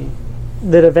see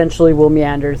that eventually will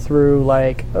meander through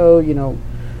like, oh, you know,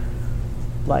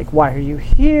 like, why are you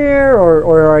here?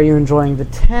 Or are you enjoying the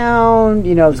town?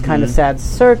 You know, it's kind of sad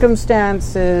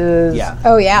circumstances. Yeah.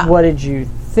 Oh, yeah. What did you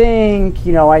think?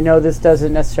 You know, I know this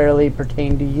doesn't necessarily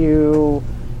pertain to you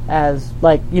as,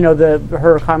 like, you know,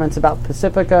 her comments about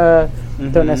Pacifica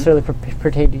don't necessarily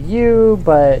pertain to you,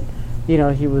 but, you know,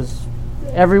 he was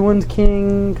everyone's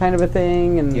king kind of a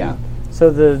thing. And Yeah. so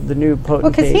the new potentate.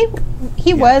 Well, because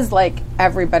he was like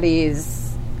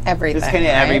everybody's everything. It's kind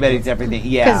of right? everybody's everything.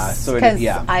 Yeah, sort of.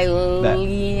 Yeah.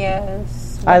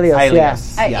 Ilias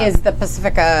Ilias, yeah. is the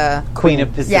Pacifica. Queen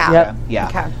of Pacifica. Yeah. Yeah.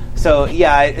 Okay. So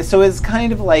yeah, so it's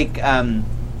kind of like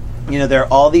you know, there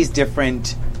are all these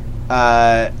different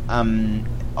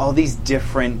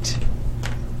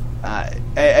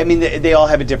I mean, they all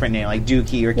have a different name, like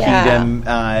Dookie or Yeah. Kingdom,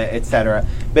 etc.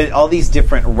 But all these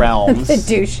different realms. The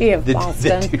douchey of The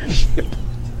Boston. douchey of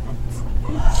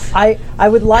I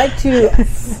would like to,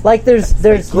 like, there's Take a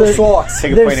there's point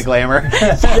of glamour.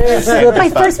 My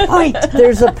first point.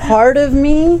 there's a part of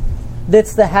me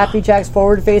that's the Happy Jacks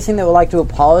forward facing that would like to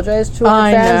apologize to our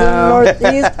I fans know. in the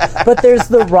Northeast, but there's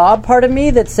the Rob part of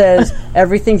me that says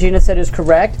everything Gina said is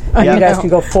correct, and Yeah. you guys can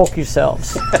go fuck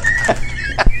yourselves.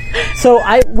 So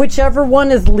whichever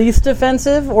one is least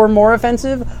offensive or more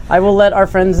offensive, I will let our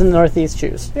friends in the Northeast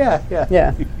choose. Yeah.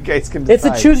 Yeah. You guys can It's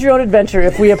decide. a choose your own adventure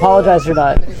if we apologize or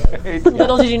not.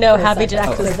 Little did you know Happy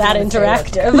Jacks was that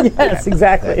interactive. Yes,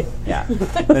 exactly. Yeah.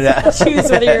 Choose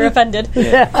whether you're offended. But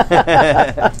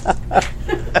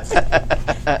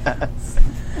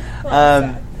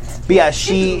yeah,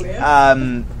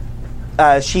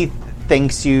 she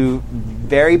thanks you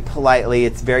very politely.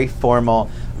 It's very formal.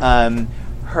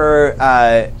 Her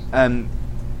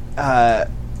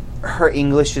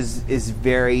English is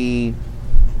very.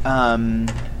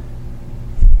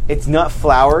 It's not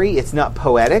flowery. It's not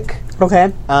poetic.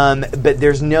 Okay. But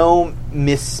there's no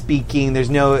misspeaking. There's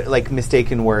no like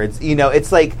mistaken words. You know,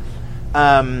 it's like.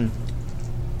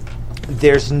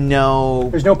 There's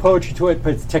no poetry to it,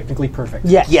 but it's technically perfect.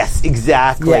 Yes. Yes,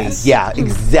 exactly. Yes. Yeah,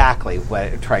 exactly what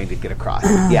I'm trying to get across.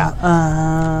 Yeah.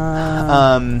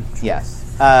 Yes.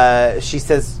 She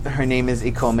says her name is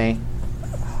Ikome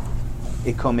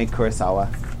Kurosawa.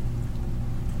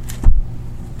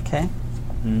 Okay.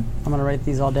 Hmm. I'm going to write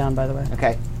these all down, by the way.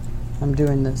 Okay. I'm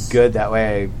doing this. Good. That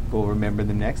way I will remember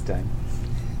them next time.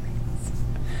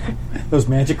 Those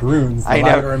magic runes I allow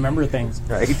know. you to remember things.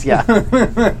 Right? Yeah.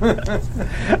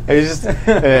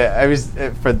 I was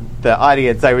for the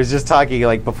audience. I was just talking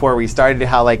like before we started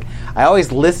how like I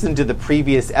always listen to the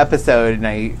previous episode and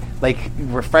I like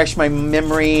refresh my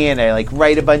memory and I like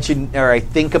write a bunch of or I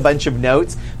think a bunch of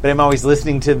notes, but I'm always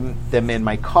listening to them in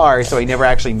my car, so I never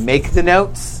actually make the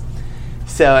notes.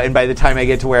 So and by the time I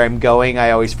get to where I'm going,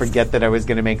 I always forget that I was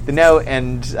going to make the note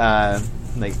and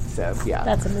like so yeah.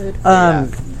 That's a mood.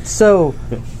 So,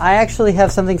 I actually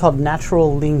have something called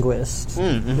Natural Linguist.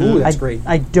 Ooh, that's great.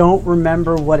 I don't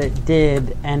remember what it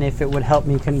did and if it would help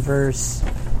me converse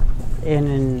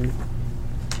in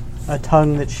a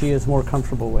tongue that she is more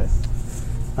comfortable with.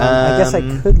 I guess I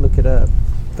could look it up,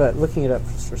 but looking it up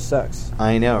sort of sucks.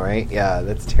 I know, right? Yeah,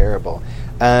 that's terrible.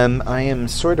 I am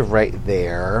sort of right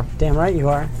there. Damn right you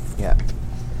are. Yeah.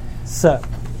 So,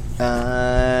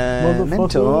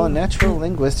 Mental, natural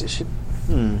linguist. It should.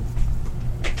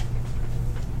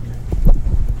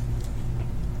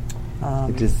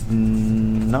 It does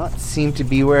not seem to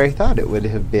be where I thought it would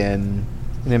have been.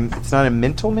 It's not a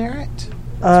mental merit?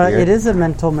 That's weird. it is a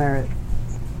mental merit.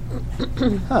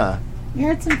 Huh.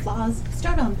 Merits and flaws.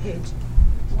 Start on page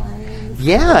 1.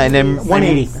 Yeah, and I'm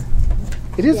 180.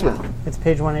 It is. Yeah. It's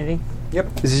page 180.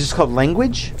 Yep. Is it just called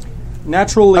language?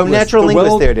 Natural linguist. natural The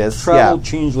linguist, there it is, well-traveled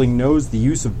yeah. changeling knows the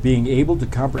use of being able to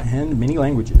comprehend many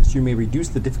languages. You may reduce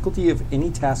the difficulty of any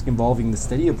task involving the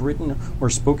study of written or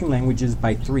spoken languages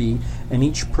by 3, and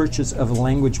each purchase of a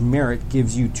language merit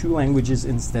gives you 2 languages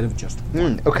instead of just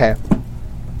 1. Okay.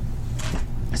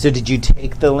 So did you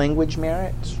take the language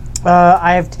merit?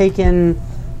 I have taken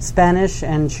Spanish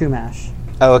and Chumash.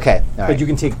 Oh, okay. All right. But you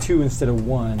can take 2 instead of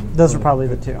 1. Those for are the- probably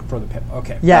the 2. For the pip.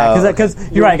 Okay. Yeah, Oh, because okay.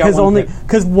 you're right. got Because one only pip.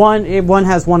 because one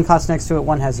has 1 cost next to it,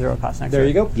 1 has 0 cost next There to it.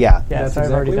 you go. Yeah. Yeah, That's so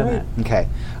I've already exactly done right. Okay.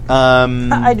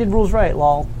 that. I did rules right,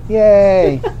 lol.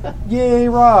 Yay. Yay,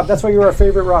 Rob. That's why you're our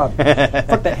favorite Rob.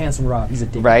 Fuck that handsome Rob. He's a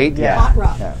dick. Right? Yeah. Hot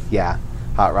Rob. Yeah.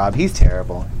 Hot Rob. He's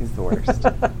terrible. He's the worst.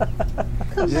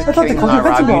 Just kidding, called Hot you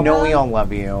Rob. Vincent. You know we all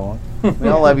love you. We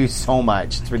all love you so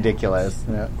much. It's ridiculous.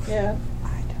 Yeah. Yeah.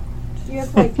 You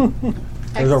have like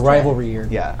There's a rivalry here.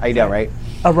 Yeah, I know, right?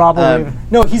 A Rob will Um, leave.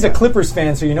 No, he's a Clippers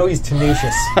fan, so you know he's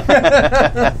tenacious.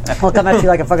 He'll come at you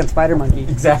like a fucking spider monkey.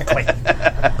 Exactly.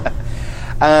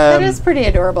 It is pretty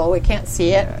adorable. We can't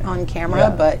see it on camera, Yeah.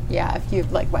 but yeah, if you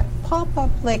like went pop up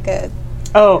like a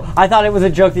Oh, I thought it was a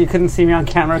joke that you couldn't see me on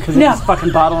camera because No. there's this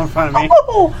fucking bottle in front of me.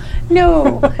 oh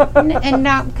no, and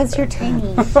not because you're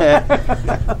tiny.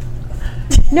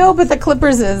 No, but the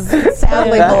Clippers is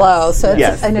sadly below, so it's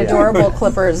Yes, an yeah. adorable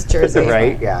Clippers jersey,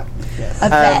 Right? Yeah. A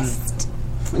vest.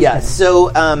 Yeah. So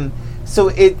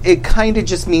it kind of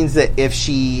just means that if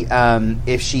she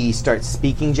starts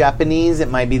speaking Japanese, it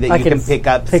might be that you can pick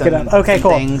up pick it some, up. Okay, some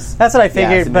cool. things. That's what I Yeah,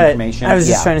 figured, some but information. I was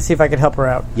just Yeah. trying to see if I could help her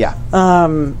out. Yeah.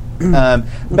 Okay.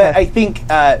 But I think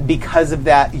because of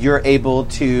that, you're able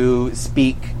to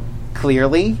speak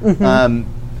clearly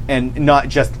and not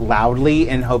just loudly,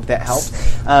 and hope that helps.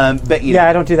 But you Yeah, know,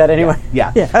 I don't do that anyway.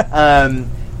 Yeah.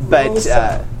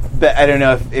 But I don't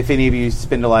know if any of you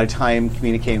spend a lot of time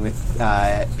communicating with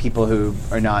people who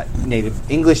are not native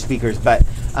English speakers, but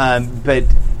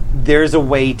there's a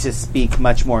way to speak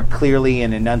much more clearly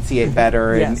and enunciate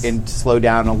better Yes. and slow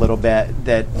down a little bit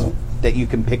that you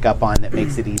can pick up on that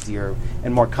makes it easier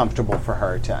and more comfortable for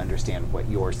her to understand what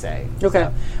you're saying. Okay.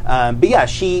 So, but yeah,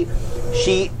 she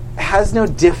has no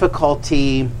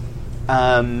difficulty.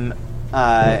 Like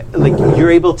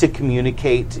you're able to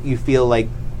communicate. You feel like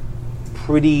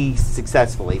pretty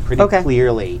successfully, pretty Okay.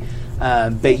 clearly.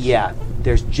 But yeah,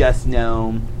 there's just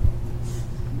no.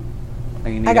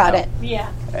 I got it.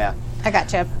 Yeah. Yeah. I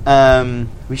got you.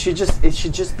 It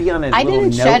should just be on a I little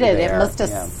didn't note shed it. there. It must have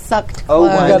Yeah. sucked Oh,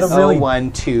 close. got a really-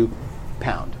 1.012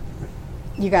 pound.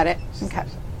 You got it. Okay.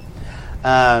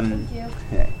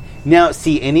 Okay. Now,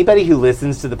 see, anybody who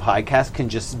listens to the podcast can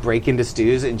just break into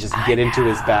Stu's and just get into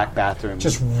his back bathroom.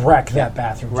 Just wreck that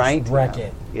bathroom. right? Just wreck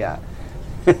it. Yeah.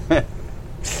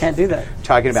 Can't do that.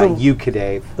 Talking about you,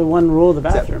 Kadave. The one rule of the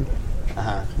bathroom.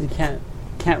 Uh-huh. You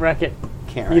can't wreck it.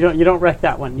 Can't You don't wreck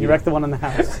that one. You wreck the one in the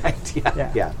house. Right,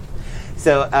 yeah. Yeah.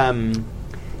 So,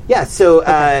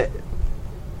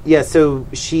 so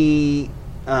she,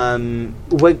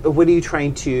 what are you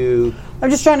trying to, I'm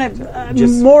just trying to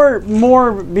Just-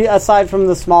 more aside from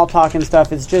the small talk and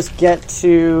stuff. It's just get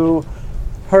to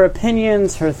her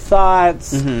opinions, her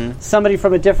thoughts. Mm-hmm. Somebody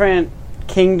from a different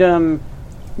kingdom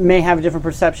may have a different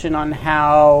perception on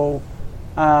how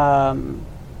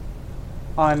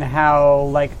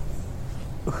like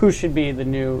who should be the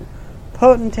new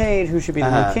potentate, who should be the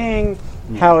Uh-huh. new king,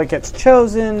 how it gets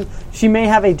chosen. She may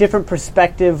have a different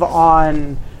perspective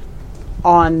on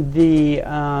the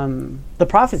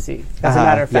prophecy, as a Uh-huh,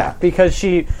 matter of fact, yeah. because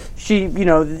she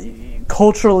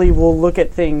culturally will look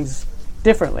at things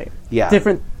differently. Yeah.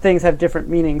 Different things have different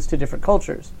meanings to different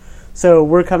cultures. So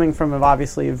we're coming from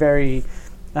obviously a very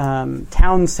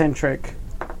town-centric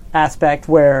aspect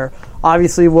where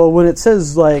obviously, well, when it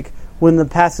says like when the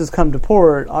passes come to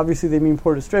port, obviously they mean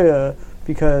Port Estrella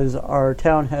because our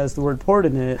town has the word port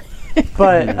in it.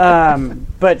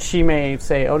 But she may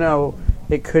say, oh no,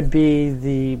 it could be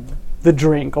the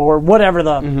drink or whatever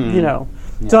the you know.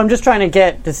 So I'm just trying to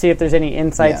get to see if there's any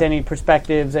insights, Yeah. any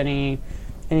perspectives, anything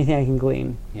I can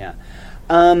glean. yeah.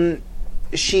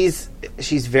 She's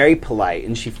very polite,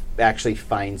 and she actually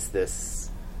finds this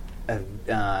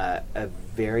a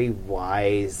very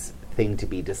wise thing to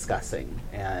be discussing,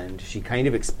 and she kind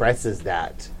of expresses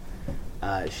that.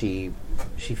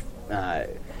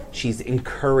 She's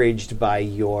encouraged by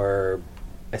your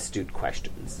astute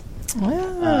questions.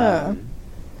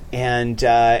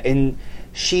 And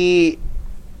she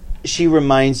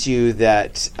reminds you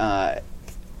that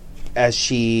as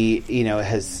she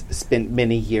has spent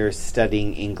many years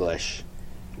studying English,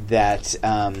 that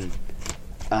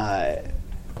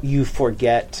you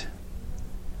forget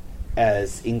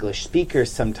as English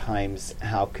speakers sometimes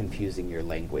how confusing your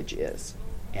language is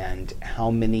and how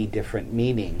many different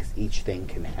meanings each thing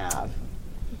can have.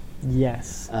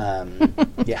 Yes.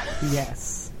 Yeah.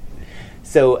 Yes.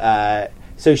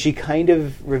 So she kind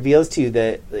of reveals to you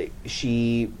that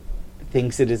she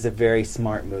thinks it is a very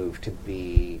smart move to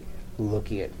be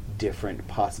looking at different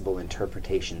possible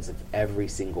interpretations of every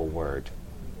single word.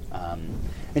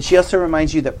 And she also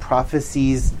reminds you that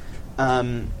prophecies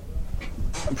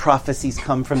prophecies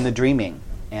come from the dreaming,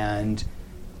 and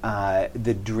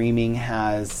the dreaming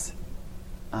has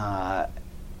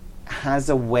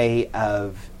a way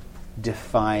of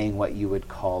defying what you would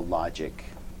call logic.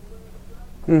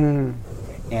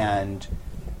 And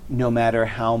no matter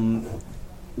how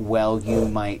well you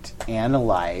might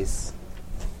analyze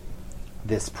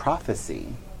this prophecy,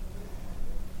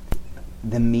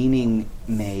 the meaning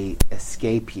may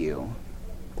escape you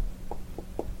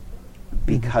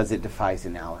because it defies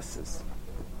analysis.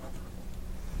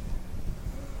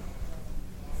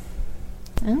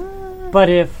 But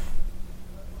if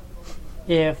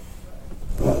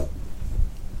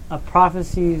a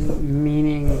prophecy's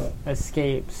meaning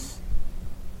escapes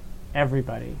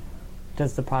everybody,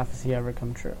 does the prophecy ever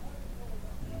come true?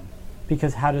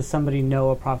 Because how does somebody know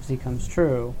a prophecy comes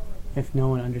true if no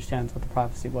one understands what the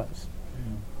prophecy was?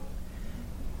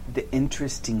 The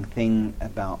interesting thing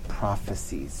about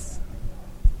prophecies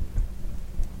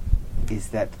is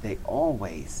that they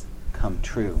always come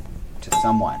true to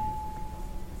someone.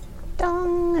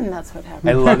 Dong, and that's what happened.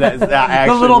 I love that. I The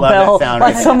actually little love bell, that sound.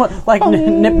 like right someone, like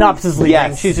Nip Nops is leaving.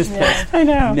 Yes. She's just pissed. I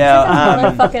know. now.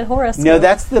 Like a fucking horoscope. No,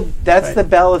 that's the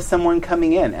bell of someone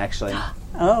coming in. Actually,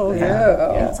 Oh,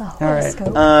 okay. It's a All right.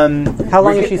 horoscope. How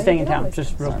long is she staying in town?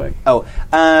 Just real quick.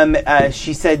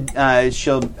 She said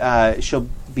she'll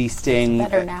be staying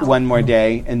Better now. one more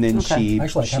day, and then Okay.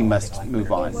 Actually, I she kinda must like it.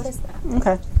 move on. What is that?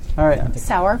 Okay. All right.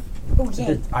 Sour. Oh,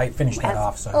 yay. I finished that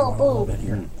off, so I want a little bit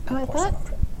here. Oh, I thought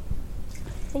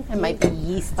it might be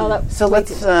yeasty. Oh, that, So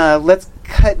let's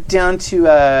cut down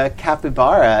to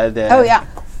Capybara,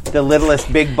 the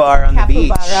littlest big bar on the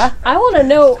beach. Capybara. I want to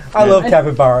know. I love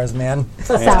capybaras, man. It's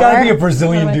got to be a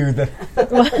Brazilian dude.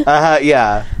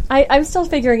 Yeah. I'm still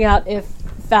figuring out if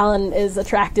Fallon is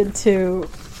attracted to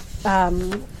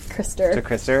Krister. To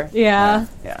Krister? Yeah.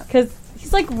 Yeah. Because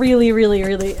he's like really, really,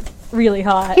 really, really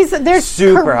hot. There's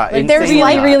Super hot. Like, there's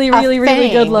Insanely really, hot. really, really, a really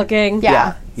thing. good looking.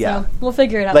 Yeah. Yeah. So we'll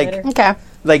figure it out Like- later. Okay.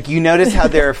 Like, you notice how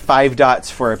there are 5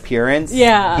 dots for appearance?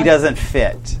 Yeah. He doesn't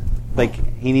fit. Like,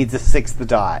 he needs a 6th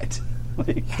dot.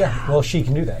 Like, Yeah, well, she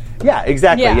can do that. yeah,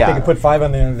 exactly. Yeah. Yeah. They can put 5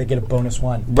 on there and they get a bonus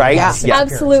 1. Right? Yeah. Yeah.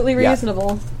 Absolutely Yeah.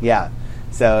 reasonable. Yeah.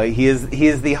 So he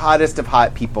is the hottest of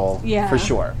hot people, Yeah. for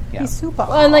sure. Yeah. He's super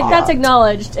Well, and like hot. that's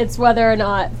acknowledged. It's whether or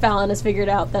not Fallon has figured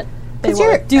out that they 'Cause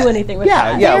you're- won't do anything with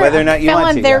Yeah, that. yeah. They're- Whether or not you want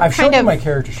Fallon, to. they're yeah. I've shown kind you of, my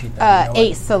character sheet. Though, you know what?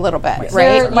 ace a little bit, They're-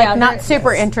 right? Like yeah, not they're-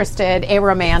 super interested,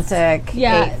 aromantic.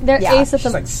 Yeah, they're ace at She's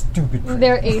the. like stupid. pretty.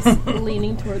 They're ace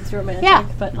leaning towards romantic, Yeah.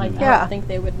 but like I Yeah. don't think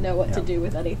they would know what to do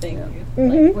with anything,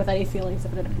 like, with any feelings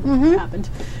if it happened.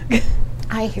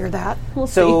 I hear that. We'll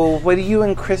see. So, what do you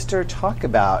and Krister talk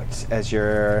about as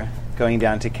you're going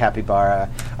down to Capybara?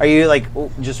 Are you like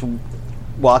just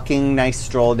walking, nice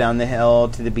stroll down the hill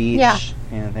to the beach? Yeah.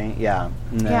 Kind of thing? Yeah.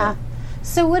 No. Yeah.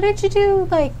 So what did you do?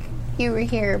 Like you were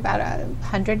here about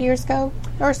 100 years ago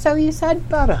or so. You said.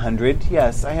 About 100.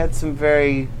 Yes, I had some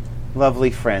very lovely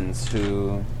friends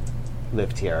who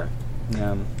lived here.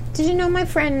 Did you know my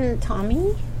friend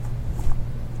Tommy?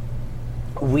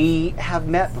 We have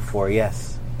met before.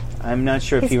 Yes. I'm not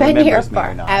sure if He's he been remembers here me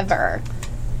or not. forever,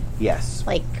 Yes.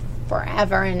 like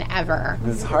forever and ever.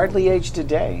 It's hardly aged a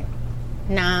day.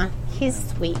 Nah, he's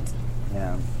sweet.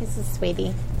 Yeah. He's a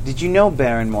sweetie. Did you know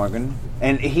Baron Morgan?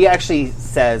 And he actually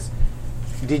says,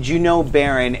 "Did you know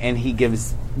Baron?" And he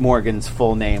gives Morgan's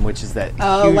full name, which is that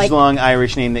huge, like- long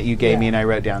Irish name that you gave me, and I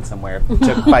wrote down somewhere. It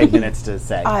took 5 minutes to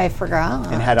say, I forgot.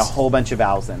 and had a whole bunch of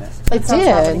vowels in it. It That's how he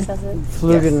did. says it.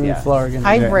 Flugen yeah. and Flargen.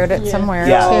 I Yeah. wrote it somewhere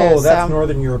Yeah. too. Oh, that's so.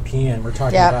 Northern European. We're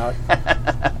talking Yeah.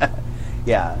 about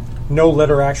Yeah, no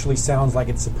letter actually sounds like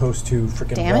it's supposed to.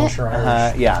 Freaking Damn it. Welsh or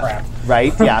Irish. yeah, Crap.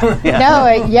 right, yeah, yeah.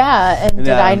 No, yeah, and did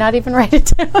No. I not even write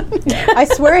it down? I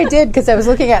swear I did because I was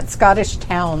looking at Scottish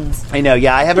towns. I know.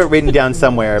 Yeah, I have it written down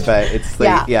somewhere, but it's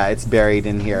like, Yeah. it's buried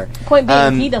in here. Point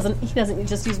being, he Um, doesn't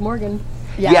just use Morgan.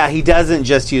 Yeah, he doesn't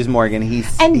just use Morgan. He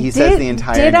And says the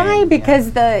entire did name. I?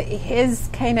 Because his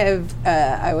kind of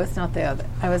I was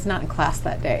not in class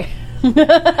that day. But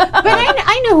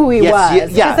I know who he Yes,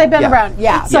 was yeah, because I've been yeah. around.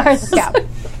 Yeah, Sorry. yeah.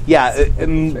 Yeah,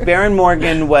 Baron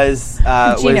Morgan was.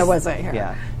 Gina wasn't here.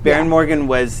 Yeah, Baron Yeah. Morgan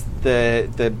was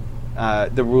the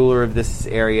ruler of this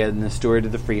area and the steward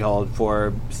of the freehold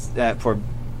for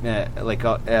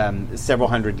several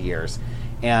hundred years,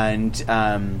 and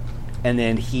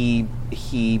then he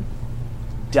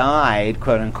died,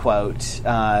 quote unquote,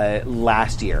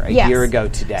 last year, a Yes. year ago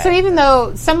today. So even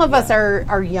though some of us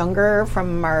are younger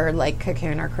from our like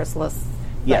cocoon or chrysalis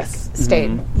Yes. state,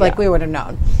 Mhm. like Yeah. we would have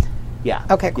known. Yeah.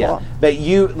 Okay, Yeah. cool. But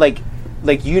you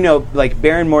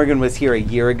Baron Morgan was here a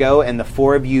year ago, and the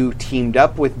 4 of you teamed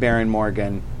up with Baron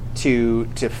Morgan to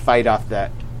fight off the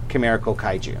chimerical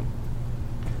kaiju.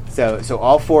 So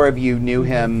all 4 of you knew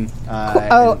him. Oh, and,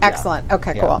 yeah. excellent.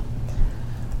 Okay, Yeah. cool.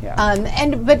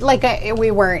 Yeah. But like we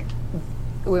weren't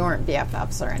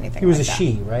BFFs or anything. He was like a that.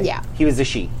 she, right? Yeah. He was a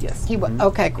she. Yes. He was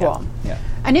okay. Cool. Yeah.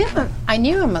 I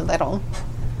knew him a little.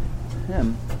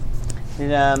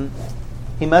 And,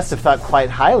 he must have thought quite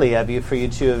highly of you for you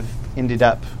to have ended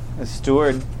up a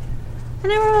steward. I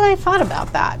never really thought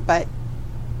about that, but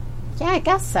yeah, I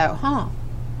guess so, huh?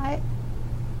 I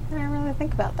didn't really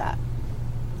think about that.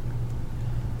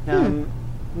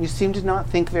 You seem to not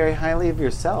think very highly of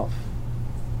yourself.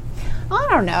 I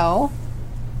don't know.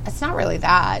 It's not really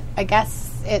that. I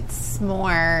guess it's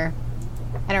more.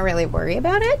 I don't really worry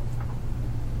about it.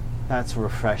 That's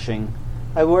refreshing.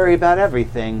 I worry about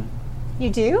everything. You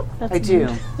do? I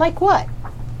do. Like what?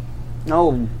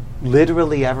 Oh,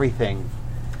 literally everything.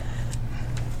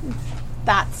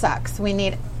 That sucks. We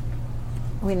need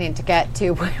to get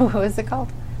to what was it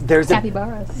called? There's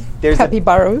Capybaras. there's a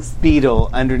Capybaras.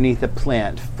 beetle underneath a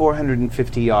plant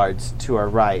 450 yards to our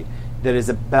right that is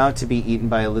about to be eaten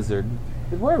by a lizard.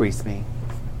 It worries me.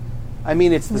 I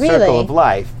mean, it's the circle Really? of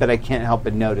life, but I can't help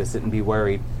but notice it and be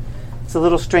worried. It's a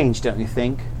little strange, don't you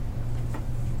think?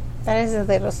 That is a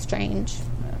little strange.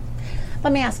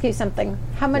 Let me ask you something.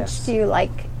 How much Yes. do you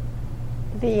like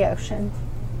the ocean?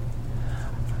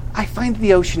 I find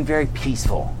the ocean very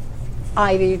peaceful.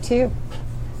 I do too.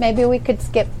 Maybe we could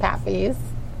skip Pappy's.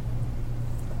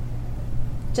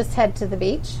 Just head to the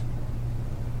beach.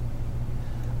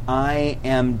 I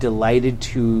am delighted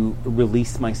to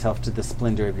release myself to the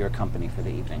splendor of your company for the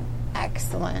evening.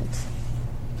 Excellent.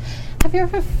 Have you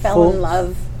ever fell in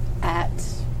love at,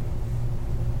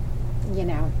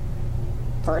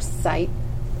 first sight?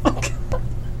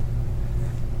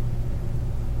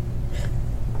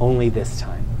 Only this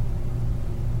time.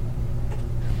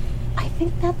 I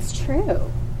think that's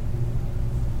true.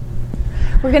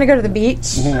 We're going to go to the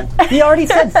beach. He already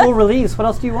said full release. What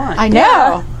else do you want? I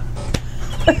know.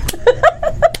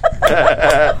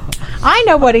 I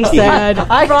know what he said. Rob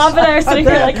and I are sitting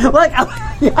here like, Look,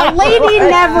 A lady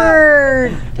never.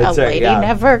 That's a right, lady yeah.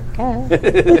 never. Can.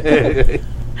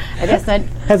 I just said,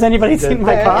 has anybody seen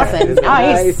my coffin? Isn't it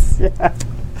nice?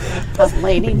 A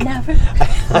lady never.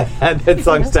 I had that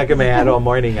song stuck in my head all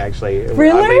morning, actually.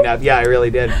 Really? Oddly enough. Yeah, I really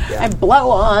did. Yeah. And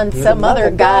blow on some other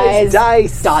guy's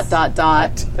dice. ...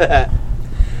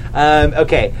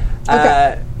 Okay.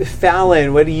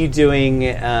 Fallon, what are you doing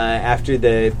after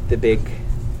the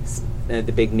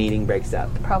big meeting breaks up?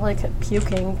 probably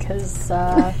puking because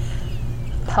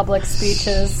public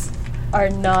speeches are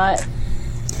not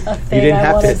a You thing didn't I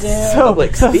have want to to do.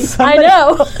 public speak. I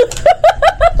know.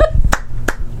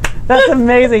 That's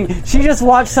amazing. She just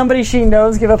watched somebody she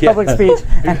knows give a public speech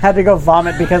and had to go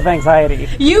vomit because of anxiety.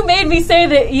 You made me say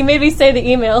the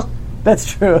email.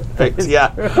 That's true.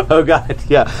 Yeah. Oh God.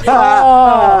 Yeah.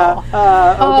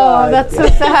 Oh, that's so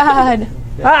sad.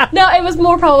 No, it was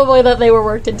more probably that they were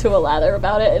worked into a lather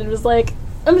about it, and it was like,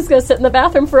 I'm just gonna sit in the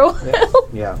bathroom for a while.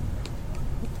 Yeah.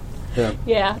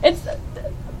 Yeah, it's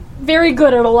very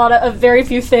good at a lot of very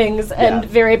few things, and Yeah.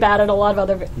 very bad at a lot of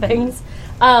other things.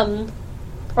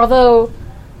 Although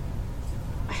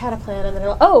I had a plan, and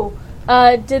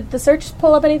then did the search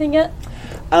pull up anything yet?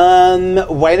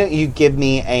 Why don't you give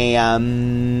me a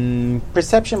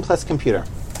perception plus computer?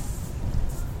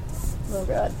 Oh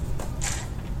god!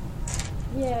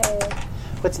 Yay!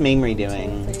 What's Mamrie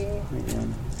doing? 3.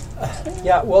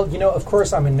 Yeah, well, of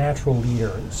course I'm a natural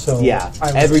leader, so Yeah.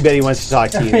 I'm, Everybody wants to talk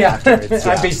to you yeah, afterwards.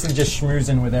 Yeah. I'm basically just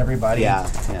schmoozing with everybody. Yeah,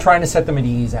 yeah. Trying to set them at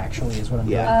ease, actually, is what I'm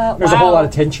Yeah. doing. There's a whole Wow. lot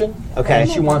of tension. Okay.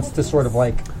 And she wants to sort of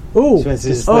like, Ooh. She wants to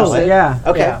just smell it? yeah.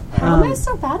 Okay. Yeah. How am I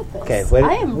so bad at this? Okay, what-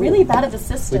 I am really bad at the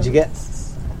system. What'd you get?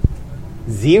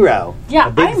 0. Yeah,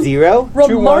 A big I'm 0? 2 ones,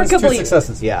 2 remarkably.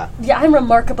 successes. Yeah. Yeah, I'm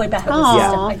remarkably bad at the Aw.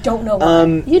 system. I don't know why.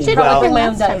 You did well, everything my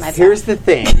own last time. dice. I thought. Here's the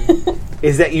thing,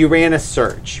 is that you ran a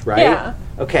search, right? Yeah.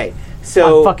 Okay, On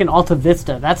so... fucking Alta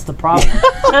Vista. That's the problem.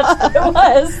 That's what it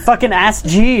was. Fucking ask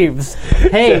Jeeves.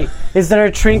 Hey, is there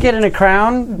a trinket and a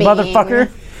crown, Bing. motherfucker?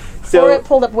 Or so it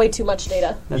pulled up way too much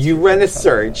data. you run a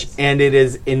search, and it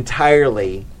is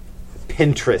entirely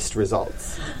Pinterest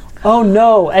results. Oh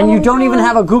no, and you don't even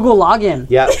have a Google login.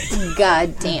 Yep,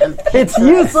 God damn. It's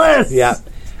useless. yep.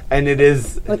 And it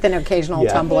is... With an occasional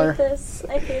Yeah. I hate Tumblr. this.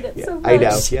 I hate it so much. I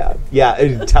know, yeah,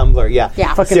 Tumblr, yeah.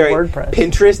 Yeah. Fucking Sorry, WordPress.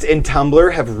 Pinterest and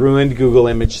Tumblr have ruined Google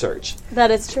image search.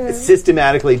 That is true.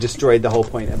 Systematically destroyed the whole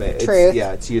point of it. Truth.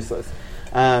 Yeah, it's useless.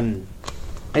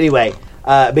 Anyway,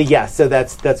 But yeah, so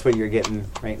that's what you're getting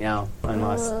right now on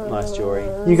Lost Jewelry.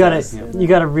 You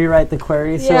gotta rewrite the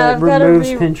query so Yeah, it I've gotta removes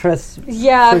Pinterest.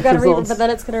 Yeah, I've search got to read it, results. but then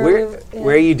it's going to Where remove. Yeah.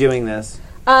 where are you doing this?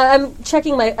 I'm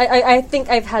checking my. I think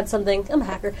I've had something. I'm a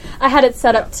hacker. I had it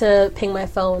set up to ping my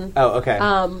phone. Oh, okay.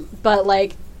 But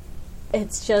like,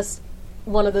 it's just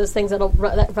one of those things that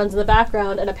runs in the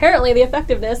background, and apparently the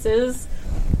effectiveness is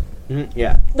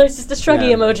Yeah. there's just a shruggy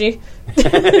Yeah. emoji.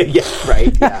 Yeah,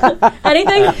 right. Yeah.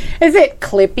 Anything? Is it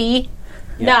clippy?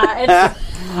 Nah, it's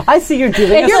I see you're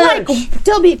doing. You're like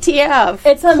WTF.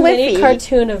 it's a Clippy. mini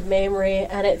cartoon of Mamrie,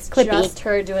 and it's Clippy. just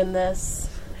her doing this.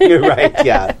 You're right.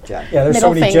 Yeah. Yeah. Yeah, there's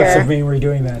Middle so many finger. gifs of me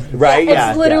redoing that. Right. It's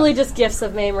Yeah. literally just gifs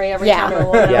of Mamrie every Yeah. time I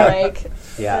want to Yeah. like.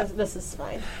 Yeah. This is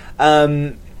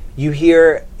fine. You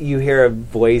hear a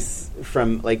voice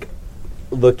from like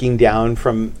looking down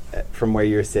from where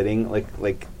you're sitting,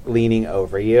 like leaning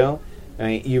over you. I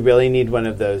mean, you really need one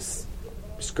of those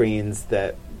screens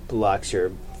that blocks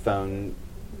your phone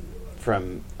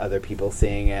from other people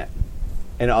seeing it,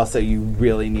 and also you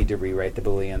really need to rewrite the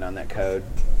Boolean on that code.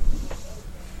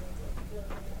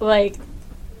 Like,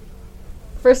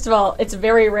 first of all, it's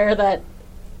very rare that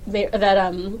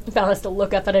Fallon has to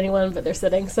look up at anyone, but they're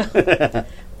sitting. So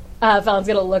Fallon's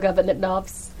gonna look up at Nip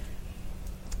Nops.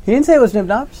 He didn't say it was Nip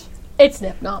Nops. It's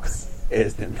Nip Nops.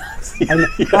 Isn't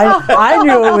I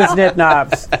knew it was Nip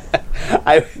Nops.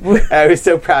 I was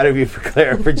so proud of you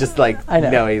for just like I know.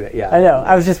 knowing that. Yeah, I know.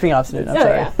 I was just being obstinate. I'm Oh,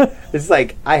 sorry. yeah. It's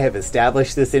like I have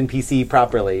established this NPC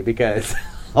properly because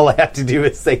all I have to do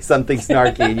is say something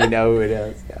snarky and you know who it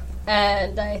is. Yeah.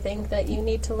 And I think that you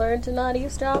need to learn to not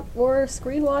eavesdrop or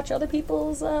screen watch other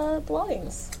people's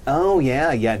bloggings. Oh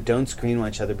yeah. Don't screen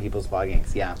watch other people's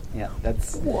bloggings. Yeah.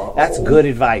 That's good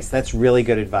advice. That's really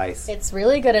good advice. It's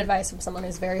really good advice from someone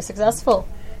who's very successful.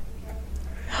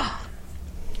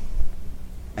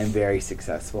 I'm very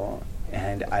successful,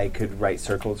 and I could write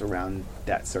circles around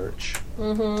that search.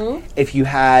 Mm-hmm. If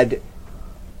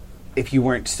you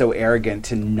weren't so arrogant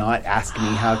to not ask me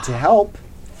how to help,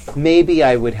 maybe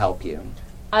I would help you.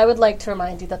 I would like to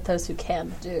remind you that those who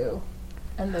can do,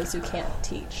 and those who can't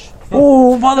teach.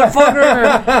 Oh,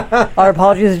 motherfucker! Our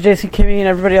apologies to Jason Kimmy and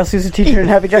everybody else who's a teacher in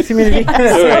Happy Jacks community.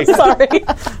 I'm sorry.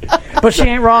 But she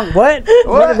ain't wrong. What?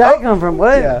 Where did that come from?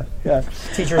 What? Yeah.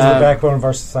 Teachers are the backbone of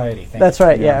our society. Thank That's you.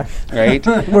 right, yeah. Right?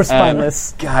 We're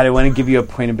spineless. God, I want to give you a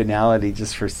point of banality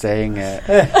just for saying it.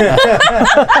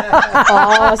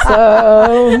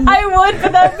 Awesome. I would,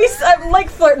 but that'd be. I'm like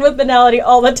flirting with banality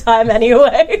all the time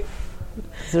anyway.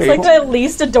 It's like the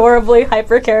least adorably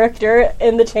hyper character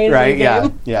in the changeling Right?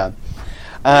 game. Yeah.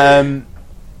 Damn.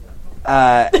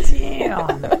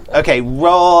 Okay,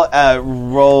 roll.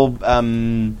 Oh,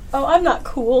 I'm not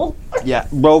cool.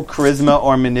 Roll charisma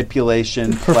or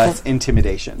manipulation plus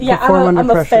intimidation. Yeah, Perform I'm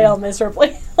under a pressure. fail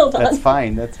miserably. Hold on. That's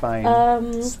fine.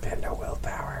 Spend our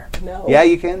willpower. No. Yeah,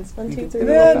 you can. 1, 2, 3. And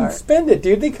then spend it,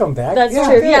 dude. They come back. That's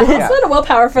true. Yeah, I'll spend a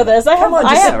willpower for this. I have. on,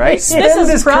 I just have. right? This Spend is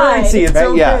this pride. currency. It's Right?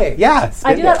 okay. Yeah. I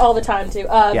spend do that it. all the time too.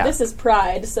 Yeah. This is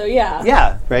pride. So yeah.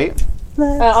 Yeah. Right.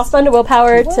 I'll spend a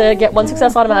willpower to get 1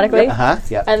 success automatically,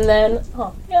 Yeah. and then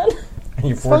oh man, And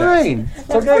you're 4 dice. Fine.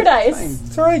 that's 4 dice.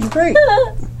 It's all right. You're great.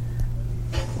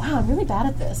 Wow, I'm really bad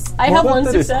at this. I have Well, 1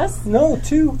 that is- success. No,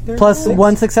 2. There's Plus 6.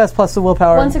 1 success plus the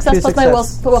willpower. 1 success 2 plus my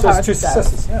success. So willpower it's 2 success.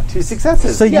 successes. Yeah. 2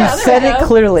 successes. So you Yeah, there said we it go.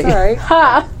 clearly. All right.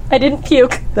 Ha! I didn't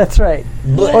puke. That's right.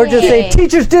 Or just say, Yay.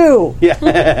 teachers do!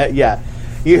 Yeah. Yeah.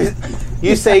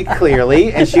 You say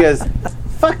clearly, and she goes,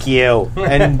 "Fuck you,"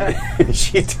 and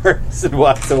she turns and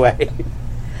walks away.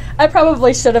 I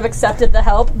probably should have accepted the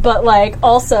help, but like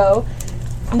also,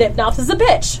 Nip Nops is a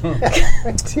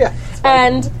bitch, Yeah.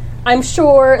 and I'm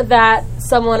sure that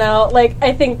someone else, like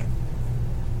I'm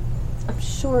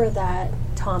sure that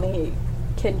Tommy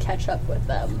can catch up with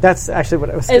them. That's actually what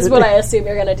I was Is gonna what do. I assume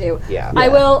you're gonna do. Yeah. I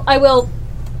will,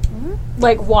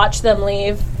 like watch them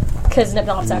leave because Nip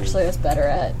Nops actually is better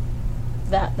at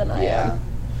that than I Yeah.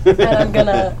 am, and I'm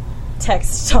gonna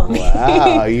text Tommy.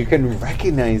 Wow, you can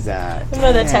recognize that. I'm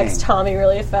gonna Dang. text Tommy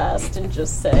really fast and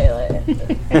just say like,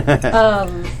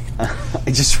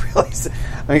 I just realized.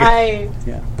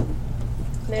 Yeah.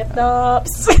 Nip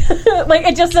Nops. Like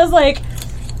it just says like.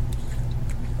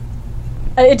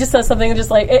 It just says something just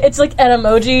like it's like an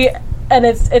emoji, and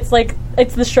it's like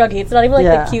it's the shruggy. It's not even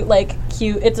like the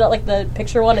cute. It's not like the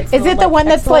picture one. It's Is it the one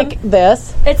text that's like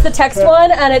this? It's the text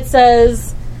one, and it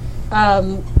says,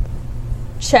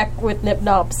 "Check with Nip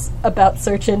Nops about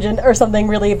search engine" or something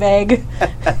really vague.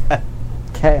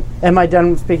 Okay. Am I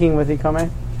done speaking with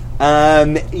Ikome?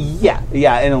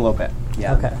 Yeah, in a little bit.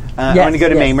 Yeah. Okay. I'm going to go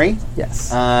to yes. Mamrie.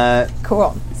 Yes.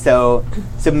 Cool. So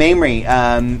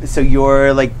Mamrie, so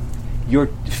you're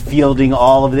fielding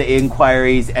all of the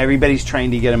inquiries. Everybody's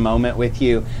trying to get a moment with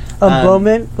you. A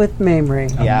moment with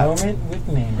Mamrie. Yeah. A moment with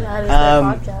Mamrie. That is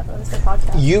their podcast. That is their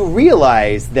podcast. You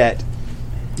realize that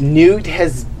Newt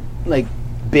has like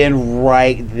been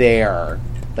right there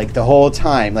like the whole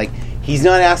time. Like he's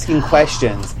not asking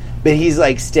questions, but he's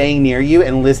like staying near you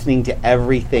and listening to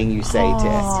everything you say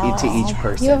to each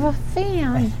person. You have a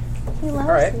fan. He loves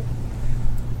All right. you.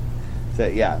 So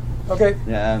yeah. Okay.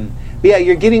 But yeah,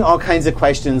 you're getting all kinds of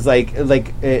questions like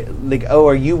oh,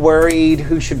 are you worried?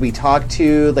 Who should we talk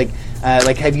to? Like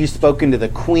have you spoken to the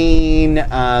Queen?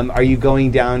 Are you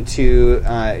going down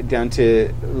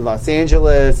to Los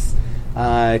Angeles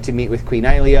to meet with Queen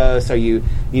Aelios? Are you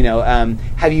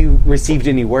have you received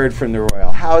any word from the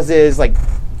royal houses? Like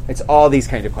it's all these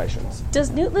kind of questions. Does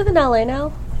Newt live in LA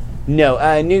now?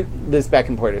 No, Newt lives back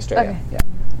in Port Australia. Okay. Yeah.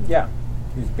 Yeah.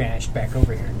 He was banished back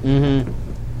over here. Mm-hmm.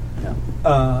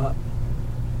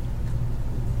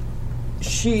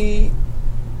 She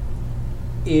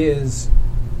is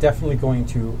definitely going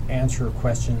to answer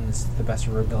questions to the best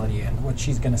of her ability, and what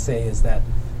she's going to say is that,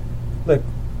 look,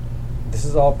 this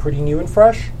is all pretty new and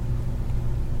fresh.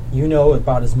 You know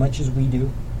about as much as we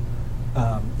do.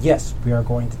 Yes, we are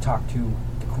going to talk to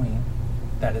the Queen.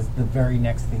 That is the very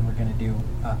next thing we're going to do.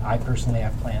 I personally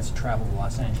have plans to travel to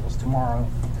Los Angeles tomorrow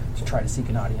to try to seek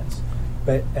an audience.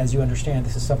 But as you understand,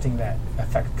 this is something that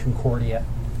affects Concordia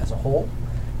as a whole,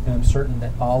 and I'm certain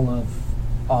that all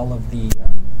of the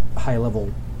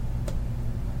high-level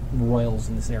royals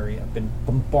in this area have been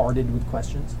bombarded with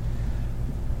questions.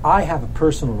 I have a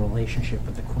personal relationship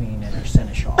with the Queen and her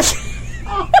seneschal.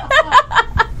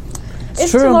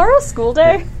 Is tomorrow school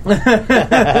day? So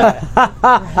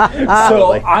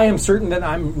I am certain that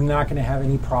I'm not going to have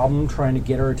any problem trying to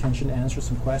get her attention to answer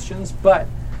some questions. But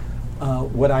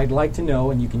what I'd like to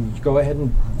know, and you can go ahead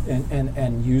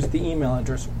and use the email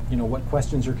address, what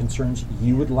questions or concerns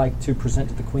you would like to present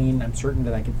to the Queen. I'm certain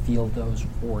that I can field those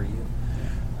for you.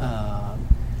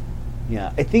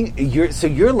 Yeah, I think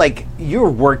you're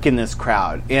working this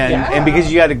crowd, and Yeah. and because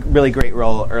you had a really great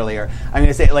role earlier, I'm going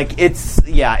to say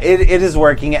it is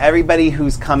working. Everybody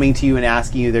who's coming to you and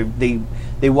asking you,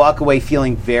 they walk away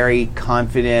feeling very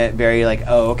confident, very like,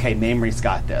 oh, okay, Mamrie's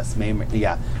got this.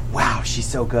 Wow, she's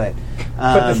so good.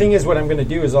 But the thing is, what I'm going to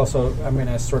do is also I'm going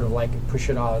to sort of like push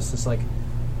it off. It's just like,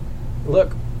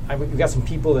 look, we've got some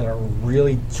people that are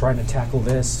really trying to tackle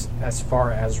this as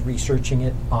far as researching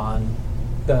it on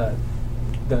the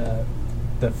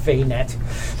Feynet.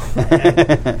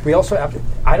 We also have to,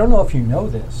 I don't know if you know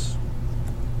this,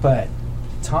 but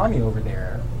Tommy over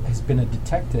there has been a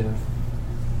detective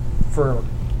for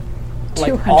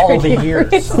like all the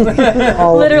years.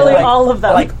 Literally all of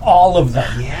them. Like all of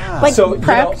them. Yeah. Like So,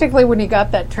 practically when he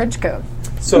got that trench coat.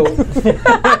 So,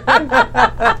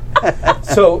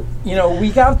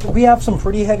 we have some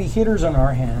pretty heavy hitters on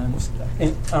our hands,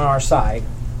 on our side.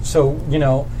 So,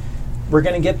 we're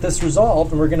going to get this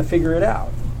resolved and we're going to figure it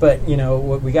out. But,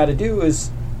 what we got to do is,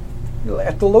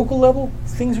 at the local level,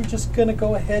 things are just going to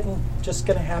go ahead and just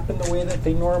going to happen the way that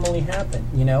they normally happen,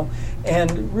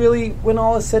 And really, when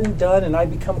all is said and done and I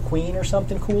become queen or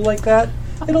something cool like that,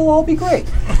 it'll all be great.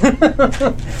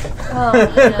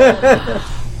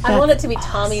 I want it to be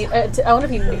Tommy. I want to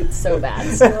be Newt so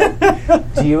bad. So.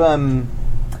 Do you want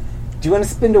to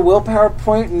spend a willpower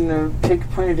point and take a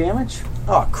point of damage?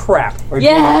 Oh, crap. Or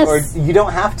Yes! or you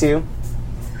don't have to.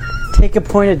 Take a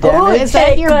point of damage? Is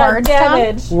that your bard's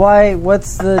damage? Why?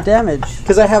 What's the damage?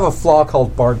 Because I have a flaw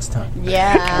called Bard's Tongue.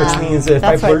 Yeah. Which means that if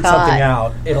I That's what blurt thought. something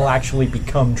out, it'll actually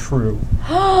become true.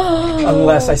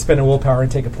 Unless I spend a willpower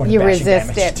and take a point You of bashing resist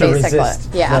damage it, to basically. resist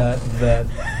Yeah. the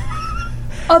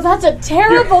Oh, that's a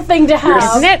terrible thing to have.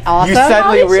 Isn't it awesome? You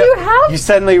suddenly did you have- you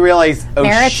suddenly realize, oh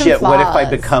Merits and shit! What if I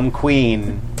flaws. become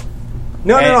queen?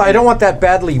 No, I don't want that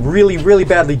badly. Really, really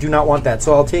badly do not want that.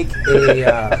 So I'll take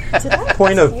a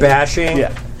point of bashing,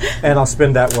 and I'll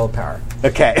spend that willpower.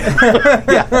 Okay.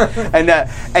 Yeah.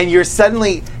 And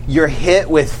you're hit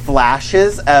with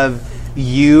flashes of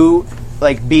you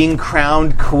like being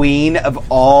crowned queen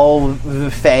of all the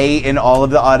Fae in all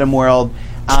of the Autumn World,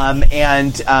 and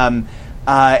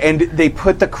they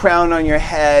put the crown on your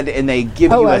head and they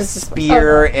give you a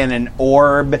spear and an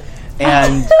orb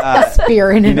and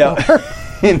Spear in an orb.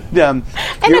 and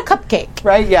a cupcake.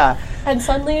 Right? Yeah. And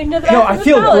suddenly you know that. No, I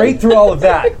feel great through all of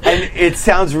that. And it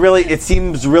seems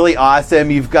really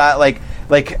awesome. You've got like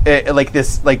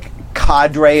this like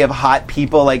cadre of hot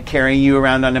people like carrying you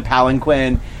around on a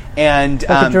palanquin, and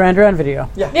Like the Duran Duran video.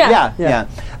 yeah.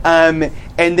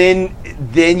 And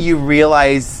then you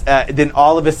realize, then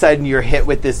all of a sudden you're hit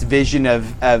with this vision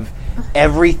of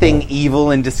everything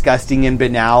evil and disgusting and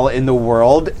banal in the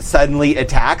world suddenly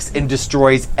attacks and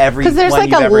destroys everyone Because there's like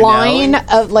you've a ever line known.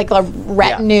 of like a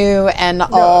retinue and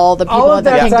all the people all of of the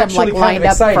that's kingdom actually like kind of lined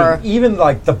up exciting. for. Even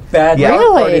like the bad Yeah. dark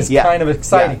part Really? is Yeah. kind of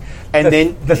exciting. Yeah. And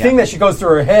then- the thing yeah. that she goes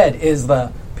through her head is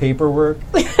the paperwork.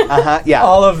 Yeah.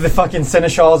 All of the fucking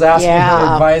seneschals asking Yeah.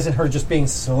 her advice and her just being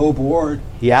so bored.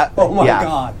 Yeah. Oh my yeah.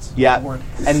 God. Yeah. Bored.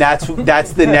 And that's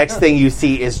the next thing you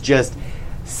see is just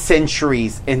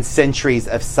centuries and centuries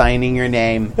of signing your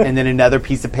name, and then another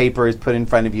piece of paper is put in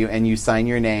front of you, and you sign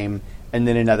your name, and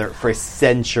then another for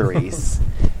centuries,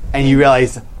 and you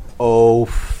realize, oh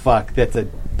fuck, that's a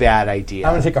bad idea.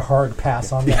 I'm gonna take a hard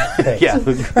pass on that. Thanks.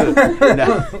 Yeah.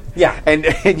 No. Yeah.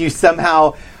 And you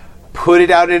somehow put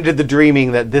it out into the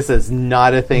dreaming that this is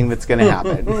not a thing that's going to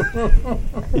happen.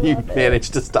 You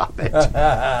managed to stop it.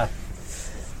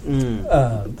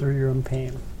 Through your own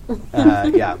pain.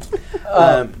 Yeah.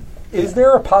 Is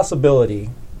there a possibility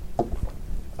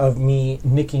of me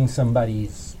nicking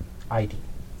somebody's ID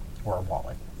or a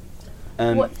wallet?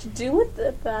 What to do with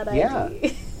that ID? Yeah.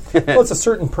 Well, it's a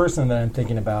certain person that I'm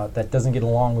thinking about that doesn't get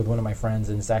along with one of my friends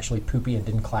and is actually poopy and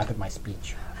didn't clap at my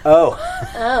speech. Oh.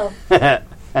 Oh.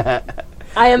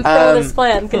 I am pro this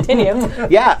plan. Continue.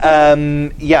 Yeah.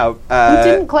 Yeah. Who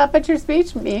didn't clap at your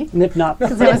speech? Me. Nip Nop.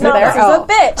 Because I wasn't No, there.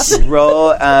 this is a bitch.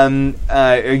 Roll.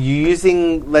 Are you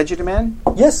using Ledger Demand?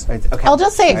 Yes. Right, okay. I'll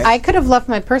just say Right. I could have left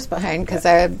my purse behind because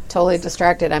I'm totally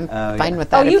distracted. I'm fine yeah. with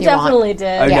that. Oh, if you you definitely want.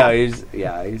 did. Oh Yeah.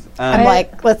 no. He's, I'm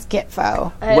like, let's get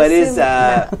foe. I what is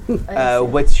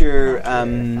assume- what's your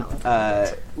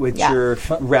what's Yeah. your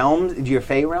realm? Do you have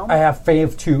Fey realm? I have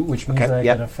Fave 2, which means Okay, that I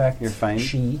yep. can affect You're fine.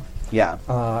 she. Yeah.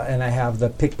 And I have the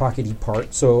pickpockety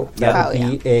part, so Yeah. that would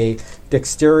Oh, be a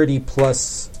dexterity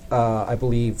plus, I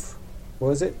believe, what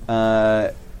was it?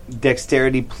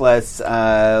 Dexterity plus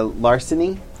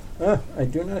larceny. I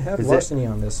do not have Is it- larceny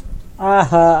on this.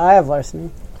 I have larceny.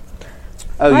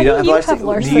 Oh, Why you don't do have you larceny. have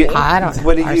larceny? I don't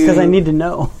What do you? Because I need to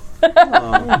know. All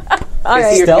Can I see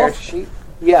right. your Stealth? character sheet?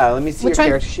 Yeah. Let me see Which your one?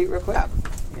 character sheet real quick.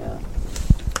 Yeah.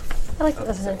 I like that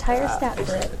there's an entire stat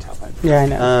for it. Yeah, I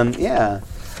know. Yeah.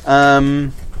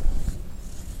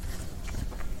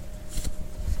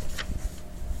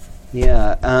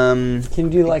 Yeah. Can you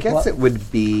do like I guess what? it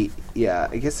would be. Yeah,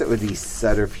 I guess it would be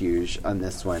subterfuge on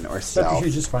this one or stealth.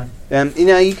 Subterfuge is fine.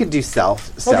 You could do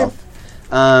stealth.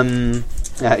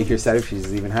 Your subterfuge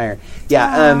is even higher.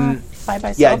 Yeah.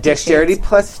 Bye-bye Yeah. salty Dexterity shades.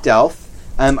 plus stealth.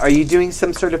 Are you doing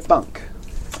some sort of bunk?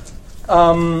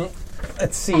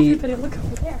 Let's see. Everybody look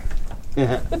over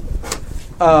there.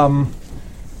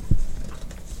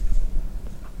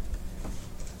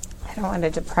 I don't want to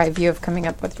deprive you of coming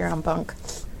up with your own bunk.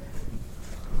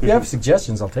 If you have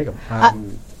suggestions, I'll take them.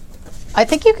 I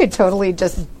think you could totally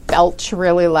just belch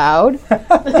really loud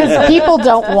because people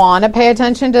don't want to pay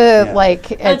attention to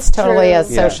like it's That's totally a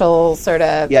true. Yeah. social sort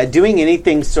of. Yeah, doing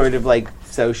anything sort of like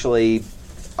socially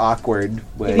awkward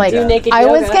would. Like Do naked I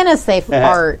was yoga. gonna say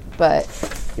fart, but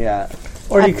Yeah.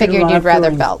 Or I you could figured run you'd up to rather her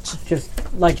and belch. Just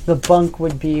like the bunk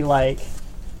would be like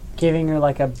giving her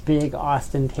like a big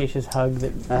ostentatious hug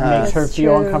that makes her That's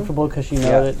feel true. uncomfortable because you know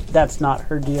Yeah. that that's not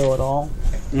her deal at all.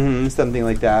 Something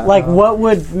like that. Like what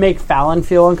would make Fallon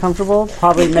feel uncomfortable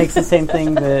probably makes the same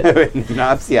thing that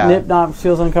Knobs, yeah. Nip Nop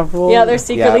feels uncomfortable. Yeah, they're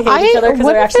secretly Yeah. hate each other because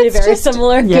what they're if actually it's very just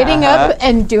similar. Yeah. getting up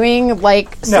and doing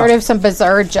like sort No. of some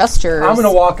bizarre gestures. I'm going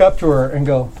to walk up to her and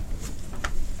go,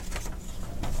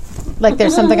 like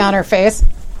there's something on her face.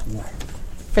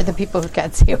 For the people who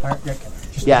can't see her.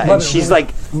 Yeah, and she's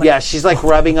like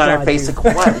rubbing on her God, face dude.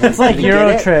 like, what? It's like Did you get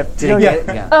it? Eurotrip. Did you get it?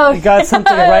 Yeah. Oh, You got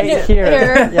something right here.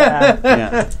 Yeah.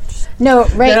 Yeah. No,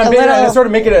 right, and a I'm little. sort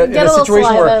of make it in Get a a little situation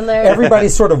saliva where in there.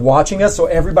 everybody's sort of watching us, so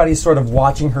everybody's sort of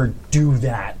watching her do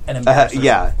that and embarrass herself.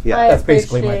 Yeah, yeah. I That's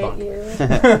basically my appreciate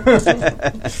bond.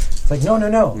 you. It's like,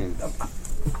 no.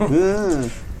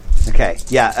 Okay,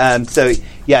 yeah. So,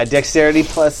 yeah, dexterity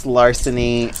plus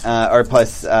larceny, or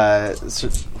plus,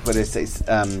 what did I say?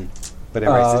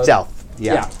 Whatever I said. Stealth.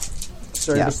 Yeah.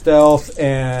 Starting Yeah. with stealth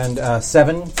and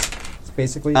 7,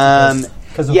 basically.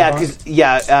 Because of Yeah, the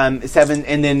bond. because 7,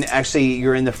 and then actually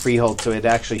you're in the freehold, so it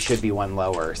actually should be one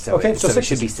lower. So Okay, it, so so it 6.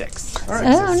 should be 6. Oh,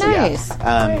 nice.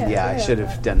 Yeah, I should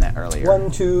have done that earlier.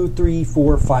 1, 2, 3,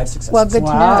 4, 5, 6, 7. Well, good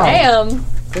Wow. to know.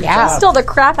 Damn. Yeah. Still the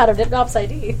crap out of Dipnop's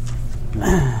ID.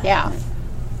 Yeah.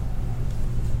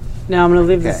 Now I'm going to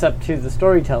leave this Okay. up to the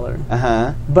storyteller.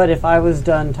 But if I was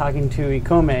done talking to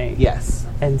Ikome Yes.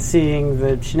 and seeing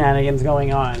the shenanigans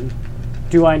going on,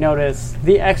 do I notice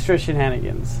the extra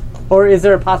shenanigans? Or is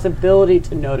there a possibility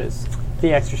to notice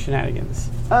the extra shenanigans?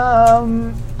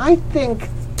 I think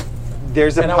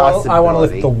there's a And possibility. I want to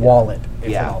lift the wallet if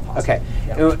Yeah. at all possible. Okay.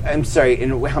 Yeah. I'm sorry.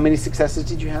 And how many successes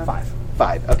did you have? 5.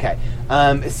 5. Okay.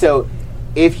 So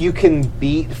if you can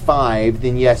beat 5,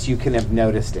 then yes, you can have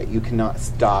noticed it. You cannot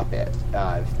stop it.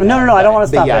 No, I don't wanna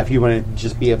stop But yeah, it. if you want to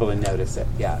just be able to notice it,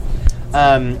 yeah.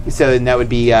 So then that would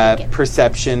be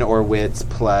perception or wits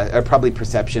plus, or probably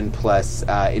perception plus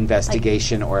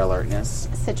investigation or alertness.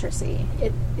 Citrusy.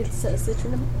 It says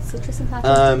citrus and passion.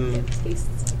 Um, It tastes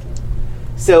like it.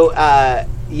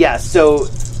 So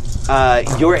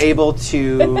you're able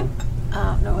to I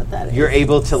don't know what that is. you're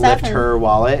able to lift 7. her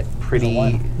wallet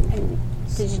pretty.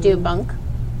 Did you do a bunk?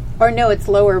 Or no, it's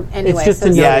lower anyway. just so a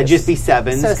it's- Yeah, it'd just be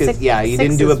 7s So because six- you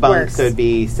didn't do a sixes bunk, works. so it'd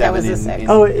be 7 was a in, 6. in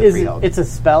Oh, the is freehold. it's a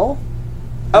spell?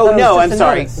 Oh thought it no, was I'm just a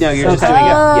sorry. notice. No, you're just Okay. doing it.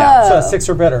 Yeah, So 6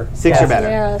 or better. 6 or better.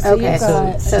 Yeah, so Okay, you've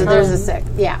got so there's a 6.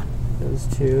 Yeah. Those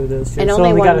two. And so only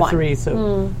only got one a one. 3.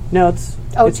 So no, it's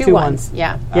Oh, it's 2 2 ones.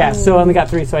 Yeah. Yeah, so I only got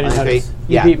 3, so I didn't On 3? notice.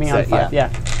 You Yeah, beat me so, on 5. Yeah.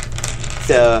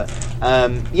 So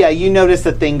you notice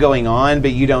the thing going on,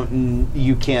 but you don't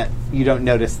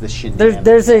notice the shenanigans.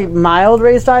 There's a mild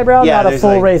raised eyebrow, Yeah, not a there's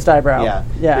full like- raised eyebrow. Yeah,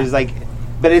 Yeah. There's like,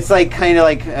 but it's like kind of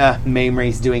like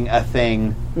Mamrie's doing a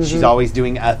thing. Mm-hmm. She's always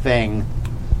doing a thing.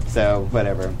 So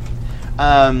whatever.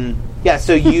 Yeah.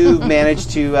 So you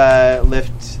managed to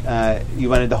lift. You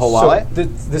wanted the whole wallet. So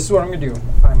this is what I'm going to do.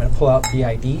 I'm going to pull out the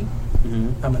ID.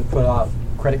 Mm-hmm. I'm going to pull out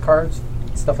credit cards,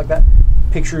 stuff like that.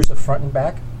 Pictures of front and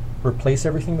back. Replace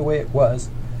everything the way it was.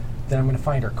 Then I'm going to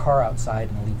find her car outside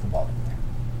and leave the wallet there.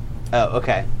 Oh,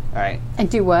 okay. All right. And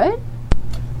do what?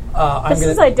 I'm This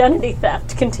going is to. identity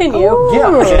theft. Continue.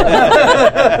 Yeah.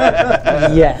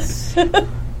 Yes.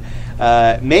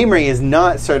 Mamrie is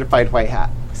not certified white hat.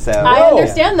 So I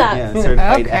understand that. Yeah,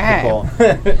 certified Okay. ethical.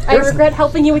 I regret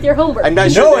helping you with your homework. I'm not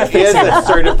No sure there is ethics. a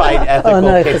certified ethical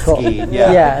Unethical. Pisky.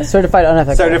 Yeah. Certified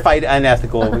unethical. Certified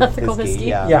unethical Unethical Pisky. Pisky.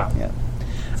 Yeah. Yeah. Yeah.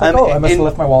 It's like, I must have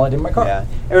left my wallet in my car. Yeah.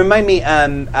 And remind me,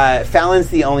 Fallon's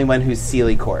the only one who's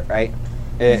Sealy Court, right?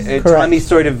 Tommy's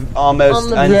sort of almost On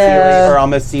the- unsealy, Yeah. or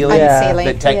almost Sealy, Yeah. Unsealy.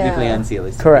 but technically Yeah.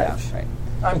 unsealy. So Correct. Yeah, right.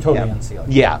 I'm totally Yeah. unsealed.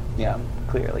 Yeah,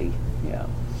 clearly, yeah.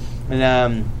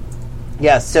 And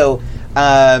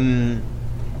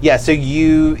so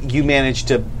you managed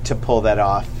to pull that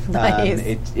off.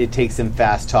 Nice. It takes some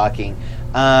fast talking,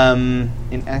 and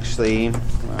actually.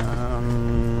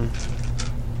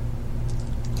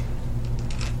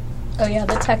 Oh yeah,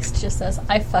 the text just says,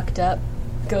 "I fucked up.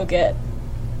 Go get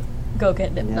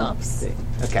Nipnops."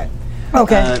 Okay.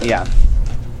 Okay. Yeah.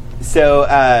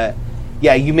 So,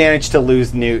 you managed to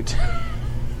lose Newt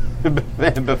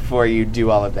before you do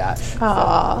all of that.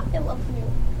 Aw. I love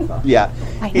you. Yeah.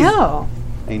 I know.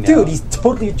 I know. Dude, he's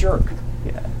totally a jerk.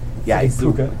 Yeah, he's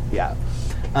Puka. Yeah.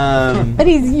 But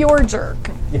he's your jerk.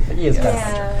 Yeah, he is.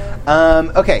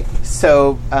 Yeah. Okay,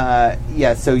 so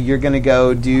so you're gonna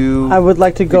go do. I would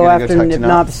like to go You're gonna after go talk to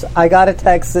Nipnops. I got a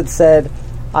text that said,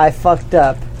 "I fucked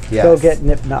up. Go Yes. get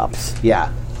Nipnops." Yeah.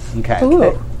 Okay. Ooh.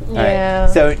 All right. Yeah.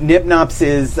 So Nipnops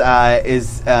is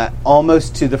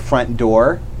almost to the front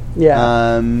door.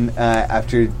 Yeah.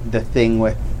 After the thing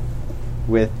with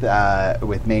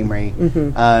Mamrie.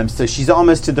 Mm-hmm. So she's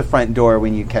almost to the front door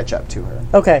when you catch up to her.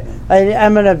 Okay.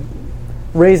 I'm gonna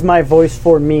raise my voice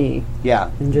for me Yeah.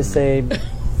 and just say,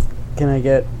 "Can I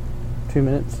get 2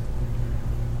 minutes,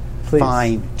 please?"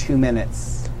 Fine. 2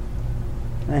 minutes.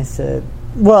 And I said,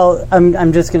 "Well,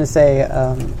 I'm just gonna say,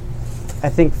 I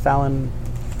think Fallon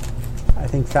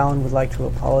would like to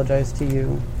apologize to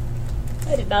you,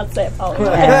 I did not say apologize.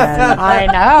 and I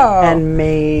know. and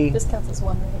may This counts as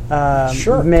one, right?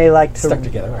 Sure. may like to. Stuck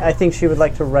together, right? I think she would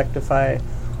like to rectify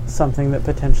something that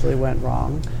potentially went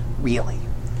wrong. Really?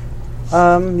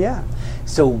 Yeah,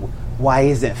 So why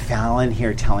isn't Fallon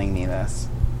here telling me this?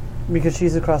 because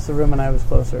she's across the room and I was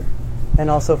closer, and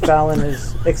also Fallon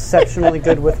is exceptionally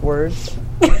good with words,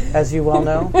 as you well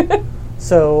know.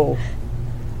 So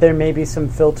there may be some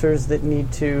filters that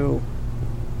need to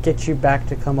get you back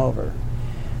to come over.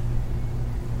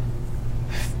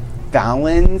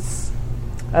 Fallon's?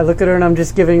 I look at her and I'm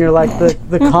just giving her like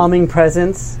the calming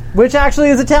presence, which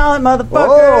actually is a talent, motherfucker.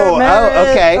 Oh, Meredith.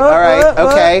 okay. All right.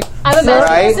 Okay. I'm imagining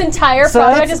Alright. this entire So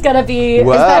project it's- is going to be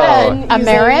Whoa. A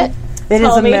merit? It is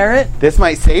a Tommy. merit. This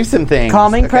might save some things.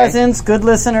 Calming Okay. presence, good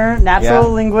listener, natural Yeah.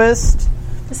 linguist,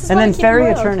 This is and why I then keep fairy you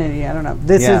around. eternity. I don't know.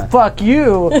 This Yeah. is fuck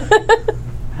you.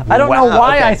 I don't know Wow,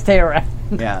 why okay. I stay around.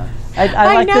 Yeah.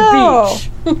 I like know.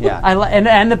 the beach. Yeah.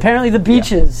 and apparently the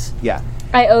beaches. Yeah.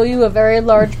 I owe you a very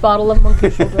large bottle of monkey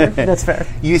shoulder. That's fair.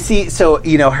 You see, so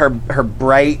her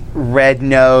bright red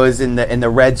nose and the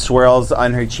red swirls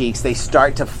on her cheeks, they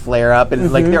start to flare up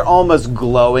and like they're almost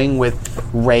glowing with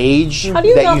rage How do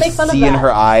you that not you make fun of see in that?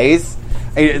 her eyes.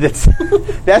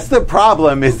 That's the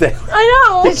problem. Is that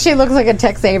I know. She looks like a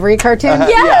Tex Avery cartoon.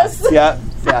 Yes. Yeah.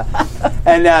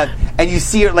 And you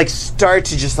see her like start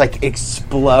to just like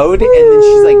explode, and then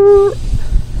she's like,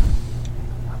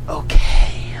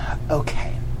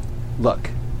 "Okay, look,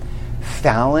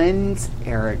 Fallon's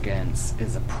arrogance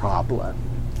is a problem,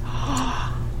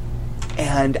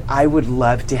 and I would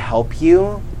love to help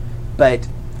you, but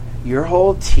your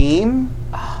whole team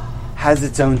has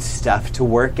its own stuff to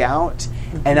work out,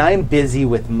 and I'm busy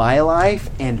with my life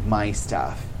and my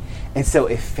stuff. And so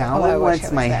if Fallon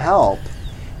wants my help,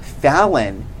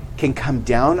 Fallon can come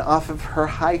down off of her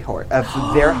high horse,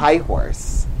 their high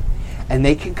horse, and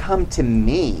they can come to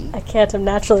me, I can't. I'm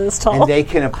naturally this tall. and they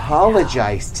can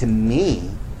apologize to me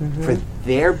for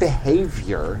their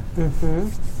behavior,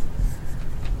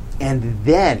 and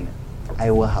then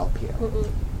I will help you."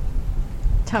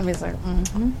 Tommy's like,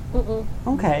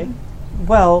 Okay.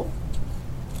 Well,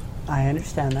 I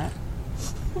understand that.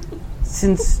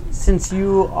 Since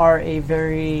you are a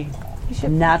very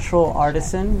natural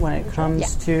artisan when it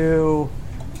comes to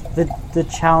the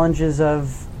challenges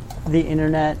of the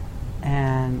internet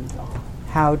and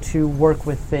how to work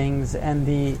with things and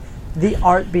the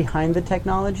art behind the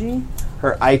technology,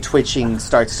 Her eye twitching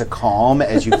starts to calm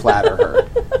as you flatter her.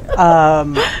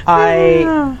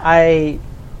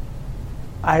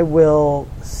 I will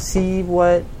see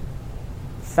what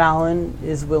Fallon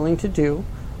is willing to do.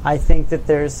 I think that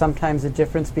there's sometimes a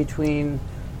difference between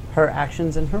her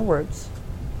actions and her words,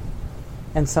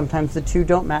 and sometimes the two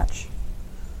don't match.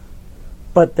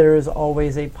 But there is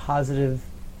always a positive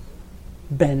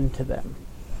bend to them.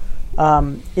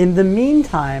 In the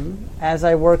meantime, as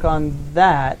I work on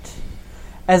that,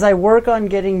 as I work on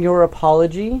getting your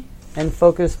apology and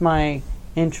focus my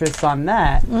interests on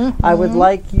that, I would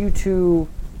like you to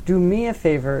do me a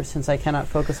favor, since I cannot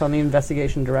focus on the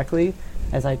investigation directly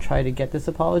as I try to get this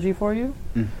apology for you,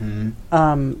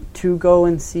 to go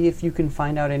and see if you can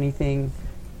find out anything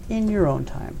in your own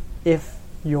time, if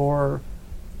your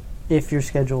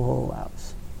schedule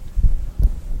allows.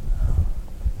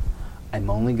 I'm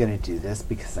only going to do this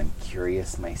because I'm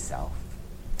curious myself.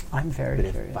 I'm very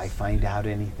But curious. if I find out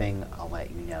anything, I'll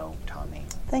let you know, Tommy.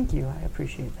 Thank you. I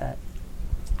appreciate that.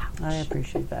 I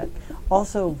appreciate that.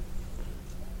 Also,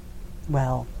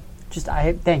 well,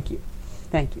 thank you.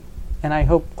 Thank you. And I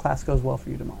hope class goes well for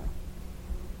you tomorrow.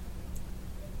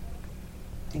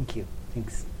 Thank you.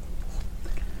 Thanks.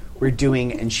 We're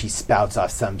doing, and she spouts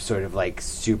off some sort of like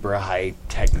super high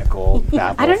technical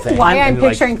babble I don't know thing. why I'm And,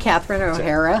 like, picturing Catherine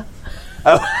O'Hara.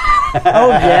 Oh,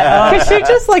 yeah. Because she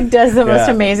just like does the most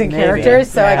Yeah. amazing Maybe. characters,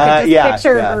 so I could just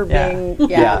picture her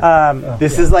being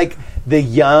This is like the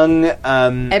young.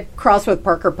 at cross with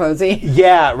Parker Posey.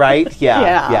 Yeah. Right. Yeah.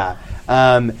 Yeah.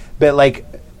 Yeah. But like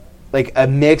a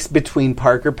mix between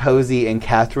Parker Posey and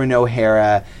Catherine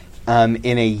O'Hara.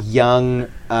 In a young,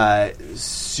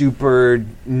 super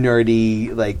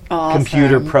nerdy, like Awesome.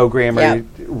 computer programmer Yep.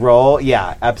 role.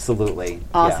 Yeah, absolutely.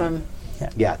 Awesome.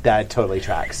 Yeah, that totally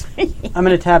tracks. I'm going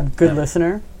to tab good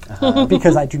listener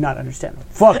because I do not understand the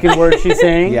fucking word she's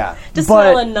saying. Yeah. Just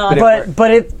smile and nod.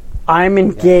 But I'm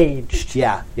engaged.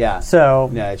 Yeah, yeah.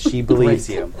 So Yeah, she believes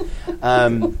you.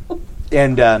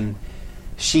 And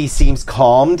she seems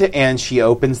calmed, and she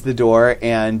opens the door,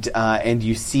 and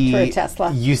you see For a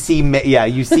Tesla. You see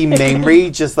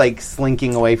Mamrie just like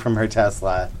slinking away from her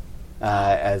Tesla,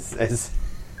 as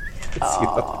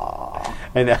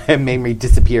and Mamrie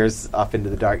disappears off into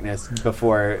the darkness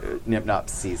before Nip-Nop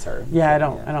sees her. yeah, I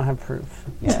don't have proof.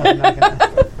 So I'm not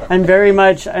gonna- I'm very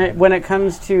much when it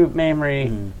comes to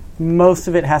Mamrie, most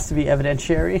of it has to be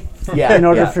evidentiary Yeah, in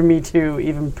order yeah. for me to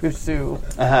even pursue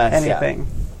anything.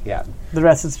 Yeah. The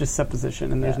rest is just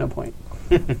supposition, and there's no point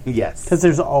Yes. because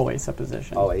there's always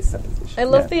supposition. Always supposition. I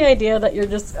love the idea that you're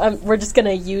just we're just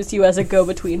gonna use you as a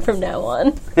go-between from now on.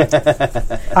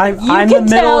 I'm can the middle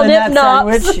tell in that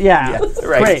Nip-Nops. sandwich. Yeah,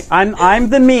 right. great. I'm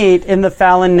the meat in the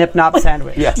Fallon Nip-Nop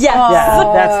sandwich. Yes. Yes.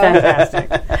 Yeah, that's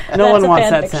fantastic. No one a wants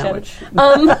fan that fiction. sandwich.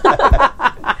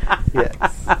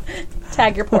 Yes.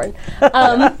 Tag your porn.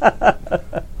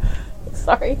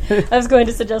 Sorry, I was going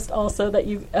to suggest also that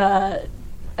you,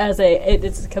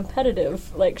 it's a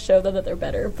competitive like show that they're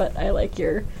better. But I like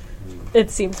your. It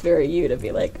seems very you to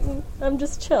be like, I'm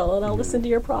just chill and I'll listen to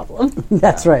your problem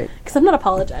That's right. because I'm not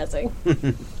apologizing.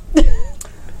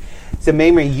 So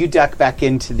Mamrie, you duck back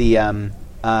into the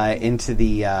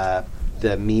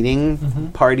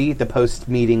meeting party, the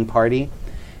post-meeting party,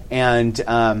 and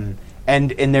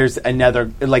there's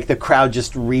another, like the crowd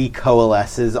just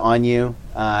recoalesces on you,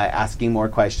 asking more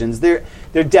questions. They're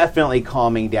definitely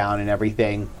calming down and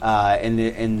everything,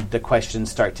 and the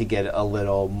questions start to get a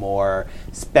little more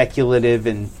speculative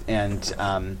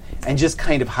and just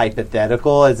kind of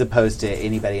hypothetical as opposed to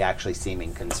anybody actually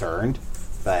seeming concerned.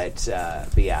 But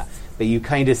you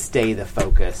kind of stay the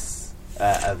focus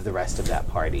of the rest of that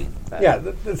party. But, Yeah,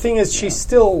 the thing is, she's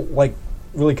still like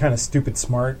really kind of stupid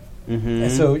smart, Mhm.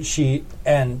 and so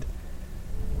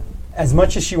as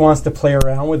much as she wants to play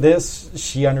around with this,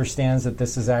 she understands that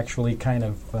this is actually kind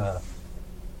of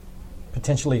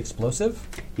potentially explosive.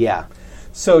 yeah.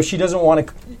 So she doesn't want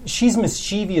to. She's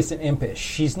mischievous and impish.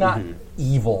 She's not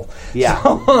evil. Yeah.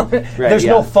 So there's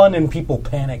yeah. no fun in people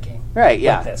panicking. Right,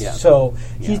 yeah, Like this. yeah. So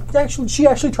she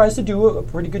actually tries to do a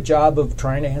pretty good job of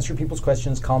trying to answer people's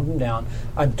questions, calm them down.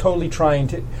 I'm totally trying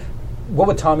to. What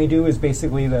would Tommy do is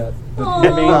basically the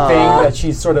main thing that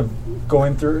she's sort of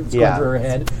going through her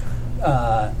head,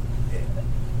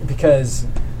 because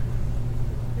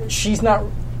she's not.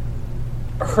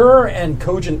 Her and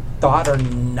Cogent Thought are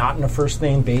not on a first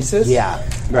name basis. Yeah,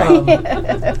 right.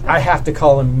 I have to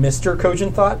call him Mr.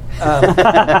 Cogent Thought.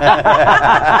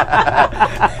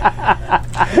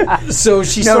 So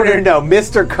she's No,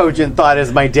 Mr. Cogent Thought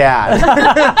is my dad.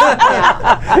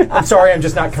 I'm sorry, I'm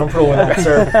just not comfortable with that,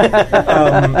 sir.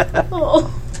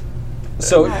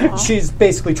 So she's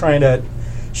basically trying to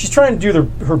do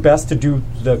her best to do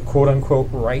the quote unquote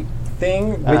right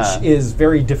thing, which is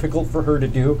very difficult for her to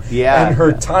do. Yeah. And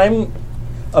her time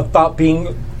about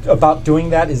doing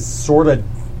that is sort of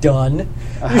done.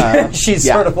 She's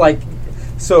sort of like,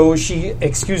 so she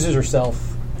excuses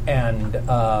herself and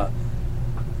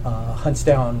hunts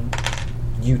down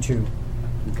you two.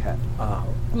 Okay.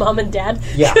 Mom and Dad.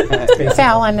 Yeah. basically.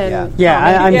 Fallon and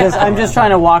I'm just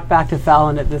trying to walk back to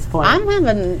Fallon at this point. I'm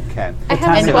having Okay.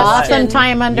 an awesome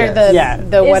time under Yes.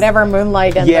 the whatever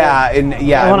moonlight. And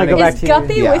I want to go back Is to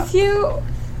Guppy you. with you?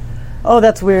 Oh,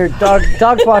 that's weird.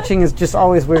 Dogs watching is just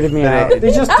always weirded me out.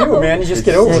 They just do, man. You just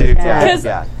get over it. Because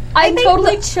I'm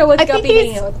totally chill with I think Guppy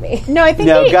hanging he's- out with me. No, I think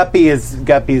No, he, Guppy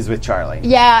is with Charlie.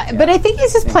 yeah, but I think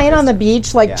he's just playing on the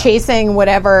beach, like Yeah. chasing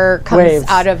whatever comes Waves.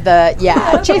 out of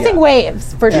the chasing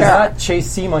waves for He's sure. not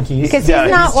chase sea monkeys. Because he's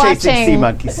not chasing sea watching.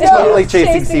 monkeys. No, Totally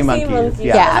chasing sea sea monkeys. monkeys.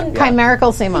 Yeah.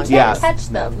 Chimerical sea monkey. Yeah. Catch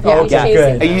them. Yeah. Always Yeah.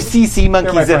 chasing Good. them. You see sea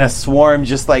monkeys my in a friend. swarm,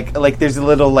 just like there's a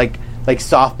little like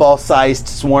softball-sized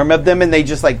swarm of them, and they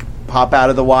just like pop out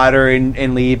of the water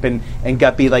and leap, and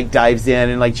Guppy like dives in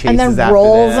and like chases And then after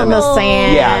rolls them. in the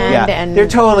sand. Yeah. And They're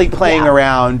totally playing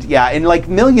around. Yeah, and like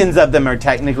millions of them are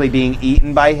technically being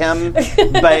eaten by him, but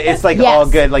it's like Yes. all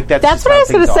good. Like that's just what how I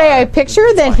was going to things say. are. I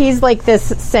picture that he's like this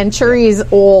centuries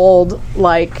old,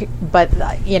 like, but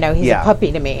he's Yeah. a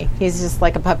puppy to me. He's just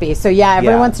like a puppy. So every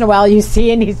Yeah. once in a while you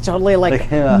see, and he's totally like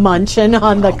munching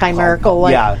on the chimerical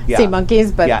like sea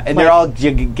monkeys. But and like, they're all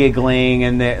giggling,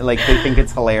 and they think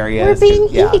it's hilarious. we're being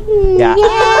Yeah. eaten. Yeah.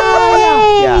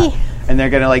 Yay! Yeah, and they're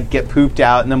gonna like get pooped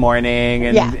out in the morning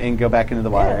and, Yeah. and go back into the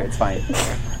water. It's fine.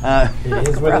 It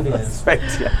is what it is. Right,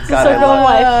 yeah. God, So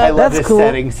I love That's this cool.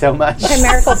 setting so much.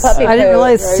 Chimerical puppy. I didn't poo,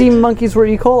 realize right? sea monkeys were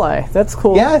E. coli. That's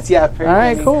cool. Yes, yeah. Pretty, All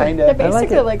right, cool. Kind They're of.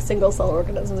 basically it. like single cell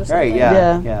organisms or something. Right.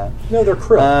 Yeah. Yeah. No, they're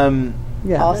krill.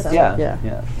 Yeah. Awesome. Yeah.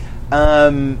 Yeah.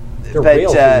 They're But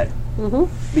whale food.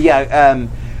 yeah.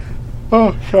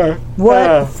 Oh, sorry.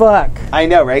 What the fuck? I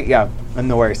know, right? Yeah, I'm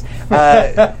the worst.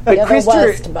 But You're the Krister,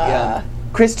 worst, bah. yeah.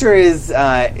 Krister is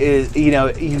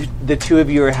the two of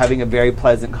you are having a very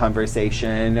pleasant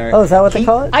conversation. Or Oh, is that what they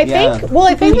call it? I Yeah. think. Well,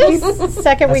 I think this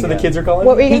second That's week. what the kids are calling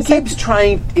What were it? you He going to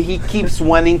say? He keeps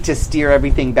wanting to steer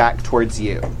everything back towards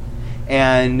you,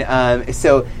 and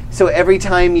so every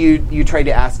time you try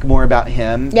to ask more about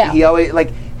him, Yeah. he always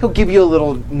he'll give you a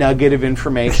little nugget of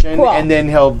information, Cool. and then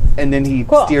he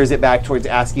Cool. steers it back towards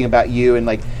asking about you, and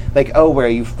like oh, where are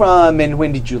you from, and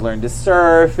when did you learn to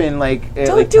surf, and do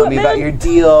tell it, me about man. your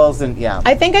deals, and yeah.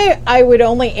 I think I would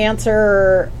only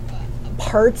answer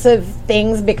parts of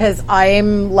things because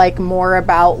I'm like more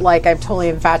about like I'm totally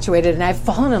infatuated and I've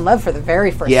fallen in love for the very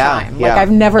first Yeah, time. yeah. Like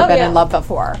I've never Oh, been yeah. in love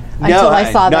before until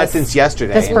I saw not this since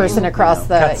yesterday. this person across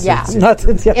the Not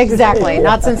since yesterday. exactly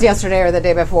not since yesterday or the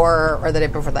day before or the day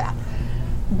before that.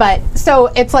 But so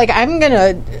it's like I'm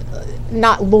gonna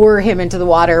not lure him into the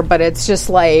water, but it's just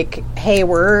like, hey,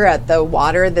 we're at the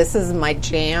water. This is my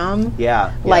jam.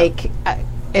 Yeah, yeah. Like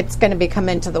it's going to be come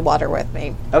into the water with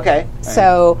me. Okay.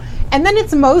 So, and then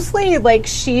it's mostly like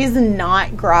she's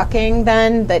not grokking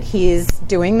then that he's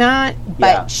doing that, but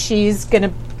Yeah. she's going to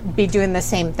be doing the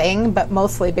same thing, but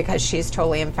mostly because she's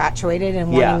totally infatuated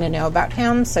and wanting to know about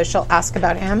him. So she'll ask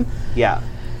about him. Yeah.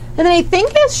 And then I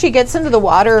think as she gets into the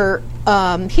water,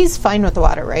 he's fine with the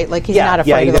water, right? Like he's not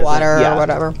afraid of the doesn't- water yeah. or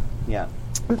whatever. Yeah.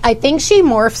 I think she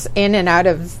morphs in and out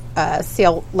of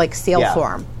seal Yeah.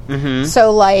 form. Mm-hmm.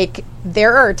 So like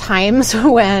there are times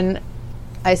when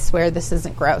I swear this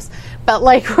isn't gross, but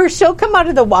like where she'll come out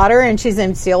of the water and she's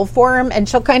in seal form and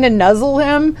she'll kind of nuzzle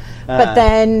him, but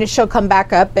then she'll come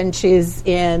back up and she's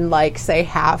in like say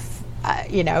half.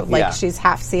 She's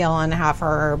half seal and half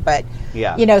her, but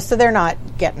so they're not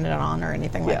getting it on or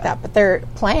anything like that. But they're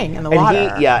playing in the water.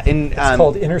 And It's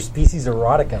called interspecies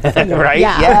erotica. right?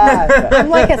 Yeah. I'm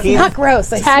like, it's not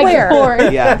gross. I swear.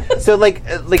 porn. Yeah. So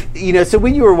so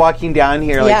when you were walking down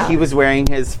here, Yeah. he was wearing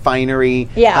his finery.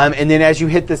 Yeah. And then as you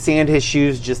hit the sand, his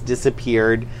shoes just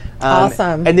disappeared.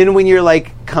 Awesome. And then when you're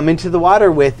like, come into the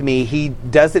water with me, he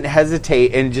doesn't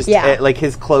hesitate and just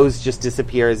his clothes just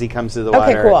disappear as he comes to the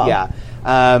Okay, water. cool. Yeah.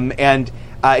 And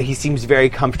he seems very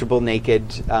comfortable naked.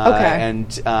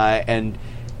 And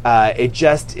it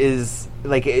just is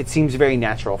like, it seems very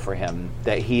natural for him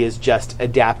that he is just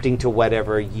adapting to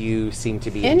whatever you seem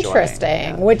to be enjoying.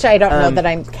 Interesting, which I don't know that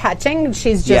I'm catching.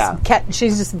 She's just Yeah.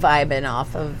 she's just vibing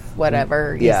off of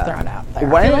whatever he's thrown out there.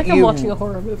 Why I feel don't like I'm you- watching a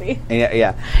horror movie. Yeah.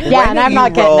 Yeah, Why and don't I'm you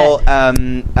not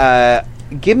getting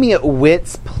roll, give me a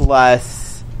wits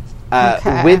plus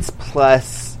Okay. wits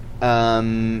plus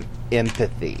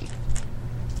empathy.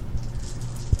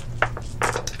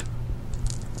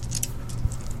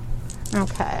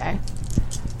 Okay, I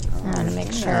want to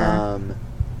make sure.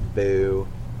 Boo.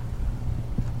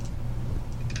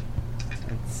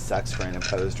 It sucks for an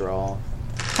opposed roll.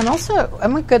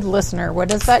 I'm a good listener. What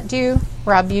does that do,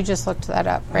 Rob? You just looked that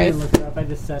up, I right? didn't look it up. I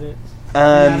just said it.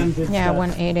 Adam did Yeah, stuff.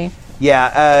 180.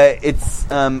 Yeah, it's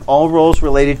all rolls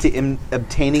related to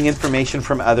obtaining information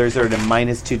from others are at a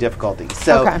 -2 difficulty.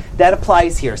 So Okay. that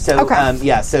applies here. So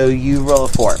Okay. so you roll a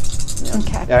 4.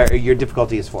 Okay. Your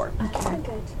difficulty is 4.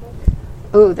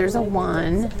 Ooh, there's a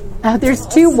 1. Oh, there's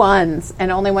 2 1s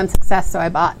and only 1 success, so I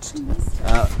botched.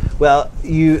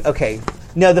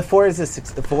 No, the 4 is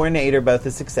the 4 and 8 are both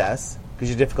a success because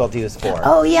your difficulty is 4.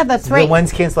 Oh, yeah, that's right. The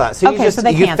ones cancel out. So Okay, you so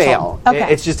they you cancel. fail. Okay.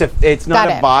 It's just it's not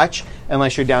Got a it. botch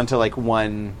unless you're down to like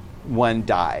one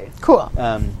die. Cool.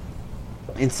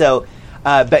 And so,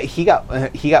 but he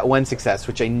got 1 success,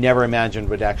 which I never imagined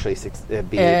would actually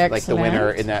be like the winner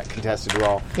Excellent. in that contested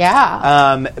role.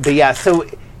 Yeah. But yeah, so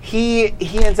he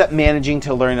ends up managing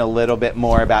to learn a little bit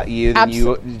more about you than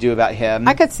you do about him.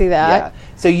 I could see that. Yeah.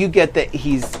 So you get that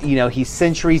he's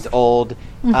centuries old.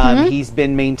 Mm-hmm. He's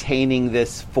been maintaining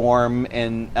this form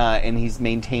and he's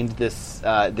maintained this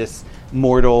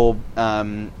mortal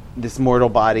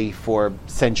body for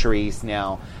centuries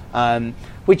now,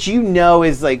 which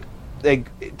is like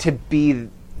to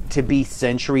be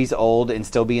centuries old and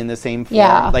still be in the same form.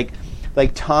 Yeah.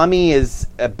 Like Tommy is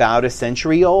about a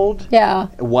century old. Yeah.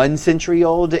 1 century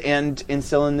old and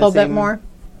still in the A little same. bit more.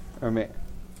 Born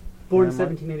in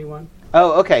 1781.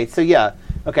 Oh, okay. So yeah.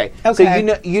 Okay. So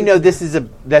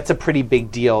that's a pretty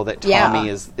big deal that Tommy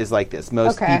is like this.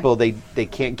 Most people they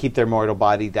can't keep their mortal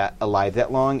body alive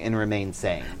that long and remain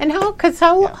sane. And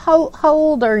how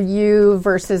old are you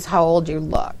versus how old you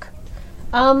look?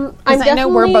 I'm Because I know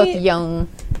we're both definitely- young.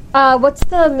 What's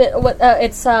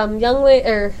it's young lady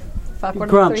or fuck? What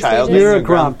Grump. are the 3 Child. stages? You're a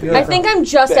grump. I think I'm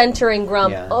just entering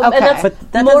grump, Yeah. Okay. and that's But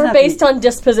that doesn't more have to based be- on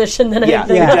disposition than Yeah.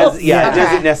 anything Yeah. else. It Okay.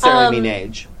 doesn't necessarily mean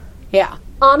age. Yeah.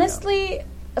 Honestly,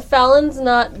 Fallon's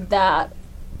not that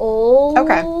old.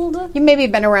 Okay. You maybe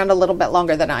been around a little bit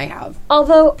longer than I have.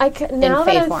 Although now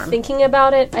Fae that I'm form. thinking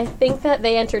about it, I think that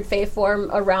they entered Fae form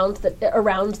around the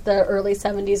early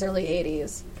 70s, early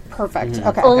 80s. Perfect. Mm-hmm.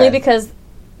 Okay. Only because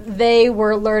they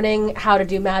were learning how to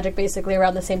do magic basically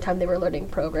around the same time they were learning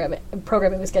programming.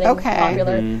 Programming was getting Okay.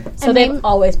 popular, Mm-hmm. so And they've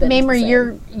always been. Mamrie,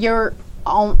 the same. you're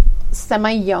all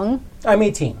semi-young, I'm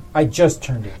 18. I just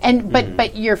turned 18. and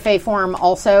but your Fae form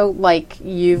also, like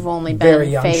you've only been Very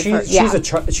young. Fae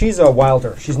for, She's a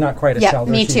wilder. She's not quite a Yeah,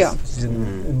 shelter. me she's, too. She's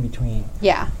in between.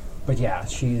 yeah. But yeah,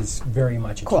 she's very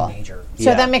much a Cool. teenager. So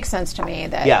Yeah. that makes sense to me.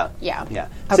 That Yeah.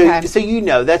 Okay.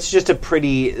 So that's just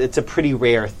it's a pretty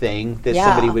rare thing that Yeah.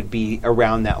 somebody would be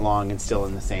around that long and still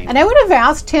in the same. And I would have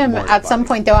asked him Mortal at some body.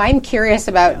 point, though. I'm curious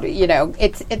about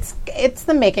it's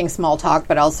the making small talk,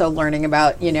 but also learning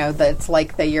about that it's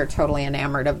like that you're totally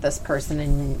enamored of this person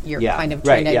and you're kind of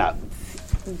trying to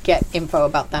get info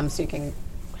about them so you can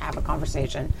have a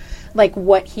conversation, like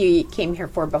what he came here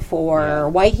for before, or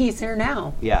why he's here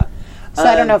now. Yeah. So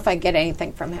I don't know if I get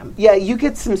anything from him. Yeah, you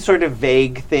get some sort of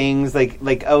vague things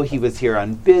like oh, he was here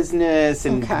on business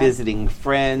and Okay. visiting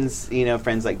friends,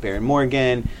 friends like Baron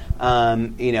Morgan,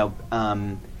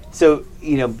 so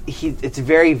it's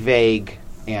very vague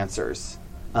answers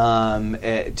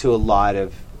to a lot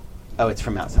of Oh, it's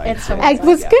from outside. It's from I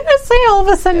was gonna say all of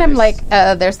a sudden I'm like,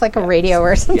 there's like a radio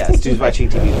or something. Yeah, Stu's watching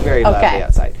TV very loudly Okay.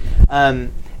 outside.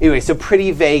 Anyway, so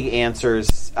pretty vague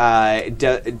answers.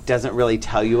 Doesn't really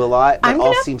tell you a lot, but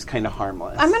all seems kind of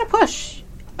harmless. I'm gonna push.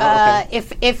 okay.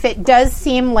 If it does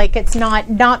seem like it's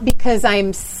not because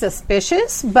I'm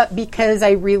suspicious, but because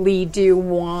I really do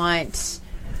want.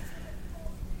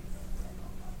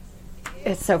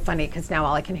 It's so funny because now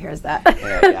all I can hear is that.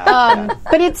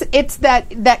 But it's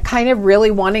that kind of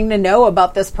really wanting to know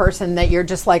about this person that you're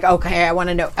just like, okay, I want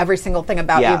to know every single thing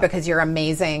about you because you're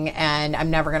amazing, and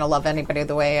I'm never going to love anybody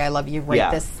the way I love you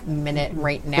this minute,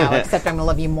 right now. Except I'm going to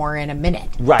love you more in a minute.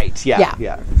 Right. Yeah.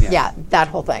 That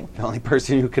whole thing. The only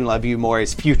person who can love you more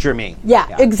is future me.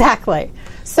 Yeah. Exactly.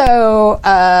 So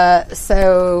I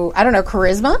don't know,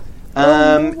 charisma.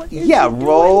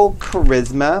 Roll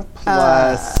charisma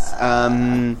plus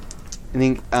I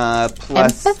think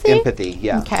plus empathy.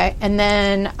 Yeah. Okay, and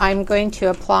then I'm going to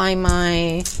apply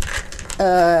my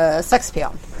sex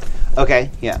appeal. Okay.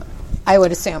 Yeah. I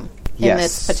would assume in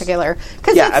this particular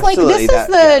because it's absolutely. Like this is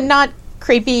the not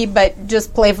creepy but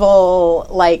just playful,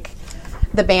 like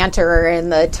the banter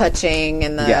and the touching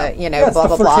and the blah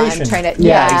blah blah. I'm trying to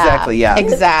exactly. Yeah.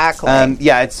 Exactly.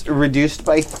 It's reduced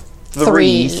by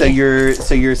 3, so your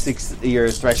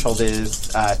threshold is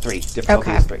 3.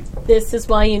 Difficulty is 3. This is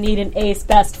why you need an ace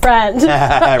best friend.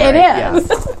 It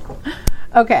is.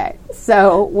 Okay,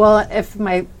 so if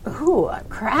my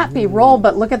crappy roll,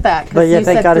 but look at that. But you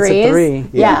thank said God threes. it's a 3.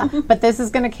 Yeah, but this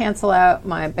is going to cancel out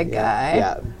my big guy.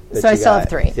 Yeah. So I still have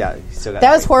 3. Yeah, you still got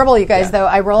that was 3. horrible, you guys. Though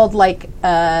I rolled like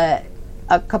a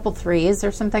couple 3s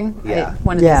or something. Yeah.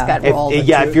 One of these got rolled. If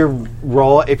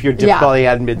your difficulty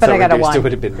hadn't been so reduced, it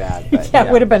would have been bad. But, it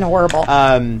would have been horrible.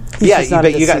 But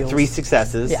you got 3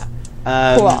 successes. Yeah.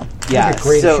 Cool. Yeah. It'd be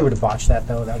great if she would have botched that,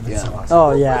 though. That would be so awesome.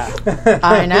 Oh, yeah.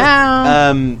 I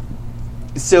know.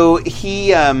 So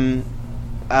he,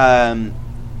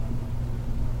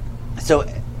 so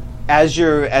as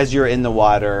you're in the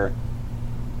water,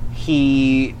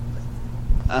 he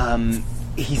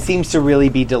seems to really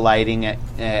be delighting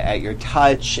at your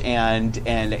touch and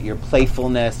at your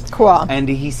playfulness. Cool. And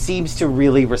he seems to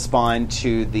really respond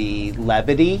to the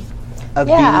levity of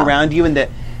being around you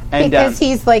because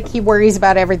he's like he worries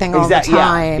about everything all the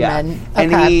time,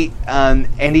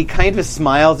 and he kind of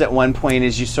smiles at one point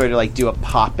as you sort of like do a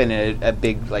pop and a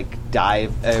big like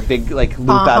dive, a big like loop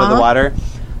out of the water,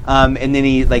 and then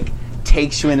he like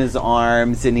takes you in his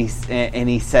arms and he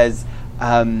says,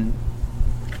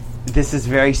 "This is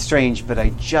very strange, but I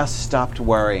just stopped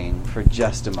worrying for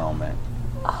just a moment,"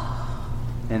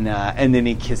 and then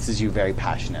he kisses you very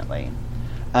passionately.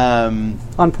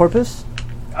 On purpose?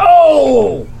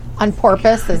 Oh! On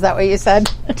purpose? Is that what you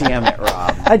said? Damn it,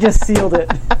 Rob. I just sealed it.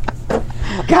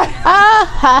 God.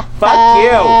 Fuck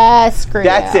you. Screw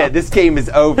That's you. it. This game is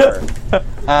over.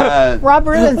 Rob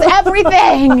ruins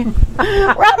everything.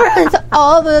 Rob ruins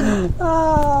all the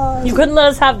You couldn't let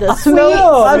us have this. sweet.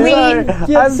 I'm sorry.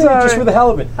 Yeah, I'm sorry. just for the hell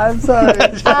of it. I'm sorry.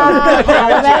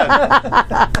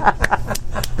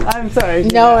 I'm sorry.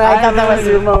 No, I thought that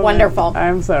was wonderful.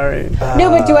 I'm sorry. No,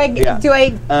 but do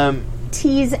I Um,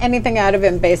 tease anything out of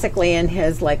him basically in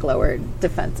his like lower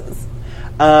defenses?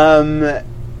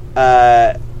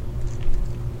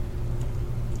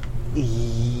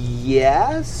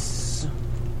 Yes.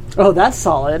 Oh, that's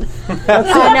solid.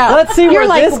 I know. Let's see You're where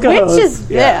like, this goes. which is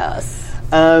this?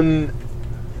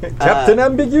 Captain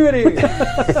Ambiguity.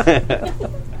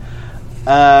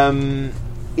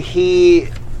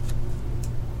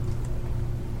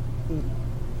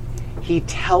 He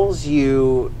tells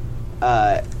you,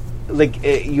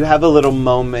 you have a little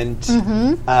moment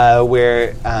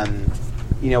where,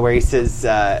 where he says,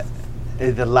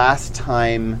 the last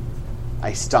time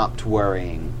I stopped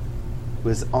worrying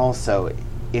was also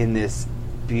in this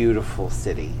beautiful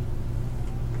city.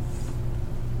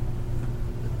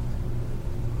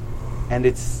 And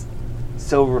it's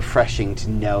so refreshing to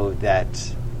know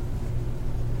that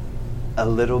a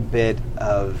little bit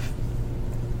of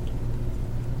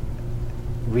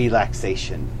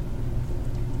relaxation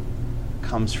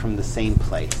comes from the same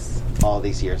place all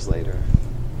these years later.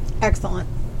 Excellent.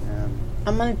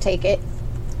 I'm going to take it.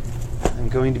 I'm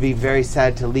going to be very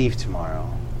sad to leave tomorrow.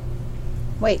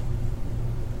 Wait.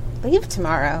 Leave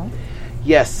tomorrow?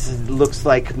 Yes, it looks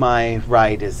like my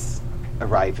ride is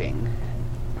arriving.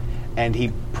 And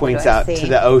he points out to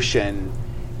the ocean,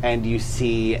 and you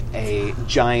see a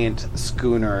giant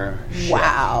schooner ship.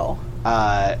 Wow.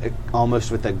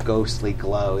 Almost with a ghostly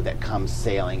glow that comes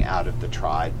sailing out of the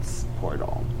Trod's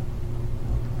portal.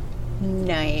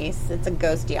 Nice. It's a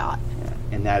ghost yacht. Yeah.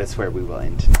 And that is where we will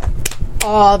end tonight.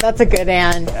 Oh, that's a good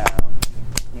end. Yeah.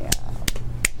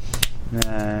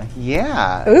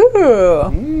 Yeah.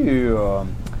 Ooh. Ooh.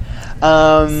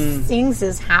 Things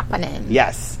is happening.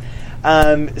 Yes.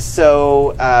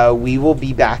 So we will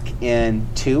be back in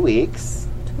 2 weeks.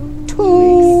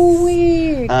 2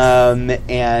 weeks.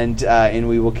 And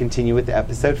we will continue with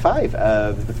episode 5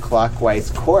 of the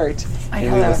Clockwise Court, I and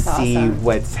know, we that will was see awesome.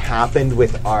 what's happened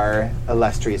with our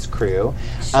illustrious crew.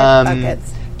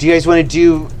 buckets. Do you guys want to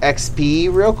do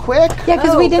XP real quick? Yeah,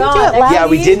 because Oh, we didn't God, do it last Yeah,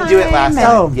 we didn't do it last time.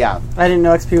 Oh. Yeah. I didn't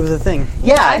know XP was a thing.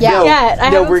 Yeah. Yeah. no, I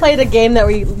no, haven't played a game that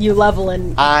you level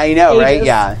in. I know, right?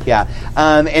 ages. Yeah.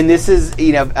 And this is,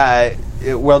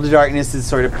 World of Darkness is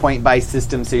sort of point-by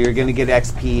system, so you're going to get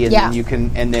XP, and Yeah. then you can,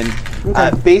 and then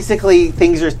basically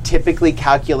things are typically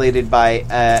calculated by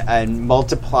a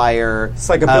multiplier. It's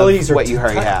like abilities of are what you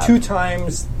already have. 2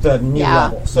 times the new Yeah.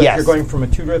 level. So Yes. if you're going from a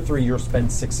 2 to a 3, you'll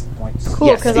spend 6 points. Cool,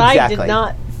 Yes, because I exactly. did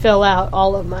not fill out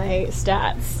all of my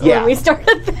stats Yeah. when we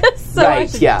started this, so I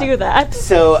Right, should yeah. do that.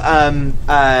 So,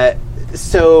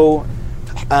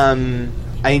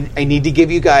 I need to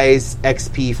give you guys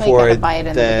XP So you for gotta buy it in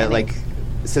the beginning. like.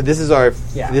 So this is our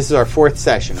 4th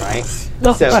session, right?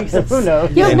 Oh, so Jesus. Who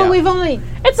knows? Yeah, I know. but we've only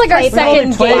It's like our We've second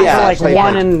only played game. Yeah, for like played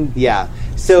 1 it. and Yeah.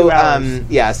 So 2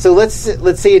 hours. So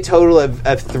let's say a total of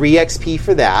 3 XP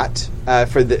for that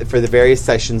for the various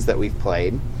sessions that we've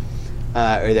played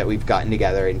or that we've gotten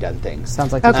together and done things.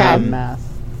 sounds like Okay. math.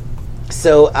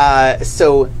 So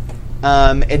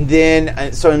and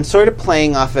then so I'm sort of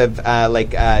playing off of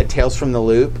Tales from the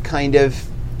Loop kind of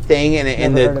thing,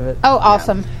 and Never heard of it. Oh,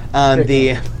 awesome.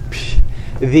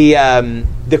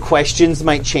 The questions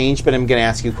might change, but I'm going to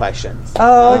ask you questions.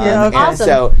 Oh, yeah, okay.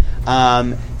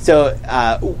 And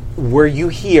so were you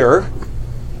here?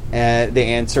 The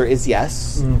answer is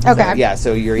yes. Okay. Yeah,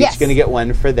 so you're Yes. each going to get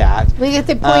 1 for that. We get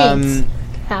the points.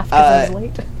 Half because I was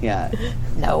late. Yeah.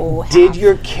 No. Did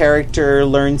your character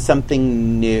learn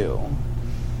something new?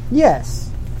 Yes.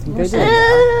 I think I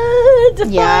did.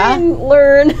 Define Yeah.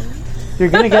 learn. You're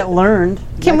going to get learned.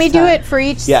 Can we next do time. it for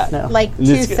each, Yeah. No. like,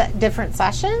 Let's 2 get- different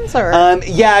sessions? Or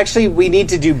Yeah, actually, we need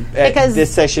to do Because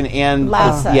this session and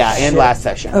last Yeah, session. and last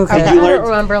session. Okay. Did I you I learn? don't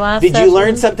remember last Did you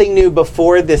learn session. something new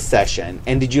before this session?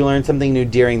 And did you learn something new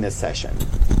during this session?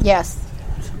 yes.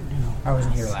 I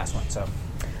wasn't here last one, so.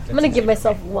 I'm going to give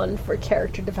myself 1 for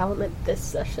character development this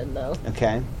session, though.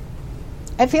 Okay.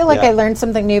 I feel like Yeah. I learned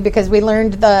something new because we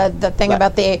learned the thing La-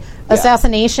 about the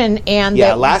assassination and Yeah,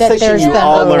 that, last that session there's you the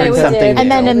all Okay, learned we something did. new.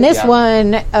 and then in this Yeah.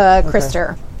 one,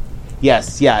 Krister.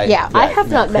 Yes, yeah. Yeah. I have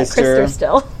not met Krister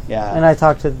still. Yeah. And I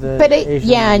talked to the But Asian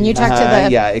yeah, and you talked to the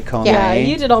yeah, Ikome. Yeah,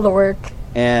 you did all the work.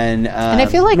 And and I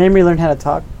feel like made me learn how to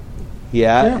talk.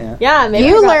 yeah. Yeah, maybe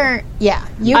you I got- learned. Yeah,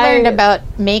 you I- learned about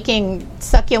making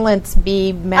succulents be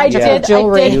I magical did.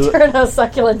 jewelry. I did turn a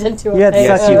succulent into a You had thing.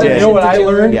 Yes, you did. You know what I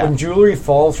learned? Yeah. When jewelry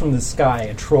falls from the sky,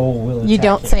 a troll will attack You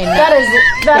don't say no.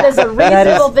 That is a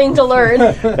reasonable thing to learn.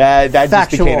 That just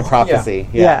Factual. became a prophecy.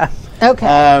 Yeah.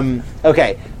 Okay.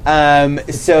 Okay.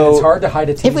 So It's hard to hide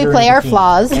a taser if we in play our bikini.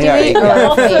 flaws, Yeah, do we? yeah.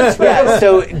 Or fate? yeah.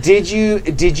 So did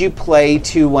you play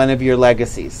to one of your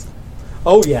legacies?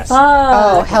 Oh, yes.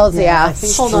 Oh, hells yeah.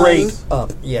 Hold on. Straight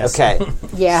up, yes. Okay.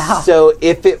 Yeah. So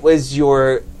if it was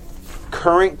your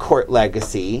current court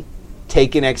legacy,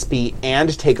 take an XP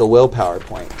and take a willpower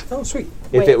point. Oh, sweet.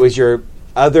 If Wait. it was your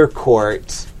other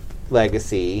court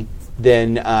legacy,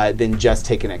 then just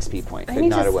take an XP point, but need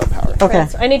not to a willpower. Okay.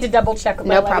 I need to double check with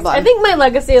my No legacy. problem. I think my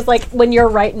legacy is like when you're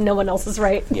right and no one else is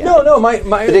right. Yeah. No, my.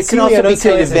 But it can also be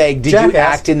kind of vague. Did you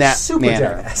jackass, act in that super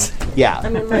manner? Jackass. Yeah. I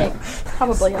mean, like,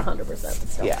 probably 100%.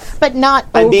 So. Yeah. But not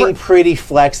I'm over. being pretty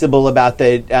flexible about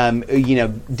the,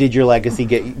 did your legacy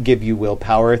give you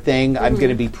willpower thing? I'm going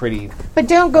to be pretty. But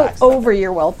don't go over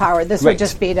your willpower. This Right. would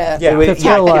just be to Yeah. It would- To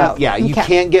fill it up. out. Yeah, you Okay.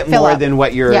 can't get Fill more up. than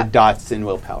what your Yeah. dots in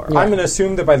willpower. I'm going to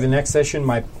assume that by the next session,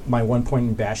 my 1 point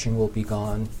in bashing will be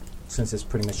gone, since it's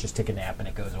pretty much just take a nap and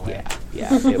it goes away.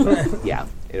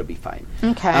 It'll be fine.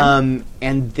 Okay.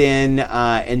 And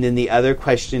then the other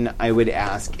question I would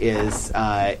ask is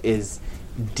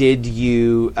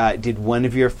did one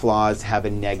of your flaws have a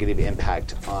negative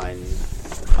impact on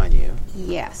you?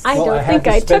 Yes. I Well, don't I had think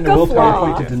to I spend took a a willpower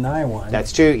flaw. point to deny one.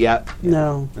 That's true. Yep.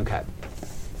 No. Okay.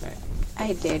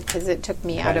 I did because it took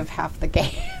me out Okay. of half the game.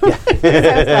 So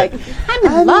I was like, I'm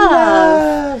in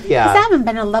love. Yeah. Because I haven't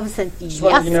been in love since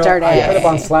Well, yesterday. I put up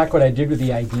on Slack what I did with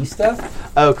the ID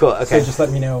stuff, Oh, cool. so Okay. just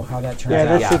let me know how that turns Yeah, out.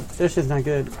 that Yeah. shit, that shit's not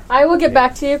good. I will get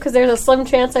back to you because there's a slim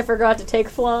chance I forgot to take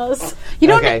flaws. You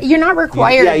don't. Okay. You're not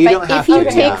required. Yeah, you but don't have if you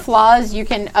to, take yeah. flaws, you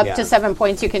can up Yeah. to 7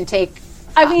 points. You can take.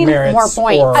 I mean, Merits more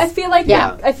points. or- I feel like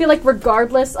Yeah. I feel like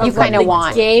regardless of You what kinda the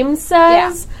want. game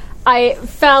says,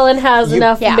 Fallon has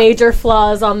enough major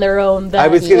flaws on their own that I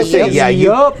was going to say,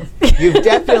 Yup. you've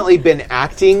definitely been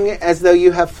acting as though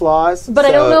you have flaws. But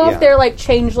I don't know if they're like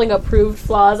changeling approved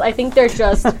flaws. I think they're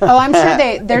just. Oh, I'm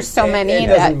sure there's so many. It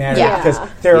doesn't matter because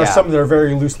there are some that are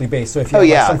very loosely based. So if you have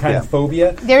like some kind of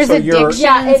phobia, there's addictions.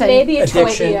 Yeah, it may be a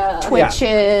addiction,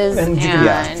 twitches, and you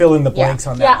can fill in the blanks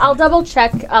on that. Yeah, I'll double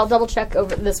check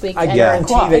over this week. I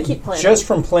guarantee that just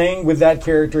from playing with that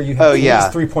character, you have at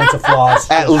least 3 points of flaws.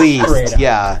 At least,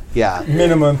 yeah.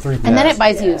 Minimum 3 points. And then it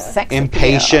buys you sex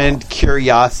impatient,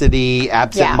 curiosity,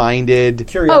 absent-minded.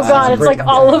 Oh god, it's like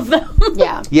all of them.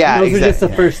 Yeah, those are just the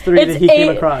first 3 that he came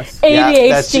across.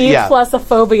 ADHD plus a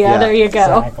phobia. Yeah. There you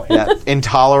go. Exactly.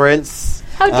 Intolerance.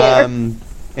 How dare.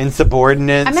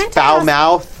 Insubordinance. Foul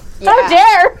mouth. How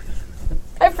dare.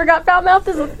 I forgot foul mouth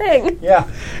is a thing. Yeah.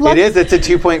 It is. It's a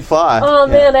 2-point flaw. Oh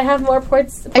man, I have more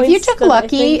points. If you took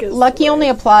Lucky, Lucky only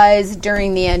applies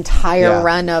during the entire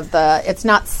run of the. It's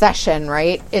not session,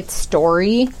 right? It's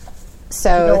story.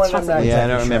 So it's I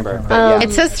don't remember. But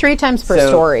it says 3 times per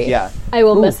story. Yeah, I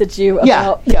will message you.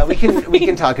 About we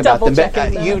can talk about them.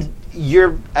 But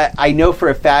you're. I know for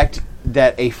a fact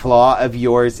that a flaw of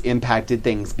yours impacted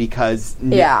things because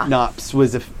Nops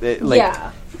was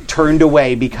turned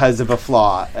away because of a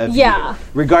flaw of you.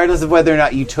 Regardless of whether or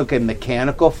not you took a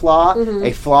mechanical flaw,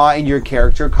 a flaw in your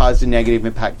character caused a negative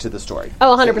impact to the story.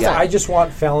 Oh, 100%. I just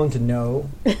want Fallon to know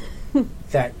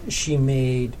that she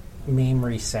made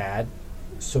Mamrie sad,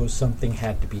 so something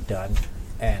had to be done,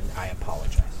 and I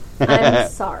apologize. I'm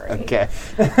sorry. Okay.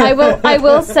 I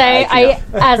will say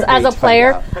as a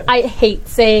player, I hate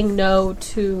saying no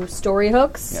to story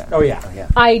hooks. Yeah. Oh yeah.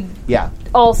 I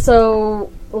also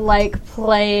like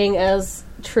playing as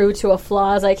true to a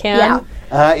flaw as I can.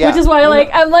 Which is why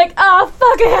I'm like, oh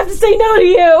fuck, I have to say no to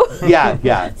you.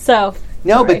 Yeah. So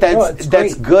no, but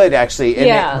that's good actually.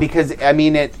 And because I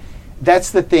mean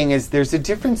that's the thing is there's a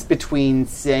difference between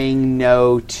saying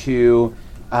no to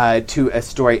a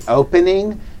story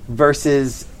opening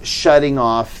versus shutting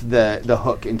off the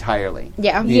hook entirely.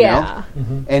 Yeah. You know?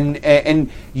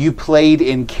 And you played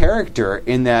in character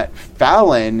in that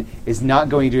Fallon is not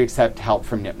going to accept help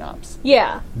from Nip Nops.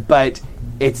 Yeah. But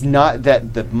it's not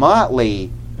that the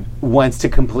Motley wants to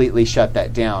completely shut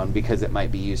that down because it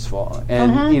might be useful.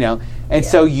 And and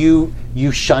so you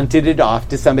shunted it off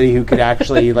to somebody who could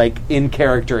actually like in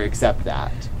character accept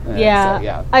that.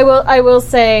 I will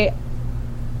say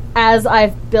as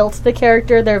I've built the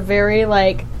character, they're very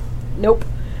like, nope,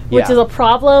 which is a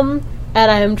problem,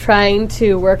 and I'm trying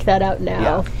to work that out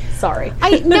now. Sorry.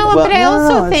 But I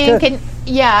also think,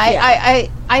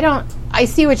 I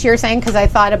see what you're saying because I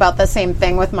thought about the same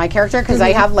thing with my character because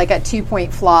I have like a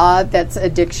 2-point flaw that's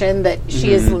addiction that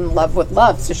she is in love with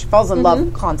love, so she falls in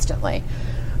love constantly.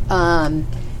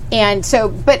 And so,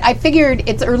 but I figured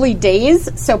it's early days,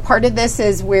 so part of this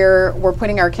is we're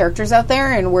putting our characters out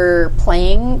there and we're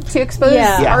playing to expose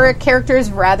our characters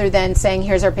rather than saying,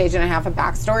 here's our page and a half of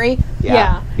backstory.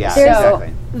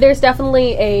 There's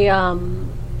definitely a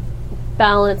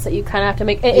balance that you kind of have to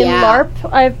make. In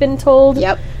LARP, I've been told.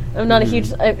 Yep. I'm not a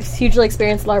hugely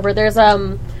experienced LARPer. There's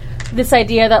this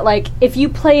idea that like if you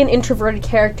play an introverted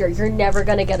character, you're never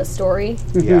going to get a story.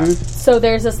 So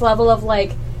there's this level of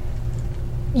like,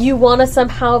 you want to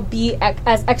somehow be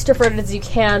as extroverted as you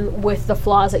can with the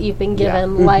flaws that you've been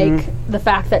given, like the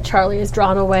fact that Charlie is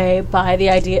drawn away by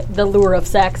the lure of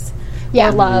sex or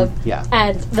love,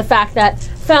 and the fact that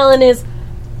Fallon is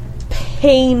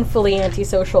painfully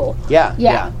antisocial.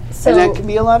 So, and that can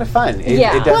be a lot of fun.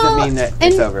 It doesn't mean that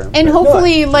it's over. And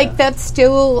hopefully, that's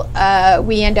still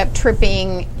we end up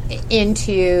tripping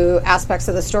into aspects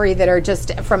of the story that are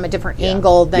just from a different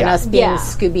angle than us being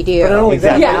Scooby-Doo. But not only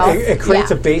that, it creates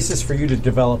a basis for you to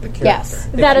develop a character. Yes,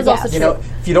 that is also true.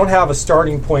 If you don't have a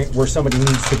starting point where somebody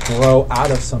needs to grow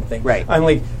out of something, I'm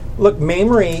like, look,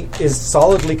 Mamrie is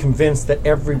solidly convinced that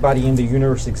everybody in the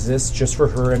universe exists just for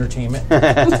her entertainment.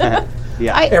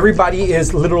 Everybody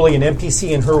is literally an NPC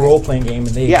in her role-playing game,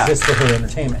 and they exist for her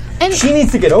entertainment. And she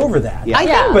needs to get over that.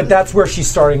 But that's where she's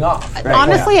starting off.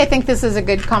 Honestly, I think this is a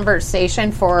good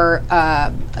conversation for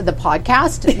the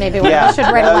podcast. Maybe one of us should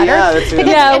write a letter. We should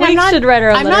write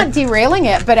a letter. I'm not derailing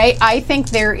it, but I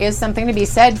think there is something to be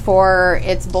said for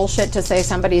it's bullshit to say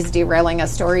somebody's derailing a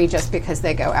story just because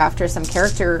they go after some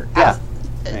character.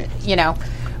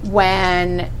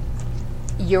 When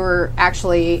you're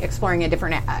actually exploring a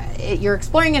different. You're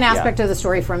exploring an aspect of the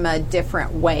story from a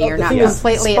different way. You're The not thing is,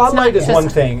 completely. Spotlight it's is not one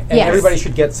just, thing, and Yes. everybody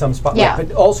should get some spotlight. Yeah.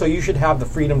 But also, you should have the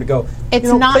freedom to go. It's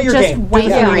play not your just game. Do the thing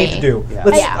you need wagering. to do. Yeah.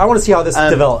 Let's. Yeah. I want to see how this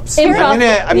develops. Improv. I'm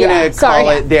gonna Yeah. call Sorry.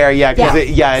 it there. Yeah, because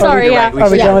Yeah. Sorry, you're yeah. right. We Are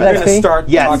we should- done with We're going to XP? start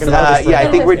Yes, talking about this. yeah, I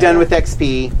right think now. we're done with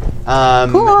XP.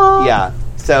 Cool. Yeah.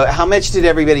 So, how much did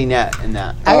everybody net in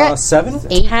that? Okay. 7?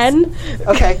 10.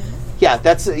 Okay. Yeah,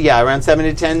 that's around 7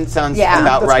 to 10 sounds Yeah.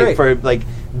 about That's right great. for like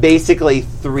basically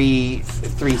three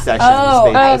sessions. Oh, ba-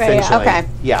 okay, yeah. essentially. Okay.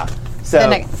 Yeah. So The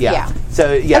next- yeah.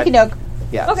 So yeah. Okie doke.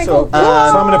 Yeah. Okay, So, cool. so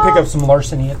I'm going to pick up some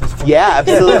larceny at this point. Yeah,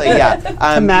 absolutely. Yeah.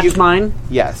 To match you- mine.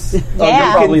 Yes. Oh, Yeah.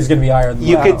 your probably is going to be higher than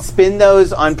You that. could spend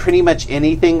those on pretty much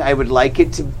anything. I would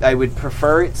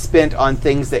prefer it spent on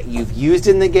things that you've used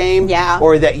in the game, Yeah.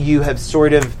 or that you have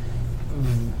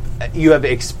you have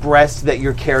expressed that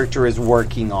your character is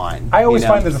working on. I always you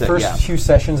know? find that the So, first yeah. few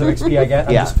sessions of XP I get,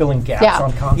 I'm Yeah. just filling gaps Yeah.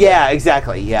 on content. Yeah,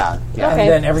 exactly. Yeah. Yeah. Okay. And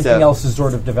then everything So- else is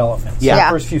sort of development. So Yeah.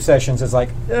 the first few sessions is like,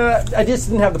 I just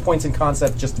didn't have the points in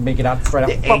concept just to make it out straight out.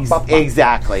 Bop, bop, bop.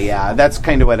 Exactly, yeah. That's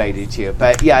kind of what I do too.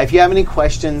 But yeah, if you have any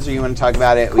questions or you want to talk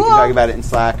about it, we can talk about it in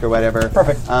Slack or whatever.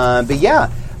 Perfect. But yeah,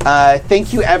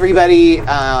 thank you everybody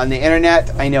on the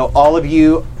internet. I know all of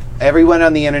you, everyone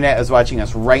on the internet is watching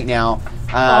us right now.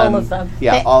 All of them.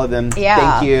 Yeah, all of them.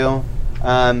 Yeah. Thank you.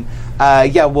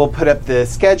 Yeah, we'll put up the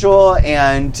schedule,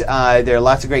 and there are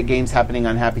lots of great games happening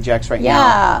on Happy Jacks right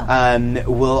now.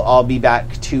 We'll all be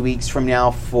back 2 weeks from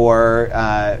now for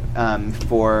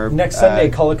Next Sunday,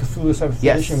 Call of Cthulhu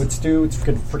Expedition with Stu. It's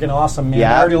freaking awesome, man.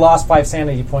 Yeah. I already lost 5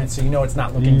 sanity points, so you know it's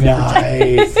not looking good.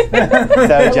 Nice.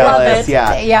 So jealous. it.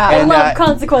 Yeah. Yeah. I And, love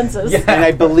consequences. and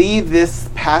I believe this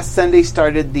past Sunday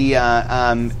started the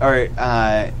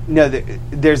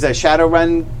there's a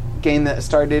Shadowrun game that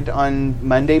started on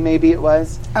Monday. Maybe it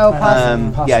was. Oh,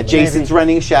 possible. Possibly. Yeah, Jason's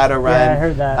running Shadowrun. Yeah, I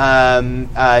heard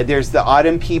that. There's the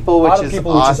Autumn People, which Autumn is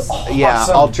People, which is awesome. Yeah,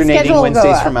 alternating Schedule will go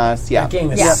Wednesdays up. from us. Yeah. That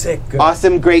game is Yeah. sick good.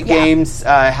 Awesome, great Yeah. games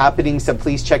happening. So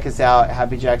please check us out,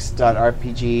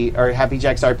 happyjacks.rpg or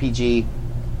happyjacksrpg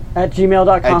At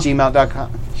gmail.com. at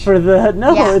gmail.com. For the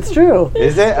Yeah. it's true.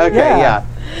 Is it? Okay, Yeah. yeah.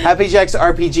 Happy Jacks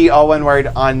RPG, all one word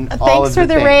on all of Thanks for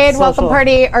the things. raid. Welcome Social.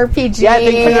 party RPG. Yeah,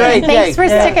 thanks for the raid. Thanks Yay. for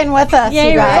Yeah. sticking with us,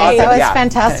 Yay, you guys. raid. That was Yeah.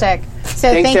 fantastic. So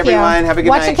Thanks, thank everyone. you. Have a good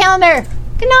Watch night. the calendar.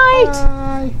 Good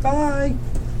night. Bye.